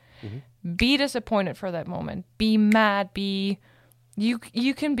moment. Mm-hmm. Be disappointed for that moment. Be mad. You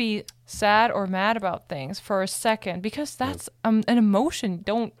can be sad or mad about things for a second, because that's an emotion.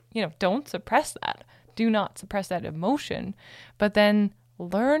 Don't suppress that. Do not suppress that emotion. But then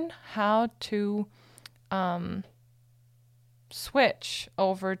learn how to switch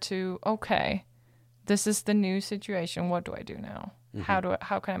over to, okay, this is the new situation. What do I do now? Mm-hmm.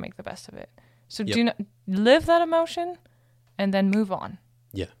 How can I make the best of it? So do not live that emotion and then move on.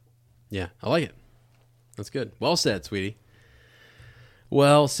 Yeah, I like it. That's good. Well said, sweetie.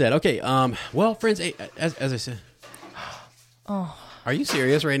 Well said. Okay. Well, friends, as I said, are you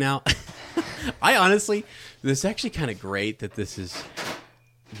serious right now? I honestly, this is actually kind of great that this is.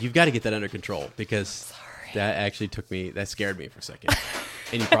 You've got to get that under control, because that actually that scared me for a second,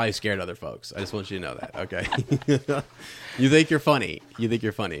 and you probably scared other folks. I just want you to know that. Okay. You think you're funny,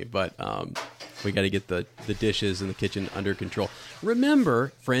 but we got to get the dishes in the kitchen under control.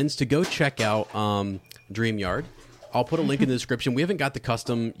 Remember, friends, to go check out DreamYard. I'll put a link in the description. We haven't got the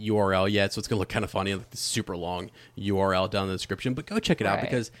custom URL yet, so it's going to look kind of funny, like the super long URL down in the description. But go check it out,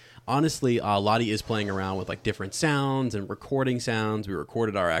 because honestly, Lottie is playing around with like different sounds and recording sounds. We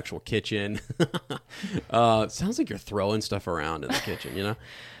recorded our actual kitchen. Sounds like you're throwing stuff around in the kitchen, you know?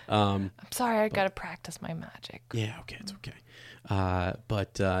 I'm sorry, I got to practice my magic. Yeah, okay, it's okay.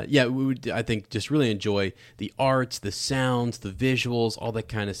 Yeah, we would, I think, just really enjoy the arts, the sounds, the visuals, all that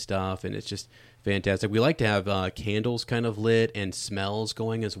kind of stuff, and it's just fantastic. We like to have candles kind of lit and smells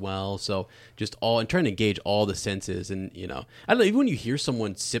going as well. So just and trying to engage all the senses, and I don't know, even when you hear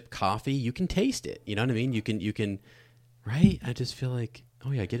someone sip coffee, you can taste it. You know what I mean? You can, right? I just feel like,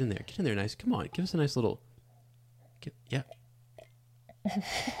 oh yeah, get in there, nice. Come on, give us a nice little, yeah.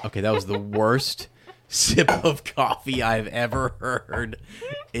 Okay, that was the worst sip of coffee I've ever heard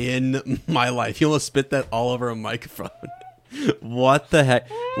in my life. You almost spit that all over a microphone. What the heck?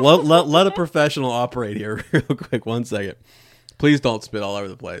 Let a professional operate here real quick. 1 second. Please don't spit all over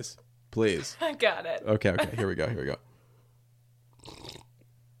the place. Please. I got it. Okay. Here we go.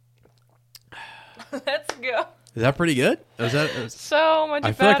 Let's go. Is that pretty good? So much better.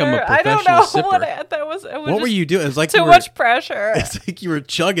 I feel like I'm a professional I don't know sipper. that was. What were you doing? It was like too much pressure. It's like you were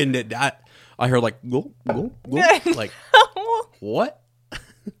chugging it. I heard like go, like what?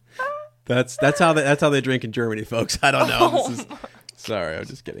 That's how they drink in Germany, folks. I don't know. Sorry, I'm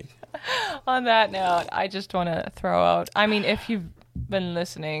just kidding. On that note, I just want to throw out. I mean, if you've been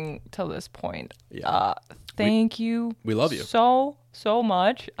listening till this point, thank you. We love you so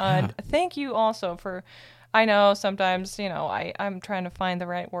much, and thank you also for. I know sometimes I'm trying to find the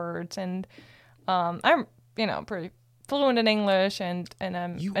right words, and I'm pretty fluent in English, and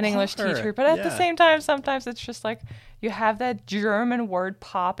I'm an English teacher, but at the same time, sometimes it's just like you have that German word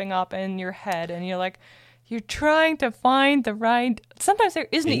popping up in your head, and you're trying to find the right. Sometimes there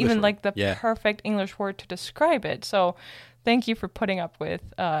isn't English even word. Like the perfect English word to describe it. So, thank you for putting up with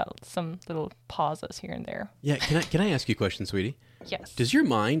some little pauses here and there. Yeah, can I ask you a question, sweetie? Yes. Does your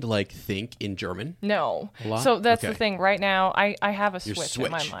mind think in German? No. A lot? So that's the thing. Right now, I have a switch in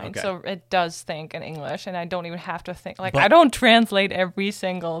my mind. Okay. So it does think in English, and I don't even have to think. I don't translate every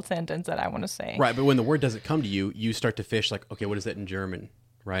single sentence that I want to say. Right, but when the word doesn't come to you, you start to fish like, okay, what is that in German?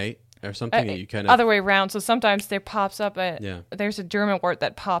 Right? Or something that you kind of... Other way around. So sometimes there pops up there's a German word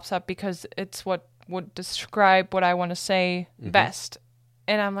that pops up because it's what would describe what I want to say best.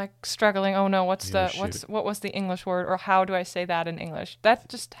 And I'm like struggling. Oh no, what was the English word, or how do I say that in English? That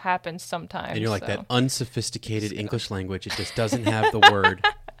just happens sometimes. And you're like, that unsophisticated English language. It just doesn't have the word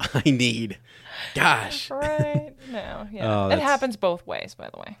I need. Gosh. Right. No. Yeah. It happens both ways, by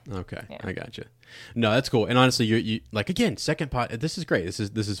the way. Okay. Yeah. I gotcha. No, that's cool. And honestly, you like, again, second pot. This is great. This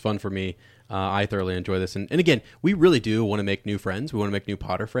is fun for me. I thoroughly enjoy this. And again, we really do want to make new friends. We want to make new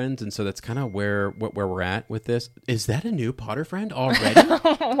Potter friends. And so that's kind of where we're at with this. Is that a new Potter friend already?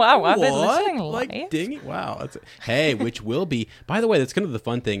 Wow. I've been listening like, ding it. Wow. Hey, which will be, by the way, that's kind of the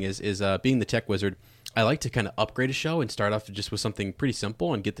fun thing is being the tech wizard. I like to kind of upgrade a show and start off just with something pretty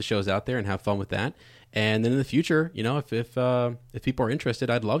simple and get the shows out there and have fun with that. And then in the future, if people are interested,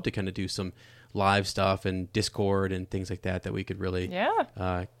 I'd love to kind of do some live stuff and Discord and things like that we could really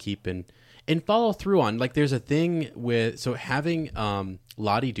keep. And and follow through on. Like, there's a thing with having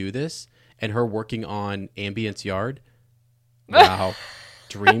Lottie do this and her working on Ambience Yard. Wow,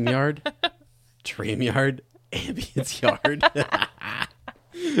 Dream Yard, Ambience Yard.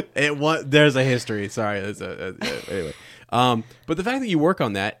 There's a history. Sorry, anyway. But the fact that you work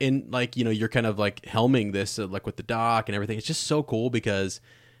on that and like, you know, you're kind of like helming this like with the doc and everything, it's just so cool because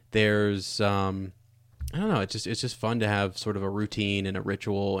there's I don't know, it's just fun to have sort of a routine and a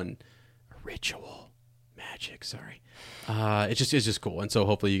ritual magic. Sorry, it's just cool, and so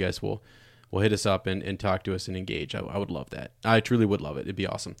hopefully you guys will hit us up and talk to us and engage. I would love that. I truly would love it. It'd be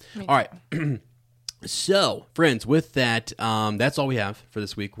awesome. All right. So, friends, with that, that's all we have for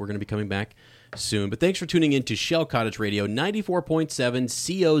this week. We're going to be coming back soon. But thanks for tuning in to Shell Cottage Radio 94.7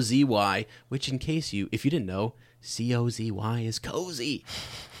 COZY, which if you didn't know, COZY is cozy.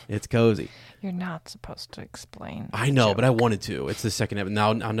 It's cozy. You're not supposed to explain. I know, but I wanted to. It's the second episode. Now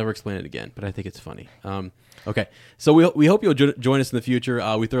I'll never explain it again, but I think it's funny. Okay, so we hope you'll join us in the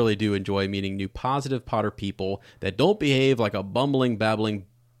future. We thoroughly do enjoy meeting new positive Potter people that don't behave like a bumbling, babbling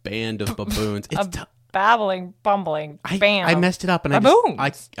band of baboons. It's babbling, bumbling band. I messed it up, and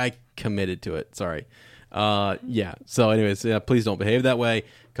I committed to it. Sorry. Yeah. So, anyways, please don't behave that way.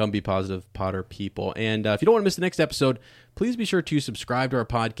 Come be positive Potter people. And if you don't want to miss the next episode, please be sure to subscribe to our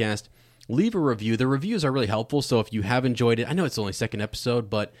podcast. Leave a review. The reviews are really helpful. So if you have enjoyed it, I know it's only second episode,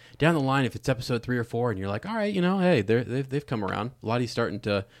 but down the line, if it's episode 3 or 4, and you're like, all right, you know, hey, they've come around. Lottie's starting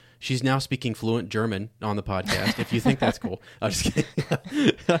to. She's now speaking fluent German on the podcast. If you think that's cool, I'm just kidding.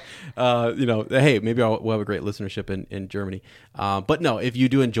 You know, hey, maybe we'll have a great listenership in Germany. But no, if you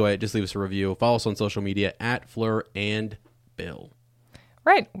do enjoy it, just leave us a review. Follow us on social media at Fleur and Bill.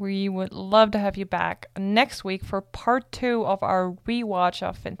 Right. We would love to have you back next week for part 2 of our rewatch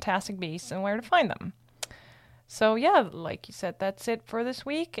of Fantastic Beasts and Where to Find Them. So, yeah, like you said, that's it for this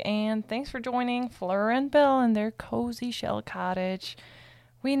week. And thanks for joining Fleur and Bill in their cozy shell cottage.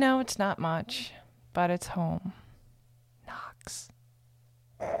 We know it's not much, but it's home. Knox.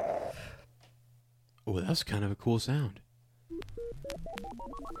 Oh, that was kind of a cool sound.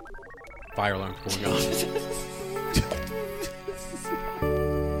 Fire alarm's going off.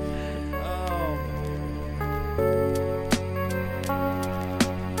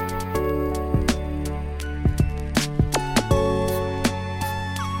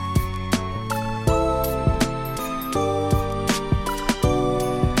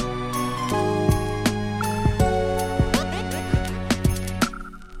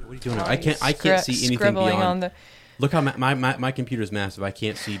 I can't see anything beyond. Look how my computer's massive. I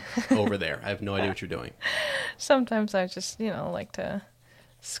can't see over there. I have no idea what you're doing. Sometimes I just, like to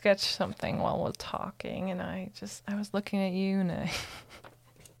sketch something while we're talking, and I was looking at you, and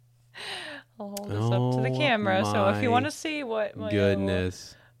I'll hold this up to the camera. So if you want to see what my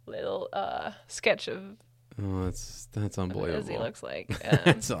little sketch of that's unbelievable. As he looks like.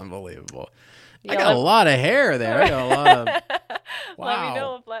 That's unbelievable. I got a lot of hair there. I got a lot of. Wow. Let me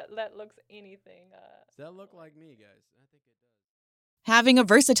know if that looks anything. Does that look like me, guys? I think it does. Having a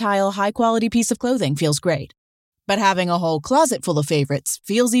versatile, high-quality piece of clothing feels great. But having a whole closet full of favorites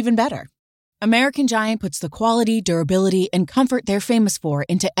feels even better. American Giant puts the quality, durability, and comfort they're famous for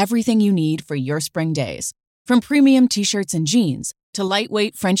into everything you need for your spring days. From premium t-shirts and jeans to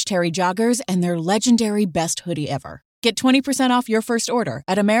lightweight French terry joggers and their legendary best hoodie ever. Get 20% off your first order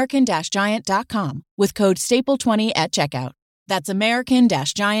at american-giant.com with code STAPLE20 at checkout. That's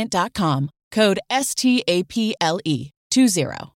american-giant.com, code STAPLE20.